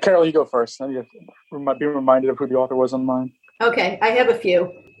 Carol, you go first. You might be reminded of who the author was on mine. Okay, I have a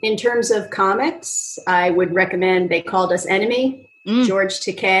few. In terms of comics, I would recommend They Called Us Enemy, George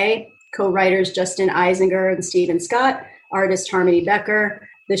Takei, co-writers Justin Eisinger and Stephen Scott, artist Harmony Becker,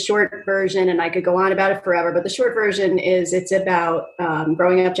 the short version, and I could go on about it forever, but the short version is it's about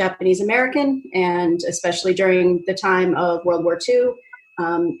growing up Japanese American, and especially during the time of World War II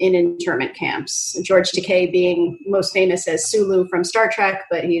in internment camps. George Takei being most famous as Sulu from Star Trek,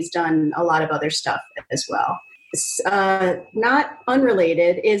 but he's done a lot of other stuff as well. Not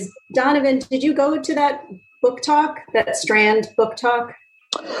unrelated is, Donovan, did you go to that book talk, that Strand book talk?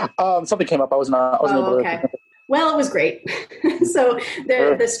 Something came up. I wasn't able okay. to. Well, it was great. So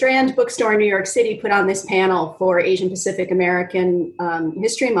the Strand Bookstore in New York City put on this panel for Asian Pacific American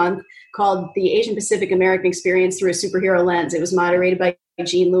History Month called The Asian Pacific American Experience Through a Superhero Lens. It was moderated by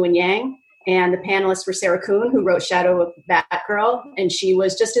Jean Lewin Yang, and the panelists were Sarah Kuhn, who wrote Shadow of Batgirl, and she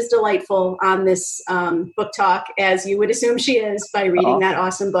was just as delightful on this book talk as you would assume she is by reading that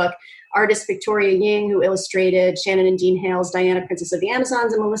awesome book. Artist Victoria Ying, who illustrated Shannon and Dean Hale's Diana, Princess of the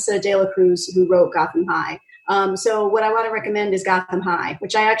Amazons, and Melissa De La Cruz, who wrote Gotham High. So what I want to recommend is Gotham High,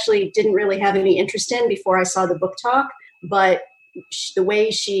 which I actually didn't really have any interest in before I saw the book talk, but the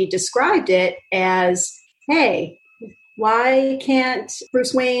way she described it as, hey, why can't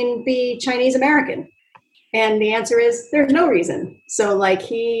Bruce Wayne be Chinese American? And the answer is there's no reason. So like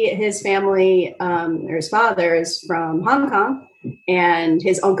his family, or his father is from Hong Kong, and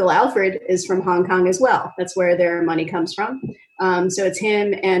his uncle Alfred is from Hong Kong as well. That's where their money comes from. So it's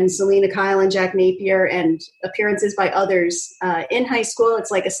him and Selena Kyle and Jack Napier, and appearances by others in high school.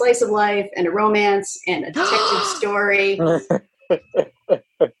 It's like a slice of life and a romance and a detective story.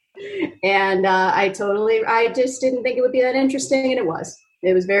 And I just didn't think it would be that interesting, and it was.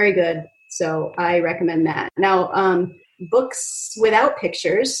 It was very good. So I recommend that. Now, books without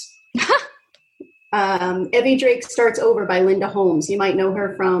pictures. Evie Drake Starts Over by Linda Holmes. You might know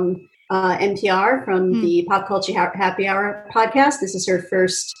her from NPR, from the Pop Culture Happy Hour podcast. This is her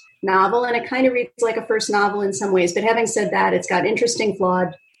first novel, and it kind of reads like a first novel in some ways. But having said that, it's got interesting,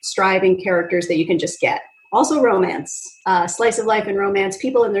 flawed, striving characters that you can just get. Also romance, slice of life and romance,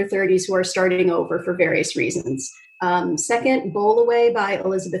 people in their 30s who are starting over for various reasons. Second, Bowl Away by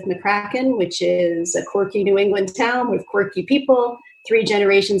Elizabeth McCracken, which is a quirky New England town with quirky people, 3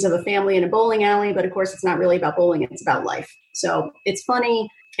 generations of a family in a bowling alley. But of course, it's not really about bowling, it's about life. So it's funny,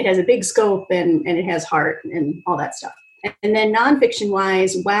 it has a big scope, and it has heart and all that stuff. And then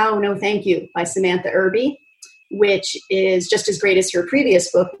nonfiction-wise, Wow, No Thank You by Samantha Irby, which is just as great as her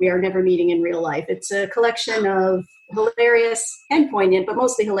previous book, We Are Never Meeting in Real Life. It's a collection of hilarious and poignant, but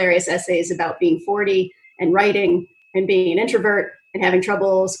mostly hilarious essays about being 40 and writing and being an introvert and having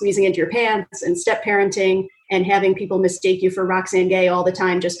trouble squeezing into your pants and step-parenting and having people mistake you for Roxane Gay all the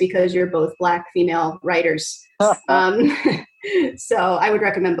time just because you're both Black female writers. So I would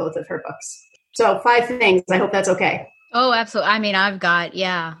recommend both of her books. So 5 things. I hope that's okay. Oh, absolutely. I mean, I've got,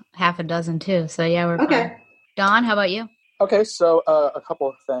 half a dozen too. So yeah, we're okay. Fine. Don, how about you? Okay, so a couple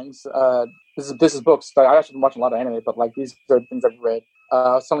of things. This is books. I actually been watching a lot of anime, but like these are things I've read.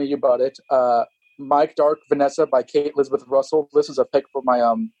 I was telling you about it. Mike Dark Vanessa by Kate Elizabeth Russell. This is a pick for my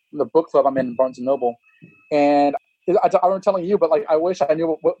the book club I'm in Barnes & Noble. And I remember telling you, but like I wish I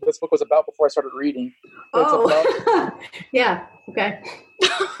knew what this book was about before I started reading. Yeah, okay.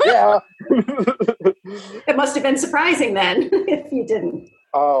 Yeah. It must have been surprising then if you didn't.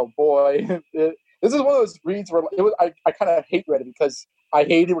 Oh, boy. This is one of those reads where I kind of hate read it because I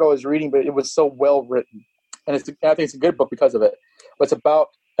hated what I was reading, but it was so well written. And I think it's a good book because of it. But it's about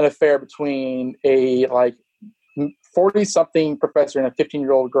an affair between a 40-something professor and a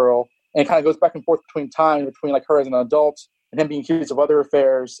 15-year-old girl, and it kind of goes back and forth between her as an adult and him being accused of other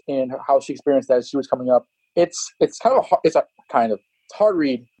affairs and how she experienced that as she was coming up. It's kind of it's a hard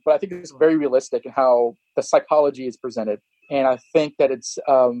read, but I think it's very realistic in how the psychology is presented. And I think that it's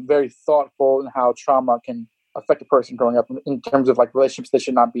very thoughtful in how trauma can affect a person growing up in terms of like relationships they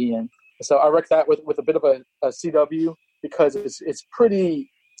should not be in. So I rec that with a bit of a CW because it's pretty.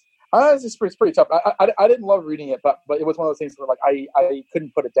 It's pretty tough. I didn't love reading it, but it was one of those things where like I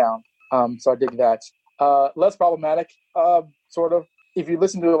couldn't put it down. So I dig that. Less problematic, sort of. If you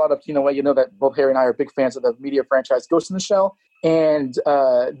listen to a lot of Kinoue, you know that both Harry and I are big fans of the media franchise Ghost in the Shell. And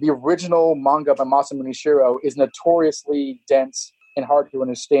the original manga by Masamune Shirow is notoriously dense and hard to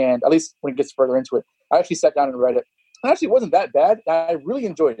understand, at least when it gets further into it. I actually sat down and read it. It actually wasn't that bad. I really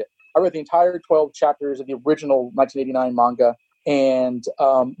enjoyed it. I read the entire 12 chapters of the original 1989 manga, and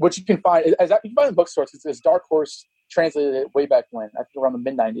which you can find you can find in bookstores. It's Dark Horse translated it way back when, I think around the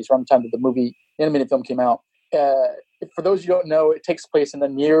mid-90s, around the time that the animated film came out. For those you don't know, it takes place in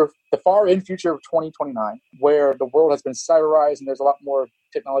the far-in future of 2029, where the world has been cyberized and there's a lot more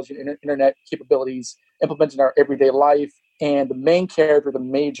technology and internet capabilities implemented in our everyday life. And the main character, the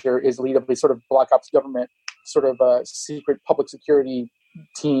Major, is lead of a sort of black ops government, sort of secret public security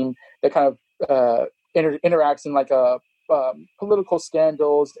team that kind of interacts in like political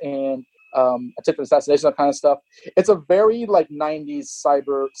scandals and attempted assassination, that kind of stuff. It's a very like 90s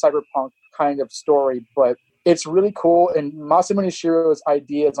cyberpunk kind of story, but it's really cool. And Masamune Shirow's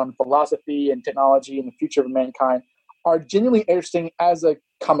ideas on philosophy and technology and the future of mankind are genuinely interesting as a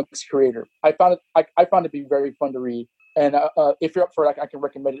comics creator. I found it to be very fun to read. And if you're up for it, I can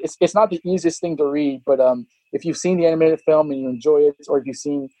recommend it. It's not the easiest thing to read, but if you've seen the animated film and you enjoy it, or if you've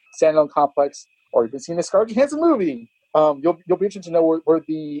seen Standalone Complex, or you've been seeing the Scarlett Johansson movie, you'll be interested to know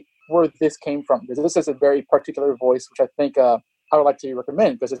where this came from, because this is a very particular voice, which I think I would like to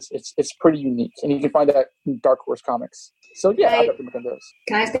recommend because it's pretty unique, and you can find that in Dark Horse Comics. So yeah, I'd recommend those.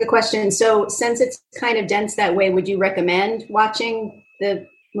 Can I ask a question? So since it's kind of dense that way, would you recommend watching the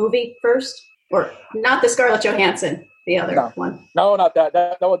movie first, or not the Scarlett Johansson? The other one. No, not that.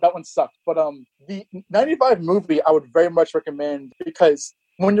 That one sucked. But the 95 movie I would very much recommend, because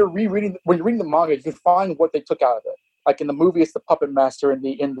when you're reading the manga, you can find what they took out of it. Like in the movie, it's the puppet master, and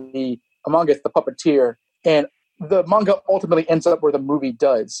in the manga, it's the puppeteer. And the manga ultimately ends up where the movie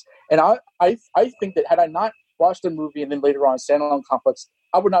does. And I think that had I not watched the movie and then later on Standalone Complex,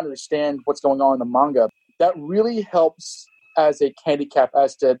 I would not understand what's going on in the manga. That really helps as a handicap,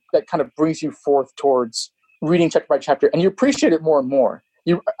 as to that kind of brings you forth towards reading chapter by chapter, and you appreciate it more and more.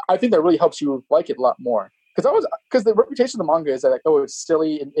 I think that really helps you like it a lot more. Because the reputation of the manga is that like, oh, it's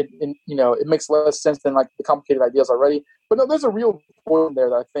silly and it makes less sense than like the complicated ideas already. But no, there's a real point there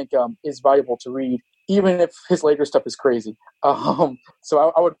that I think is valuable to read, even if his later stuff is crazy.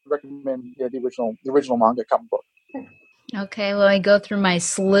 So I would recommend the original manga comic book. Okay, well, I go through my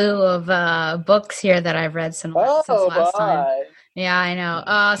slew of books here that I've read since last time. Yeah, I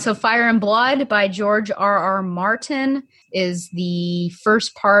know. So Fire and Blood by George R.R. Martin is the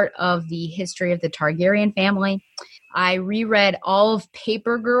first part of the history of the Targaryen family. I reread all of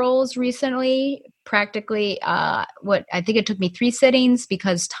Paper Girls recently, practically I think it took me 3 sittings,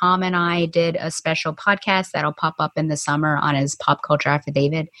 because Tom and I did a special podcast that'll pop up in the summer on his Pop Culture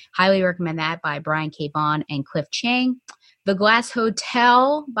Affidavit. Highly recommend that, by Brian K. Vaughan and Cliff Chang. The Glass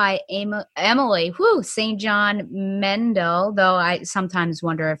Hotel by Emily St. John Mendel, though I sometimes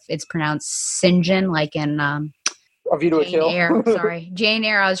wonder if it's pronounced St. John, like in Jane Eyre. Sorry, Jane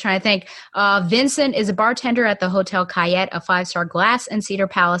Eyre. I was trying to think. Vincent is a bartender at the Hotel Cayette, a 5-star glass and cedar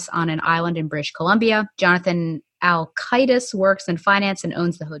palace on an island in British Columbia. Jonathan Alcides works in finance and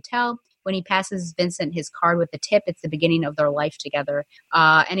owns the hotel. When he passes Vincent his card with a tip, it's the beginning of their life together.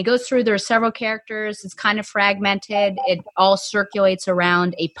 And it goes through, there are several characters. It's kind of fragmented. It all circulates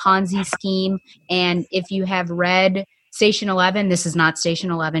around a Ponzi scheme. And if you have read Station 11, this is not Station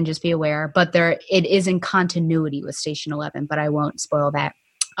 11, just be aware. But it is in continuity with Station 11, but I won't spoil that.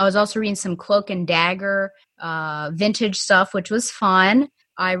 I was also reading some Cloak and Dagger vintage stuff, which was fun.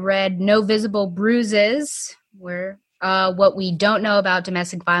 I read No Visible Bruises, where... What We Don't Know About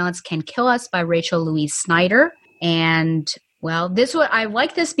Domestic Violence Can Kill Us by Rachel Louise Snyder. And, well, I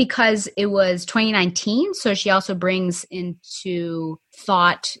like this because it was 2019, so she also brings into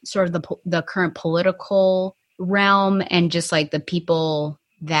thought sort of the current political realm, and just like the people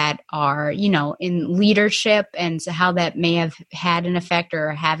that are, in leadership, and so how that may have had an effect or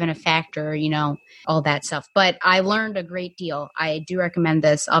have an effect, or, all that stuff. But I learned a great deal. I do recommend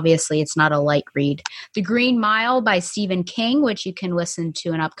this. Obviously, it's not a light read. The Green Mile by Stephen King, which you can listen to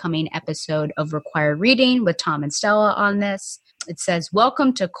an upcoming episode of Required Reading with Tom and Stella on this. It says,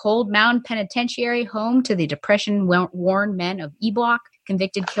 welcome to Cold Mountain Penitentiary, home to the depression-worn men of E-Block.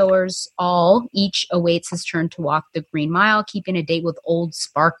 Convicted killers each awaits his turn to walk the Green Mile, keeping a date with old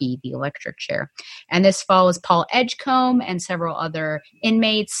Sparky, the electric chair. And this follows Paul Edgecombe and several other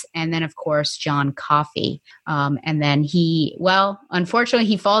inmates, and then, of course, John Coffey. And then unfortunately,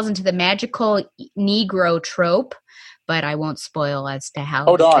 he falls into the magical Negro trope, but I won't spoil as to how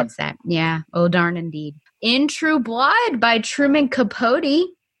he gets that. Yeah, oh darn indeed. In True Blood by Truman Capote,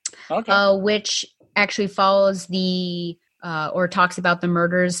 which actually follows or talks about the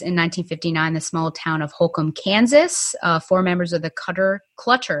murders in 1959, the small town of Holcomb, Kansas. 4 members of the Clutter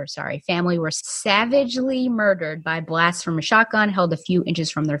family were savagely murdered by blasts from a shotgun held a few inches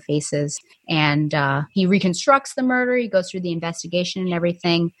from their faces. And he reconstructs the murder. He goes through the investigation and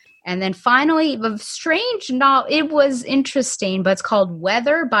everything. And then finally, it was interesting, but it's called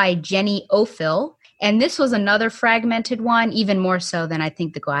Weather by Jenny Ophil. And this was another fragmented one, even more so than I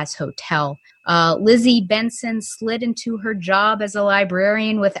think The Glass Hotel. Lizzie Benson slid into her job as a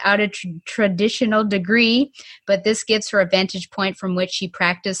librarian without a traditional degree, but this gives her a vantage point from which she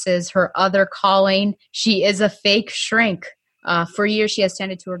practices her other calling. She is a fake shrink. For years, she has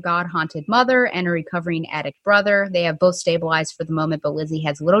tended to her God-haunted mother and a recovering addict brother. They have both stabilized for the moment, but Lizzie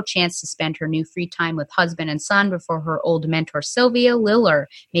has little chance to spend her new free time with husband and son before her old mentor, Sylvia Liller,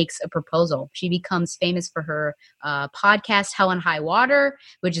 makes a proposal. She becomes famous for her podcast, Hell and High Water,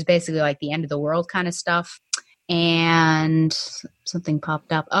 which is basically like the end of the world kind of stuff. And something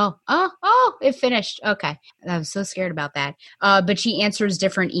popped up. Oh, it finished. Okay. I was so scared about that. But she answers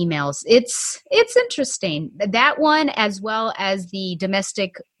different emails. It's interesting. That one, as well as the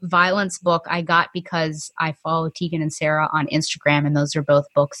domestic violence book, I got because I follow Tegan and Sarah on Instagram, and those are both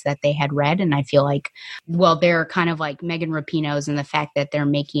books that they had read. And I feel like, well, they're kind of like Megan Rapinoe's in the fact that they're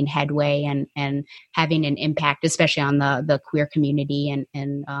making headway and having an impact, especially on the queer community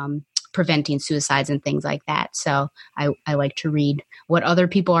and preventing suicides and things like that. So I like to read what other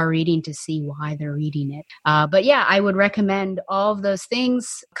people are reading to see why they're reading it. But yeah, I would recommend all of those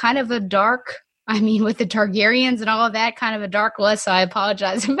things. Kind of a dark, with the Targaryens and all of that, kind of a dark list. So I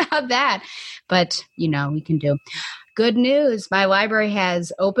apologize about that. But, we can do. Good news. My library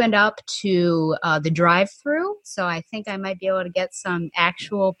has opened up to the drive-through. So I think I might be able to get some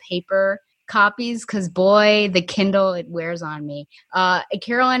actual paper copies, because boy, the Kindle, it wears on me.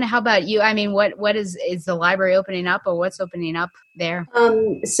 Carolyn, how about you? What is the library opening up, or what's opening up there?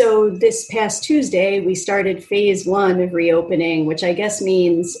 So this past Tuesday, we started phase 1 of reopening, which I guess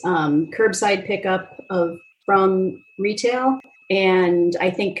means curbside pickup from retail, and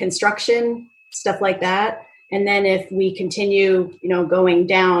I think construction, stuff like that. And then if we continue, going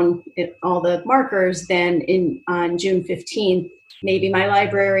down all the markers, then on June 15th, maybe my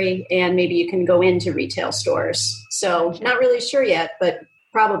library, and maybe you can go into retail stores. So not really sure yet, but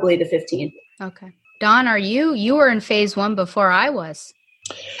probably the 15th. Okay. Don, you were in phase 1 before I was.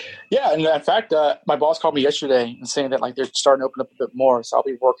 Yeah. And in fact, my boss called me yesterday and saying that they're starting to open up a bit more. So I'll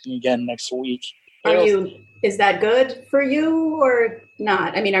be working again next week. Is that good for you or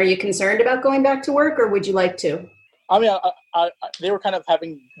not? Are you concerned about going back to work, or would you like to? They were kind of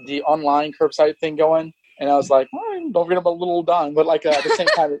having the online curbside thing going. And I was like, don't forget about little Don. But at the same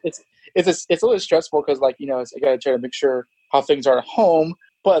time, it's a little stressful because I got to try to make sure how things are at home.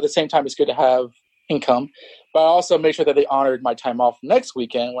 But at the same time, it's good to have income. But I also make sure that they honored my time off next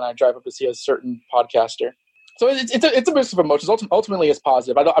weekend when I drive up to see a certain podcaster. So it's a mix of emotions. Ultimately, it's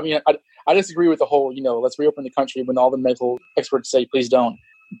positive. I disagree with the whole, let's reopen the country when all the medical experts say please don't.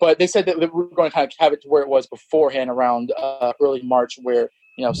 But they said that we're going to kind of have it to where it was beforehand around early March, where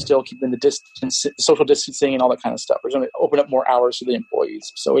still keeping the distance, social distancing and all that kind of stuff. We're going to open up more hours for the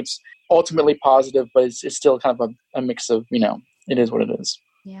employees. So it's ultimately positive, but it's still kind of a mix of, it is what it is.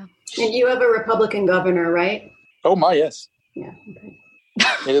 Yeah. And you have a Republican governor, right? Oh my, yes. Yeah. Okay.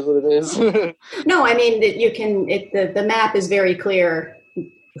 It is what it is. No, the map is very clear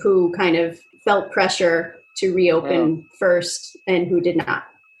who kind of felt pressure to reopen first and who did not.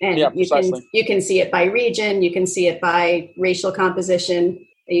 And you can see it by region, you can see it by racial composition,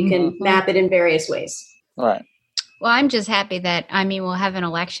 you can map it in various ways. Right. Well, I'm just happy that, we'll have an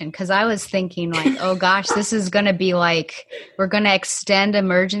election, because I was thinking oh gosh, this is going to be we're going to extend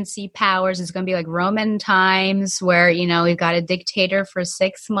emergency powers. It's going to be like Roman times where, we've got a dictator for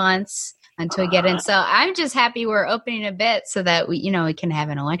 6 months until we get in. So I'm just happy we're opening a bit so that we can have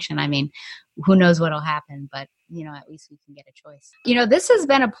an election. Who knows what'll happen, but at least we can get a choice. This has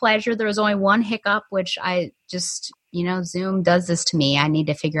been a pleasure. There was only one hiccup, which I just, Zoom does this to me. I need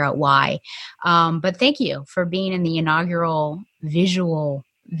to figure out why. But thank you for being in the inaugural visual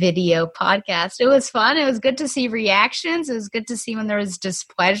video podcast. It was fun. It was good to see reactions. It was good to see when there was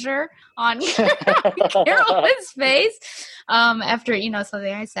displeasure on Carolyn's face after,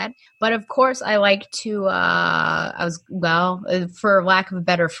 something I said. But of course, I like to, for lack of a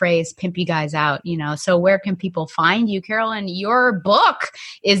better phrase, pimp you guys out, So where can people find you? Carolyn, your book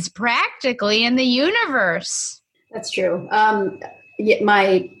is practically in the universe. That's true.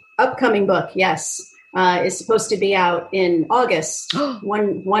 My upcoming book, yes. Is supposed to be out in August.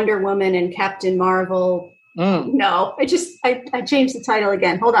 Wonder Woman and Captain Marvel. No, I changed the title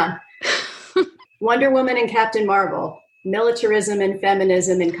again. Hold on. Wonder Woman and Captain Marvel: Militarism and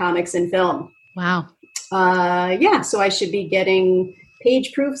Feminism in Comics and Film. Wow. So I should be getting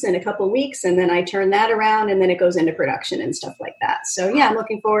page proofs in a couple weeks, and then I turn that around, and then it goes into production and stuff like that. So yeah, I'm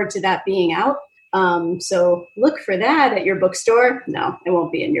looking forward to that being out. So look for that at your bookstore. No, it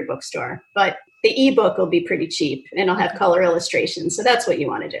won't be in your bookstore, but the ebook will be pretty cheap, and I'll have color illustrations. So that's what you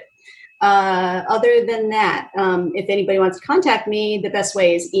want to do. Other than that, if anybody wants to contact me, the best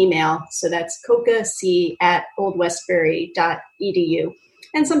way is email. So that's coca@oldwestbury.edu.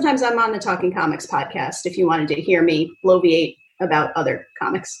 And sometimes I'm on the Talking Comics podcast if you wanted to hear me bloviate about other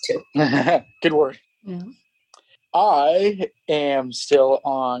comics too. Good word. Yeah. I am still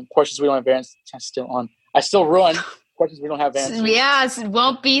on Questions We Don't Have Answers. I still run Questions We Don't Have Answers. Yes, it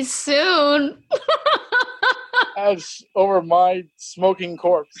won't be soon. As over my smoking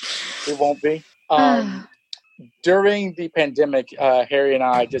corpse, it won't be. During the pandemic, Harry and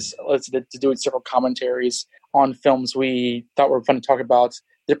I just listened to doing several commentaries on films we thought were fun to talk about.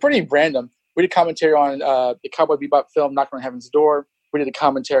 They're pretty random. We did commentary on the Cowboy Bebop film, Knocking on Heaven's Door. We did a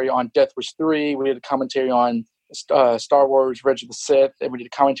commentary on Death Wish 3. We did a commentary on Star Wars, Revenge of the Sith. And we did a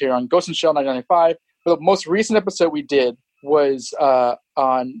commentary on Ghost in the Shell 1995. But the most recent episode we did was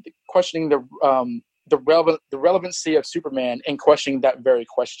on questioning the relevancy of Superman and questioning that very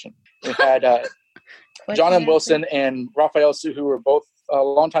question. We had John M. Wilson and Raphael Su, who were both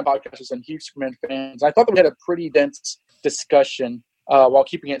longtime podcasters and huge Superman fans. I thought that we had a pretty dense discussion while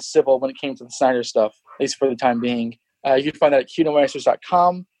keeping it civil when it came to the Snyder stuff, at least for the time being. You can find that at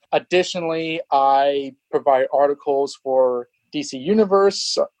QNoMasters.com. Additionally, I provide articles for DC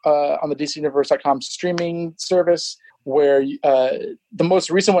Universe on the DCUniverse.com streaming service, where the most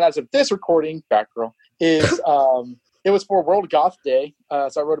recent one as of this recording, Batgirl, is it was for World Goth Day.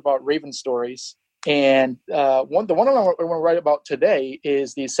 So I wrote about Raven stories. And the one I want to write about today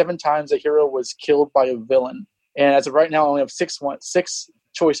is the 7 times a hero was killed by a villain. And as of right now, I only have six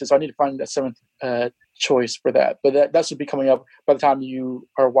choices. So I need to find that 7th choice for that. But that should be coming up by the time you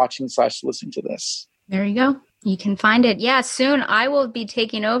are watching / listening to this. There you go. You can find it. Yeah, soon I will be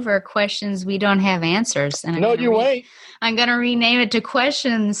taking over Questions We Don't Have Answers. And no, you ain't. I'm going to rename it to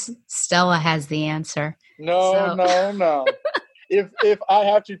Questions Stella Has the Answer. No. If I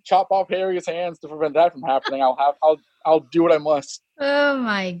have to chop off Harry's hands to prevent that from happening, I'll do what I must. Oh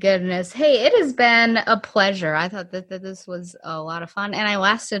my goodness. Hey, it has been a pleasure. I thought that this was a lot of fun, and I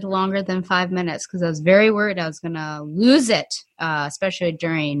lasted longer than 5 minutes because I was very worried I was going to lose it, especially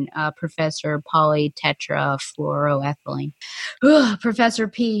during Professor Polytetrafluoroethylene. Professor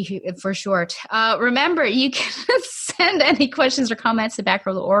P for short. Remember, you can send any questions or comments to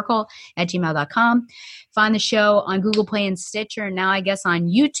backrowtheoracle@gmail.com. Find the show on Google Play and Stitcher, and now I guess on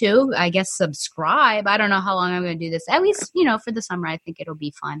YouTube. I guess subscribe. I don't know how long I'm going to do this. At least, for the summer, I think it'll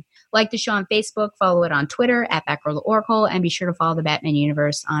be fun. Like the show on Facebook, follow it on Twitter @BackRowTheOracle, and be sure to follow the Batman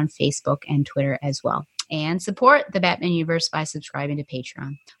Universe on Facebook and Twitter as well. And support the Batman Universe by subscribing to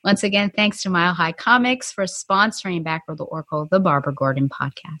Patreon. Once again, thanks to Mile High Comics for sponsoring Backrow the Oracle, the Barbara Gordon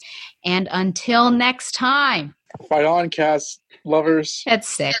podcast. And until next time. Fight on, Cass lovers. It's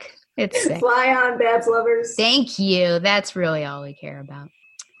sick. It's sick. Fly on, Babs lovers. Thank you. That's really all we care about.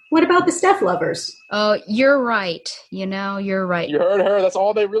 What about the Steph lovers? Oh, you're right. You're right. You heard her. That's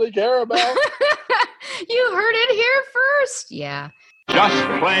all they really care about. You heard it here first. Yeah. Just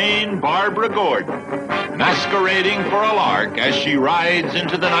plain Barbara Gordon, masquerading for a lark as she rides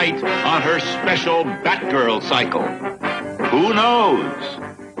into the night on her special Batgirl cycle. Who knows?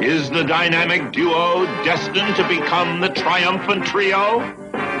 Is the dynamic duo destined to become the triumphant trio?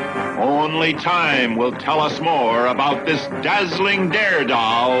 Only time will tell us more about this dazzling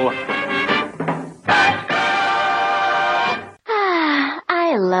daredoll.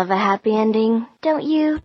 I love a happy ending, don't you?